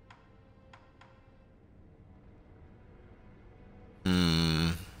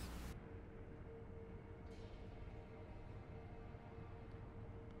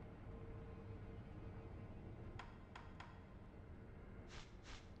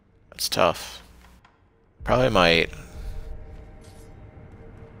 That's tough. Probably might.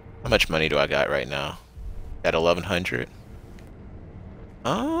 How much money do I got right now? At 1100.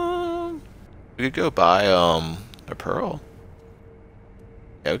 We could go buy a pearl.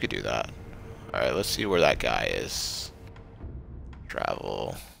 Yeah, we could do that. All right, let's see where that guy is.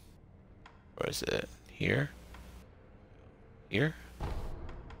 Travel. Where is it? Here? Here?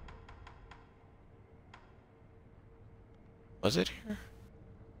 Was it here?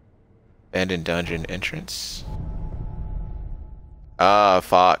 Abandoned dungeon entrance. Ah,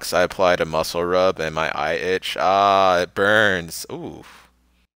 Fox, I applied a muscle rub and my eye itch. Ah, it burns. Ooh.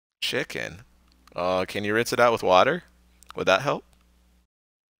 Chicken. Can you rinse it out with water? Would that help?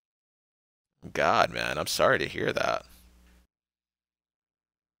 God, man, I'm sorry to hear that.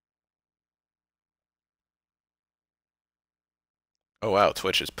 Oh wow,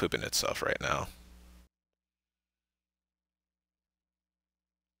 Twitch is pooping itself right now.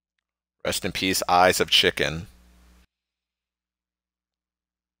 Rest in peace, eyes of chicken.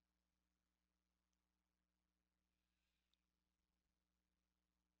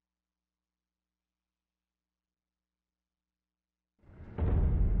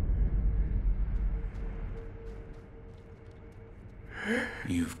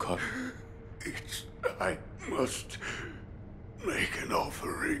 You've caught... I must make an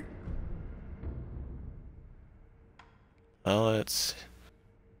offering. Well, it's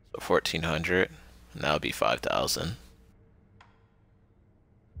 1400. And that would be 5000.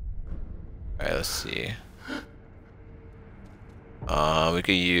 Alright, let's see. We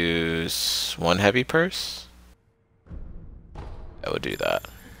could use one heavy purse. I would do that.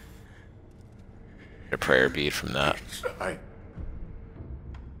 A prayer bead from that. Alright.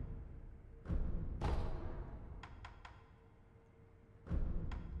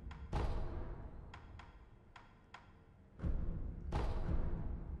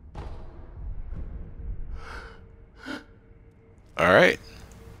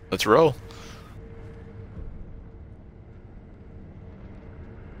 Let's roll.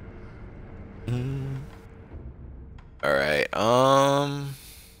 Alright,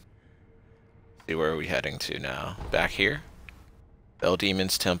 see where are we heading to now? Back here? Bell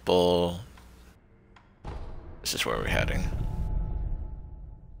Demon's Temple. This is where we're heading.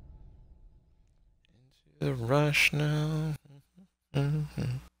 Into the rush now.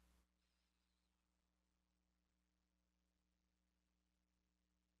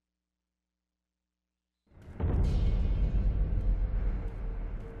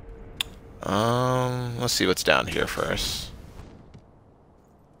 Let's see what's down here first.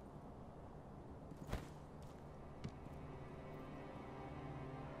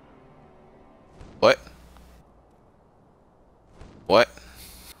 What? What?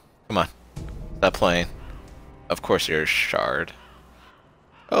 Come on. Stop playing. Of course you're a shard.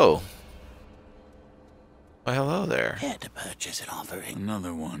 Oh. Well, hello there. Here to purchase an offering.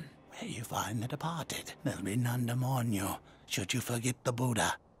 Another one. Where you find the departed, there'll be none to mourn you. Should you forget the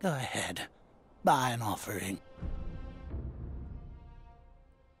Buddha, go ahead. Buy an offering.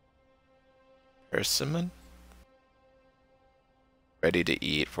 Persimmon? Ready to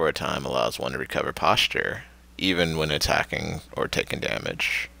eat for a time allows one to recover posture, even when attacking or taking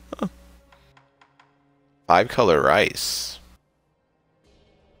damage. Huh. 5-color rice.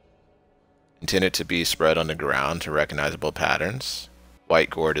 Intended to be spread on the ground to recognizable patterns.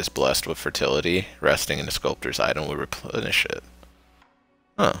 White gourd is blessed with fertility. Resting in the sculptor's item will replenish it.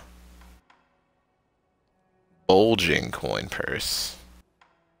 Huh. Bulging coin purse.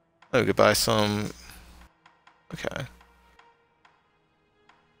 Oh, we could buy some... Okay.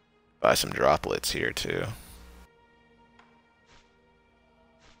 Buy some droplets here, too.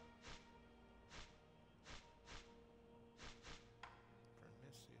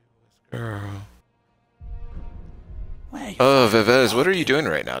 Girl. Oh, Vivez, what are you doing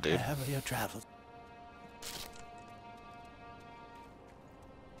right now, dude? Wherever you travel.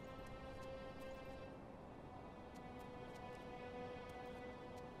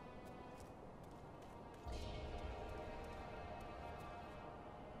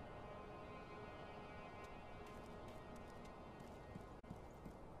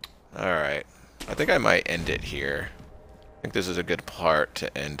 Alright. I think I might end it here. I think this is a good part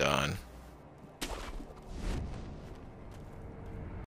to end on.